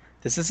bitch.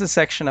 This is a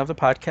section of the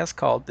podcast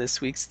called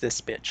This Week's This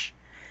Bitch.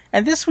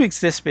 And this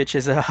week's This Bitch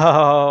is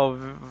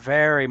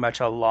very much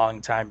a long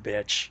time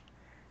bitch.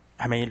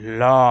 I mean,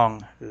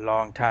 long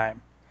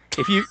time.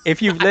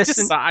 If you've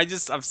listened,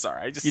 I'm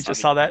sorry. You just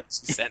saw that?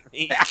 You sent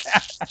me,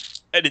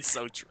 and it's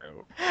so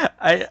true.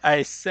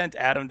 I sent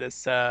Adam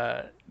this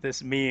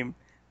meme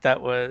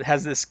that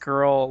has this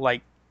girl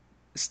like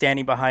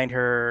standing behind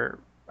her,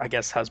 I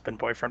guess husband,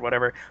 boyfriend,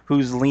 whatever,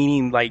 who's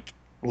leaning like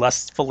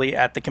lustfully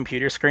at the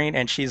computer screen,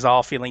 and she's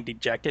all feeling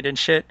dejected and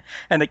shit.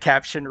 And the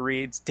caption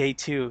reads, "Day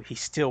 2, he's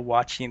still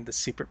watching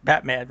the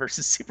Batman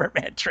versus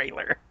Superman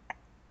trailer."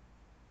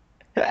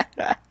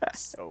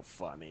 So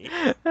funny.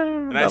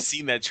 And I've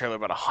seen that trailer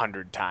about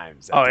 100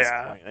 times at this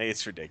point. Like,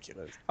 it's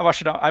ridiculous. I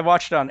watched it on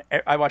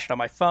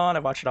my phone, I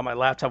watched it on my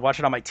laptop, I watched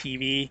it on my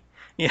TV.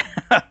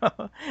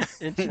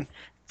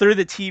 Through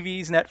the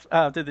TV's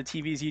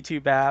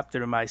YouTube app,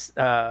 through my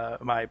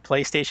my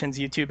PlayStation's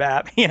YouTube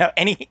app,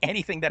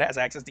 anything that has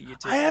access to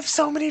YouTube. I have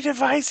so many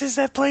devices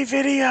that play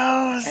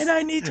videos, and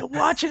I need to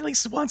watch at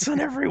least once on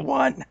every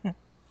one.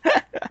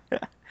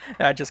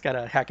 I just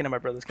gotta hack into my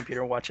brother's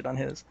computer and watch it on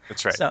his.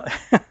 That's right. So,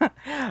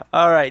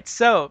 all right.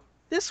 So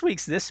this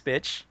week's This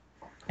Bitch,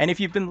 and if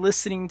you've been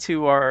listening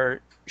to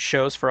our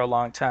shows for a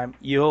long time,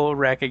 you'll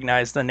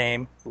recognize the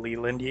name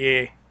Leland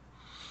Yee.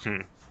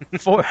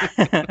 It's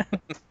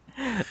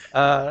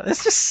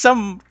just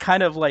some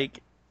kind of like,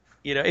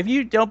 if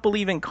you don't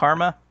believe in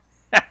karma,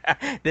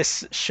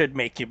 this should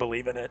make you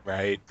believe in it.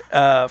 Right.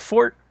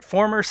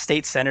 Former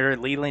state senator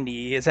Leland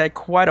Yee has had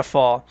quite a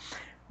fall.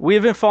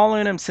 We've been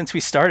following him since we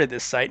started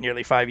this site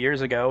nearly 5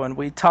 years ago, and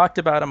we talked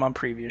about him on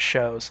previous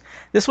shows.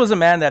 This was a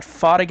man that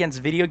fought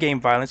against video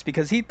game violence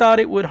because he thought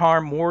it would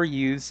harm more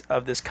youths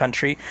of this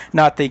country,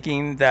 not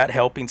thinking that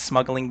helping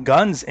smuggling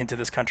guns into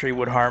this country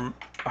would harm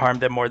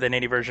them more than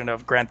any version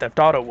of Grand Theft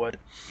Auto would.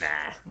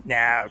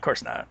 Nah, of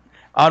course not.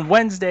 On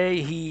Wednesday,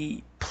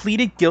 he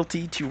pleaded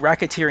guilty to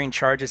racketeering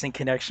charges in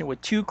connection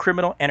with 2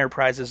 criminal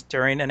enterprises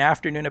during an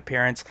afternoon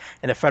appearance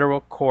in a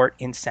federal court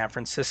in San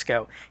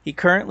Francisco. He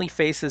currently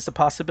faces the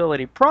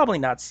possibility, probably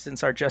not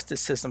since our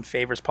justice system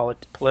favors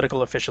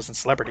political officials and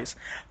celebrities,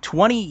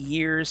 20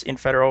 years in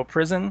federal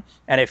prison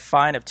and a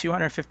fine of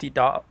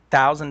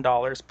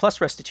 $250,000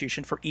 plus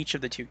restitution for each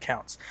of the 2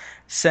 counts.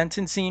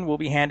 Sentencing will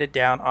be handed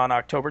down on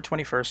October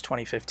 21st,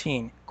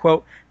 2015.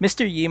 Quote,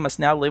 Mr. Yi must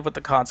now live with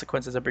the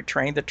consequences of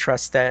betraying the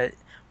trust that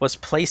was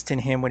placed in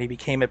him when he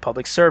became a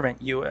public servant,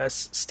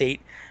 U.S.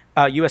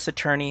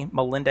 Attorney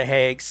Melinda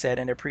Haig said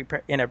in a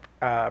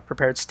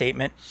prepared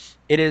statement.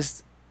 It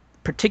is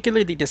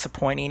particularly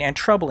disappointing and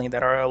troubling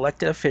that our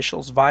elected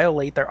officials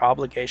violate their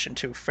obligation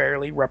to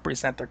fairly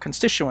represent their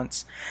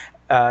constituents.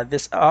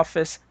 This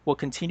office will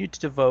continue to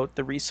devote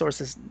the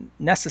resources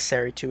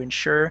necessary to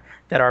ensure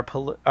that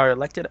our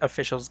elected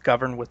officials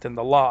govern within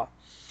the law.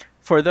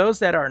 For those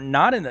that are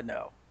not in the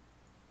know,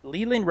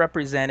 Leland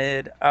was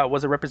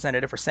a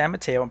representative for San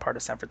Mateo and part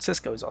of San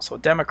Francisco. He's also a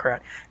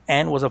Democrat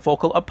and was a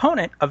vocal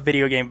opponent of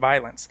video game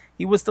violence.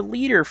 He was the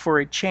leader for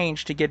a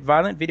change to get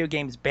violent video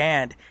games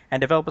banned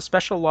and develop a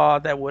special law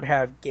that would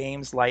have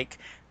games like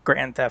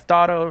Grand Theft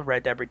Auto,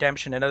 Red Dead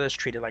Redemption, and others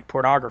treated like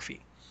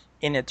pornography.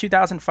 In a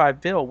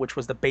 2005 bill, which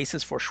was the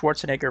basis for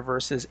Schwarzenegger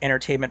versus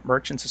Entertainment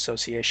Merchants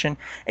Association,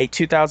 a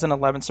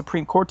 2011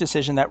 Supreme Court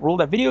decision that ruled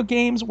that video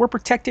games were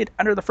protected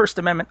under the First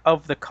Amendment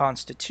of the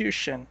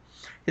Constitution.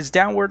 His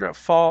downward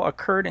fall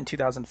occurred in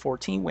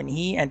 2014 when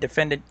he and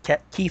defendant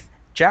Keith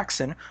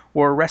Jackson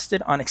were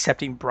arrested on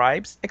accepting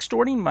bribes,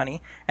 extorting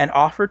money, and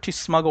offered to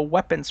smuggle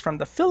weapons from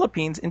the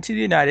Philippines into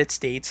the United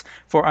States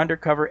for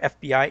undercover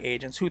FBI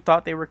agents who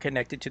thought they were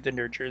connected to the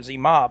New Jersey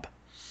mob.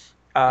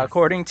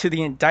 According to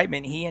the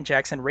indictment, he and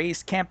Jackson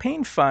raised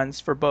campaign funds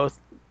for both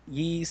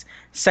Yi's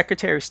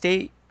Secretary of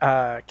State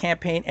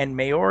campaign and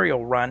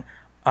mayoral run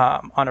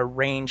on a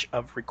range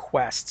of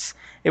requests.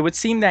 It would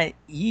seem that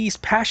Yi's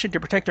passion to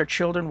protect our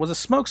children was a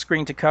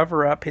smokescreen to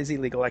cover up his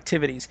illegal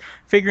activities.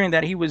 Figuring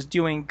that he was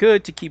doing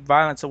good to keep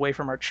violence away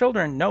from our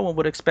children, no one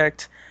would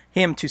expect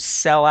him to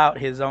sell out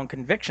his own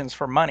convictions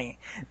for money.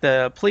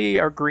 The plea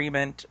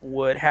agreement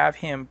would have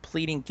him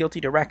pleading guilty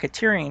to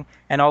racketeering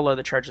and all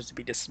other charges to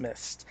be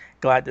dismissed.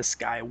 Glad this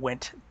guy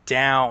went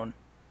down.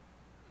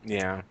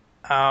 Yeah.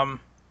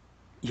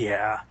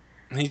 Yeah.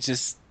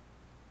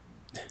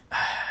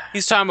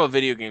 He's talking about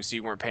video games, so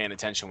you weren't paying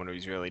attention when he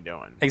was really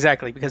doing.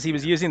 Exactly, because he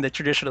was using the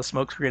traditional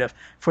smokescreen of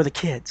for the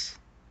kids.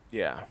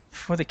 Yeah.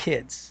 For the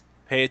kids.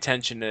 Pay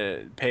attention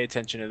to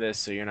this,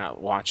 so you're not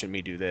watching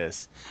me do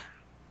this.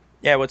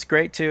 Yeah, what's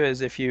great too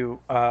is if you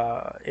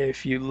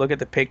look at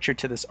the picture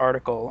to this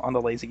article on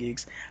the Lazy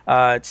Geeks,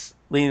 it's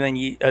Leland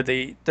Yi,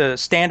 the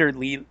standard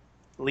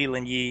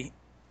Leland Yi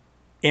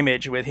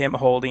image with him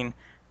holding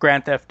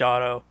Grand Theft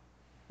Auto,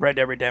 Red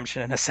Dead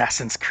Redemption, and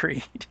Assassin's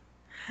Creed.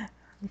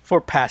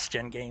 For past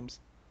gen games.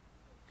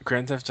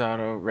 Grand Theft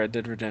Auto, Red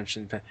Dead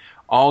Redemption,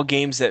 all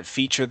games that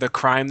feature the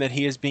crime that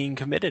he is being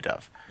committed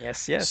of.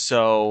 Yes.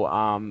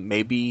 So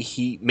maybe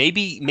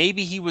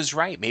he was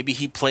right. Maybe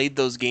he played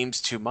those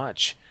games too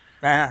much.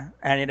 And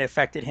it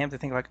affected him to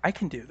think like, I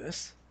can do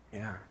this.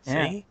 Yeah.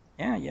 See?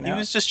 Yeah, He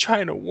was just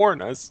trying to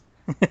warn us.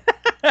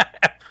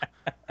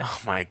 Oh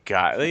my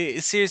God.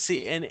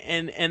 Seriously,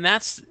 and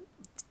that's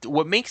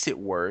what makes it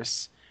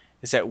worse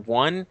is that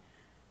one,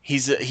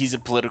 he's a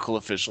political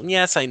official. And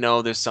yes, I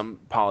know there's some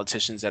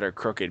politicians that are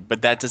crooked,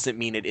 but that doesn't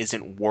mean it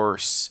isn't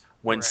worse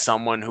when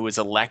someone who is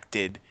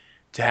elected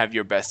to have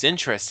your best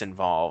interests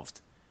involved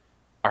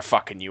are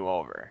fucking you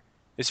over.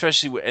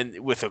 Especially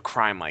with a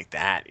crime like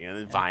that,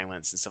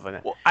 violence and stuff like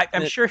that. Well,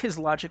 I'm sure his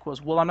logic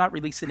was, well, I'm not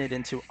releasing it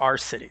into our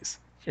cities.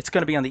 It's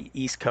going to be on the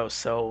East Coast,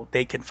 so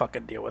they can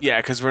fucking deal with it. Yeah,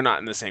 because we're not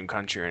in the same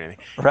country or anything.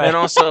 Right. And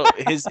also,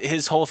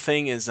 his whole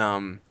thing is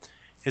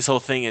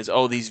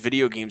oh, these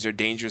video games are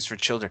dangerous for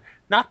children.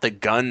 Not the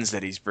guns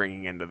that he's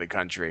bringing into the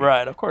country.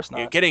 Right, of course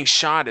not. Getting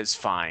shot is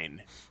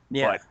fine.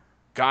 Yeah. But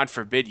God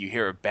forbid you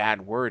hear a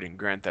bad word in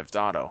Grand Theft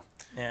Auto.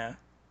 Yeah.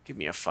 Give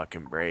me a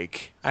fucking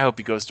break. I hope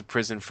he goes to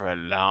prison for a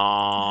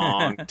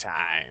long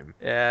time.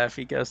 Yeah, if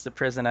he goes to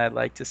prison, I'd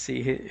like to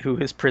see who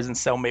his prison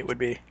cellmate would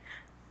be.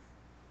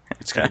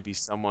 It's going to be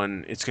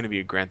someone. It's going to be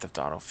a Grand Theft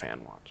Auto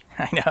fan watch.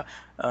 I know.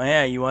 Oh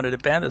yeah, you wanted to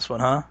ban this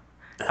one, huh?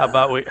 How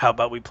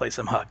about we play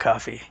some hot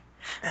coffee?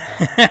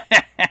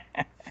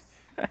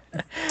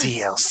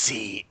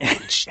 DLC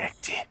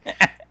injected.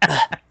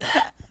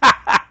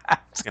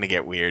 It's going to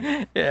get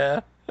weird.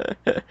 Yeah.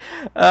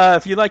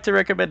 If you'd like to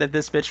recommend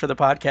This Bitch for the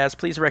podcast,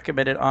 please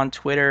recommend it on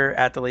Twitter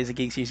at The Lazy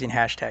Geeks using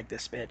hashtag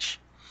This Bitch.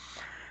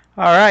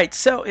 All right,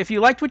 so if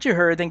you liked what you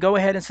heard, then go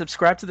ahead and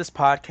subscribe to this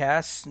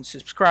podcast. And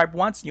subscribe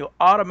once, and you'll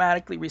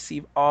automatically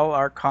receive all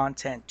our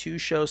content. 2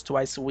 shows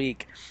twice a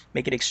week.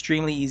 Make it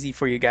extremely easy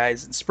for you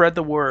guys. And spread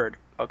the word,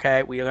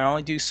 okay? We can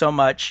only do so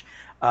much.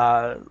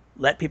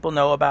 Let people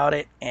know about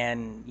it,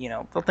 and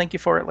they'll thank you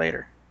for it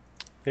later.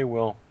 They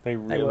will. They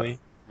really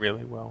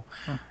will.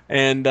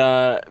 And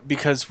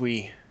because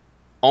we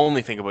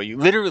only think about you,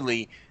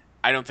 literally,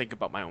 I don't think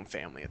about my own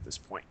family at this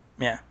point.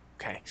 Yeah.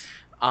 Okay.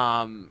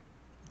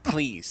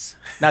 Please.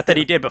 Not that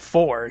he did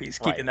before. He's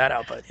keeping Right. that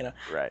out, but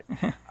Right.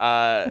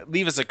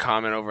 Leave us a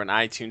comment over on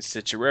iTunes,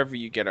 Stitcher, wherever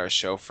you get our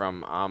show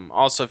from.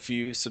 Also, if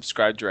you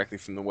subscribe directly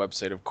from the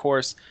website, of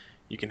course,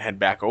 you can head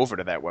back over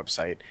to that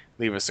website.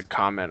 Leave us a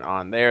comment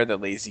on there,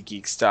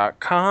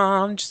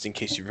 thelazygeeks.com, just in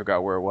case you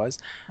forgot where it was.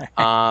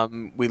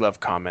 We love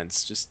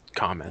comments, just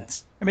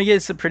comments. I mean,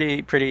 it's some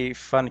pretty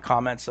fun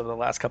comments over the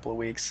last couple of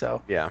weeks,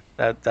 so Yeah.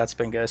 that's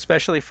been good,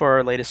 especially for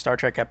our latest Star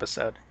Trek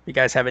episode. If you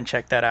guys haven't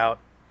checked that out,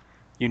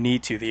 you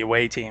need to. The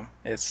away team.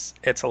 It's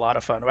a lot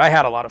of fun. I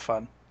had a lot of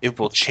fun. It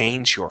will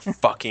change your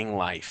fucking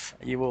life.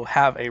 You will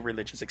have a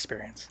religious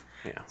experience.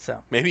 Yeah.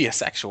 So maybe a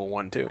sexual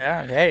one too.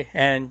 yeah. Hey,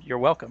 and you're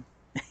welcome.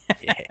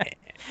 Yeah.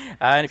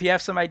 And if you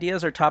have some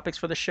ideas or topics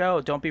for the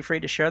show, don't be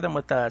afraid to share them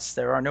with us.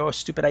 There are no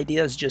stupid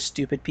ideas, just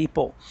stupid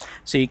people.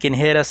 So you can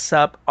hit us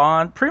up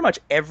on pretty much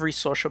every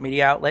social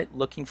media outlet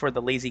looking for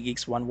the Lazy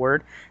Geeks one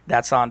word.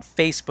 That's on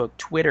Facebook,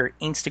 Twitter,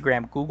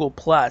 Instagram, Google+,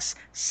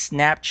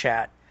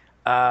 Snapchat.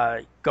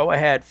 Go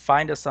ahead,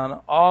 find us on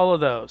all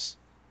of those.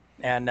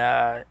 And,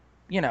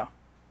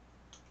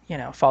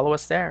 follow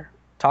us there.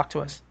 Talk to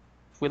us.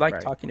 We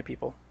like talking to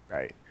people.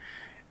 Right.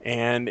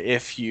 And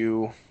if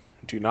you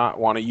do not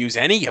want to use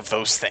any of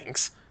those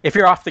things, if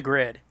you're off the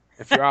grid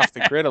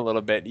a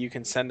little bit, you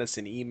can send us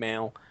an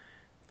email,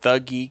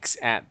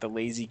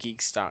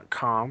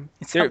 thegeeks@thelazygeeks.com.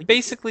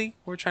 Basically,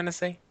 we're trying to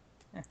say,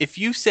 if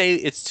you say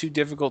it's too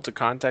difficult to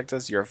contact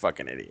us, you're a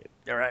fucking idiot.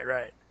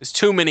 Right. There's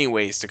too many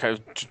ways to.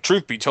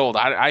 Truth be told,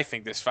 I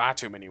think there's far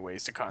too many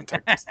ways to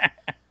contact us.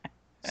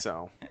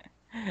 So,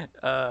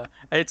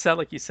 it sounded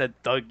like you said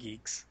the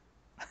geeks,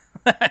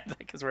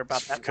 because we're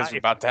about that. Because we're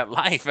about that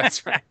life.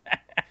 That's right.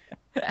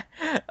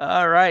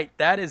 All right,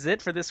 that is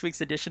it for this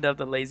week's edition of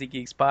the Lazy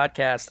Geeks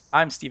podcast.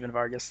 I'm Steven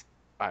Vargas.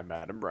 I'm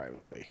Adam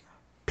Riley.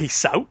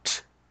 Peace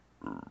out.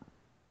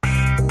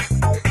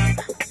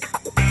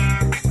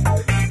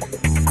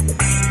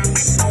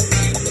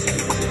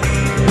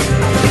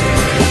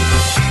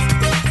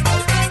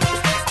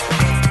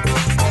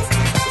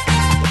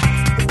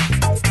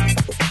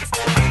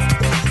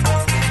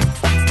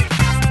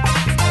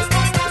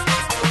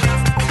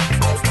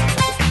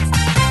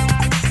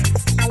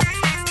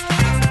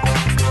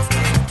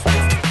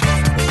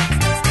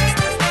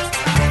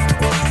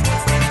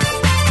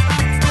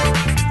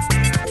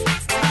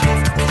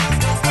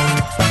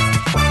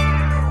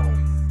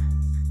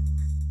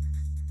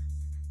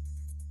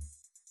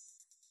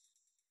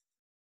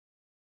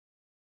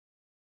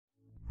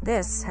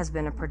 This has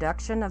been a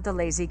production of the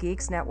Lazy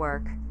Geeks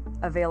Network,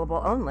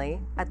 available only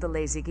at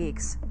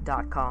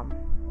thelazygeeks.com.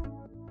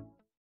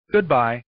 Goodbye.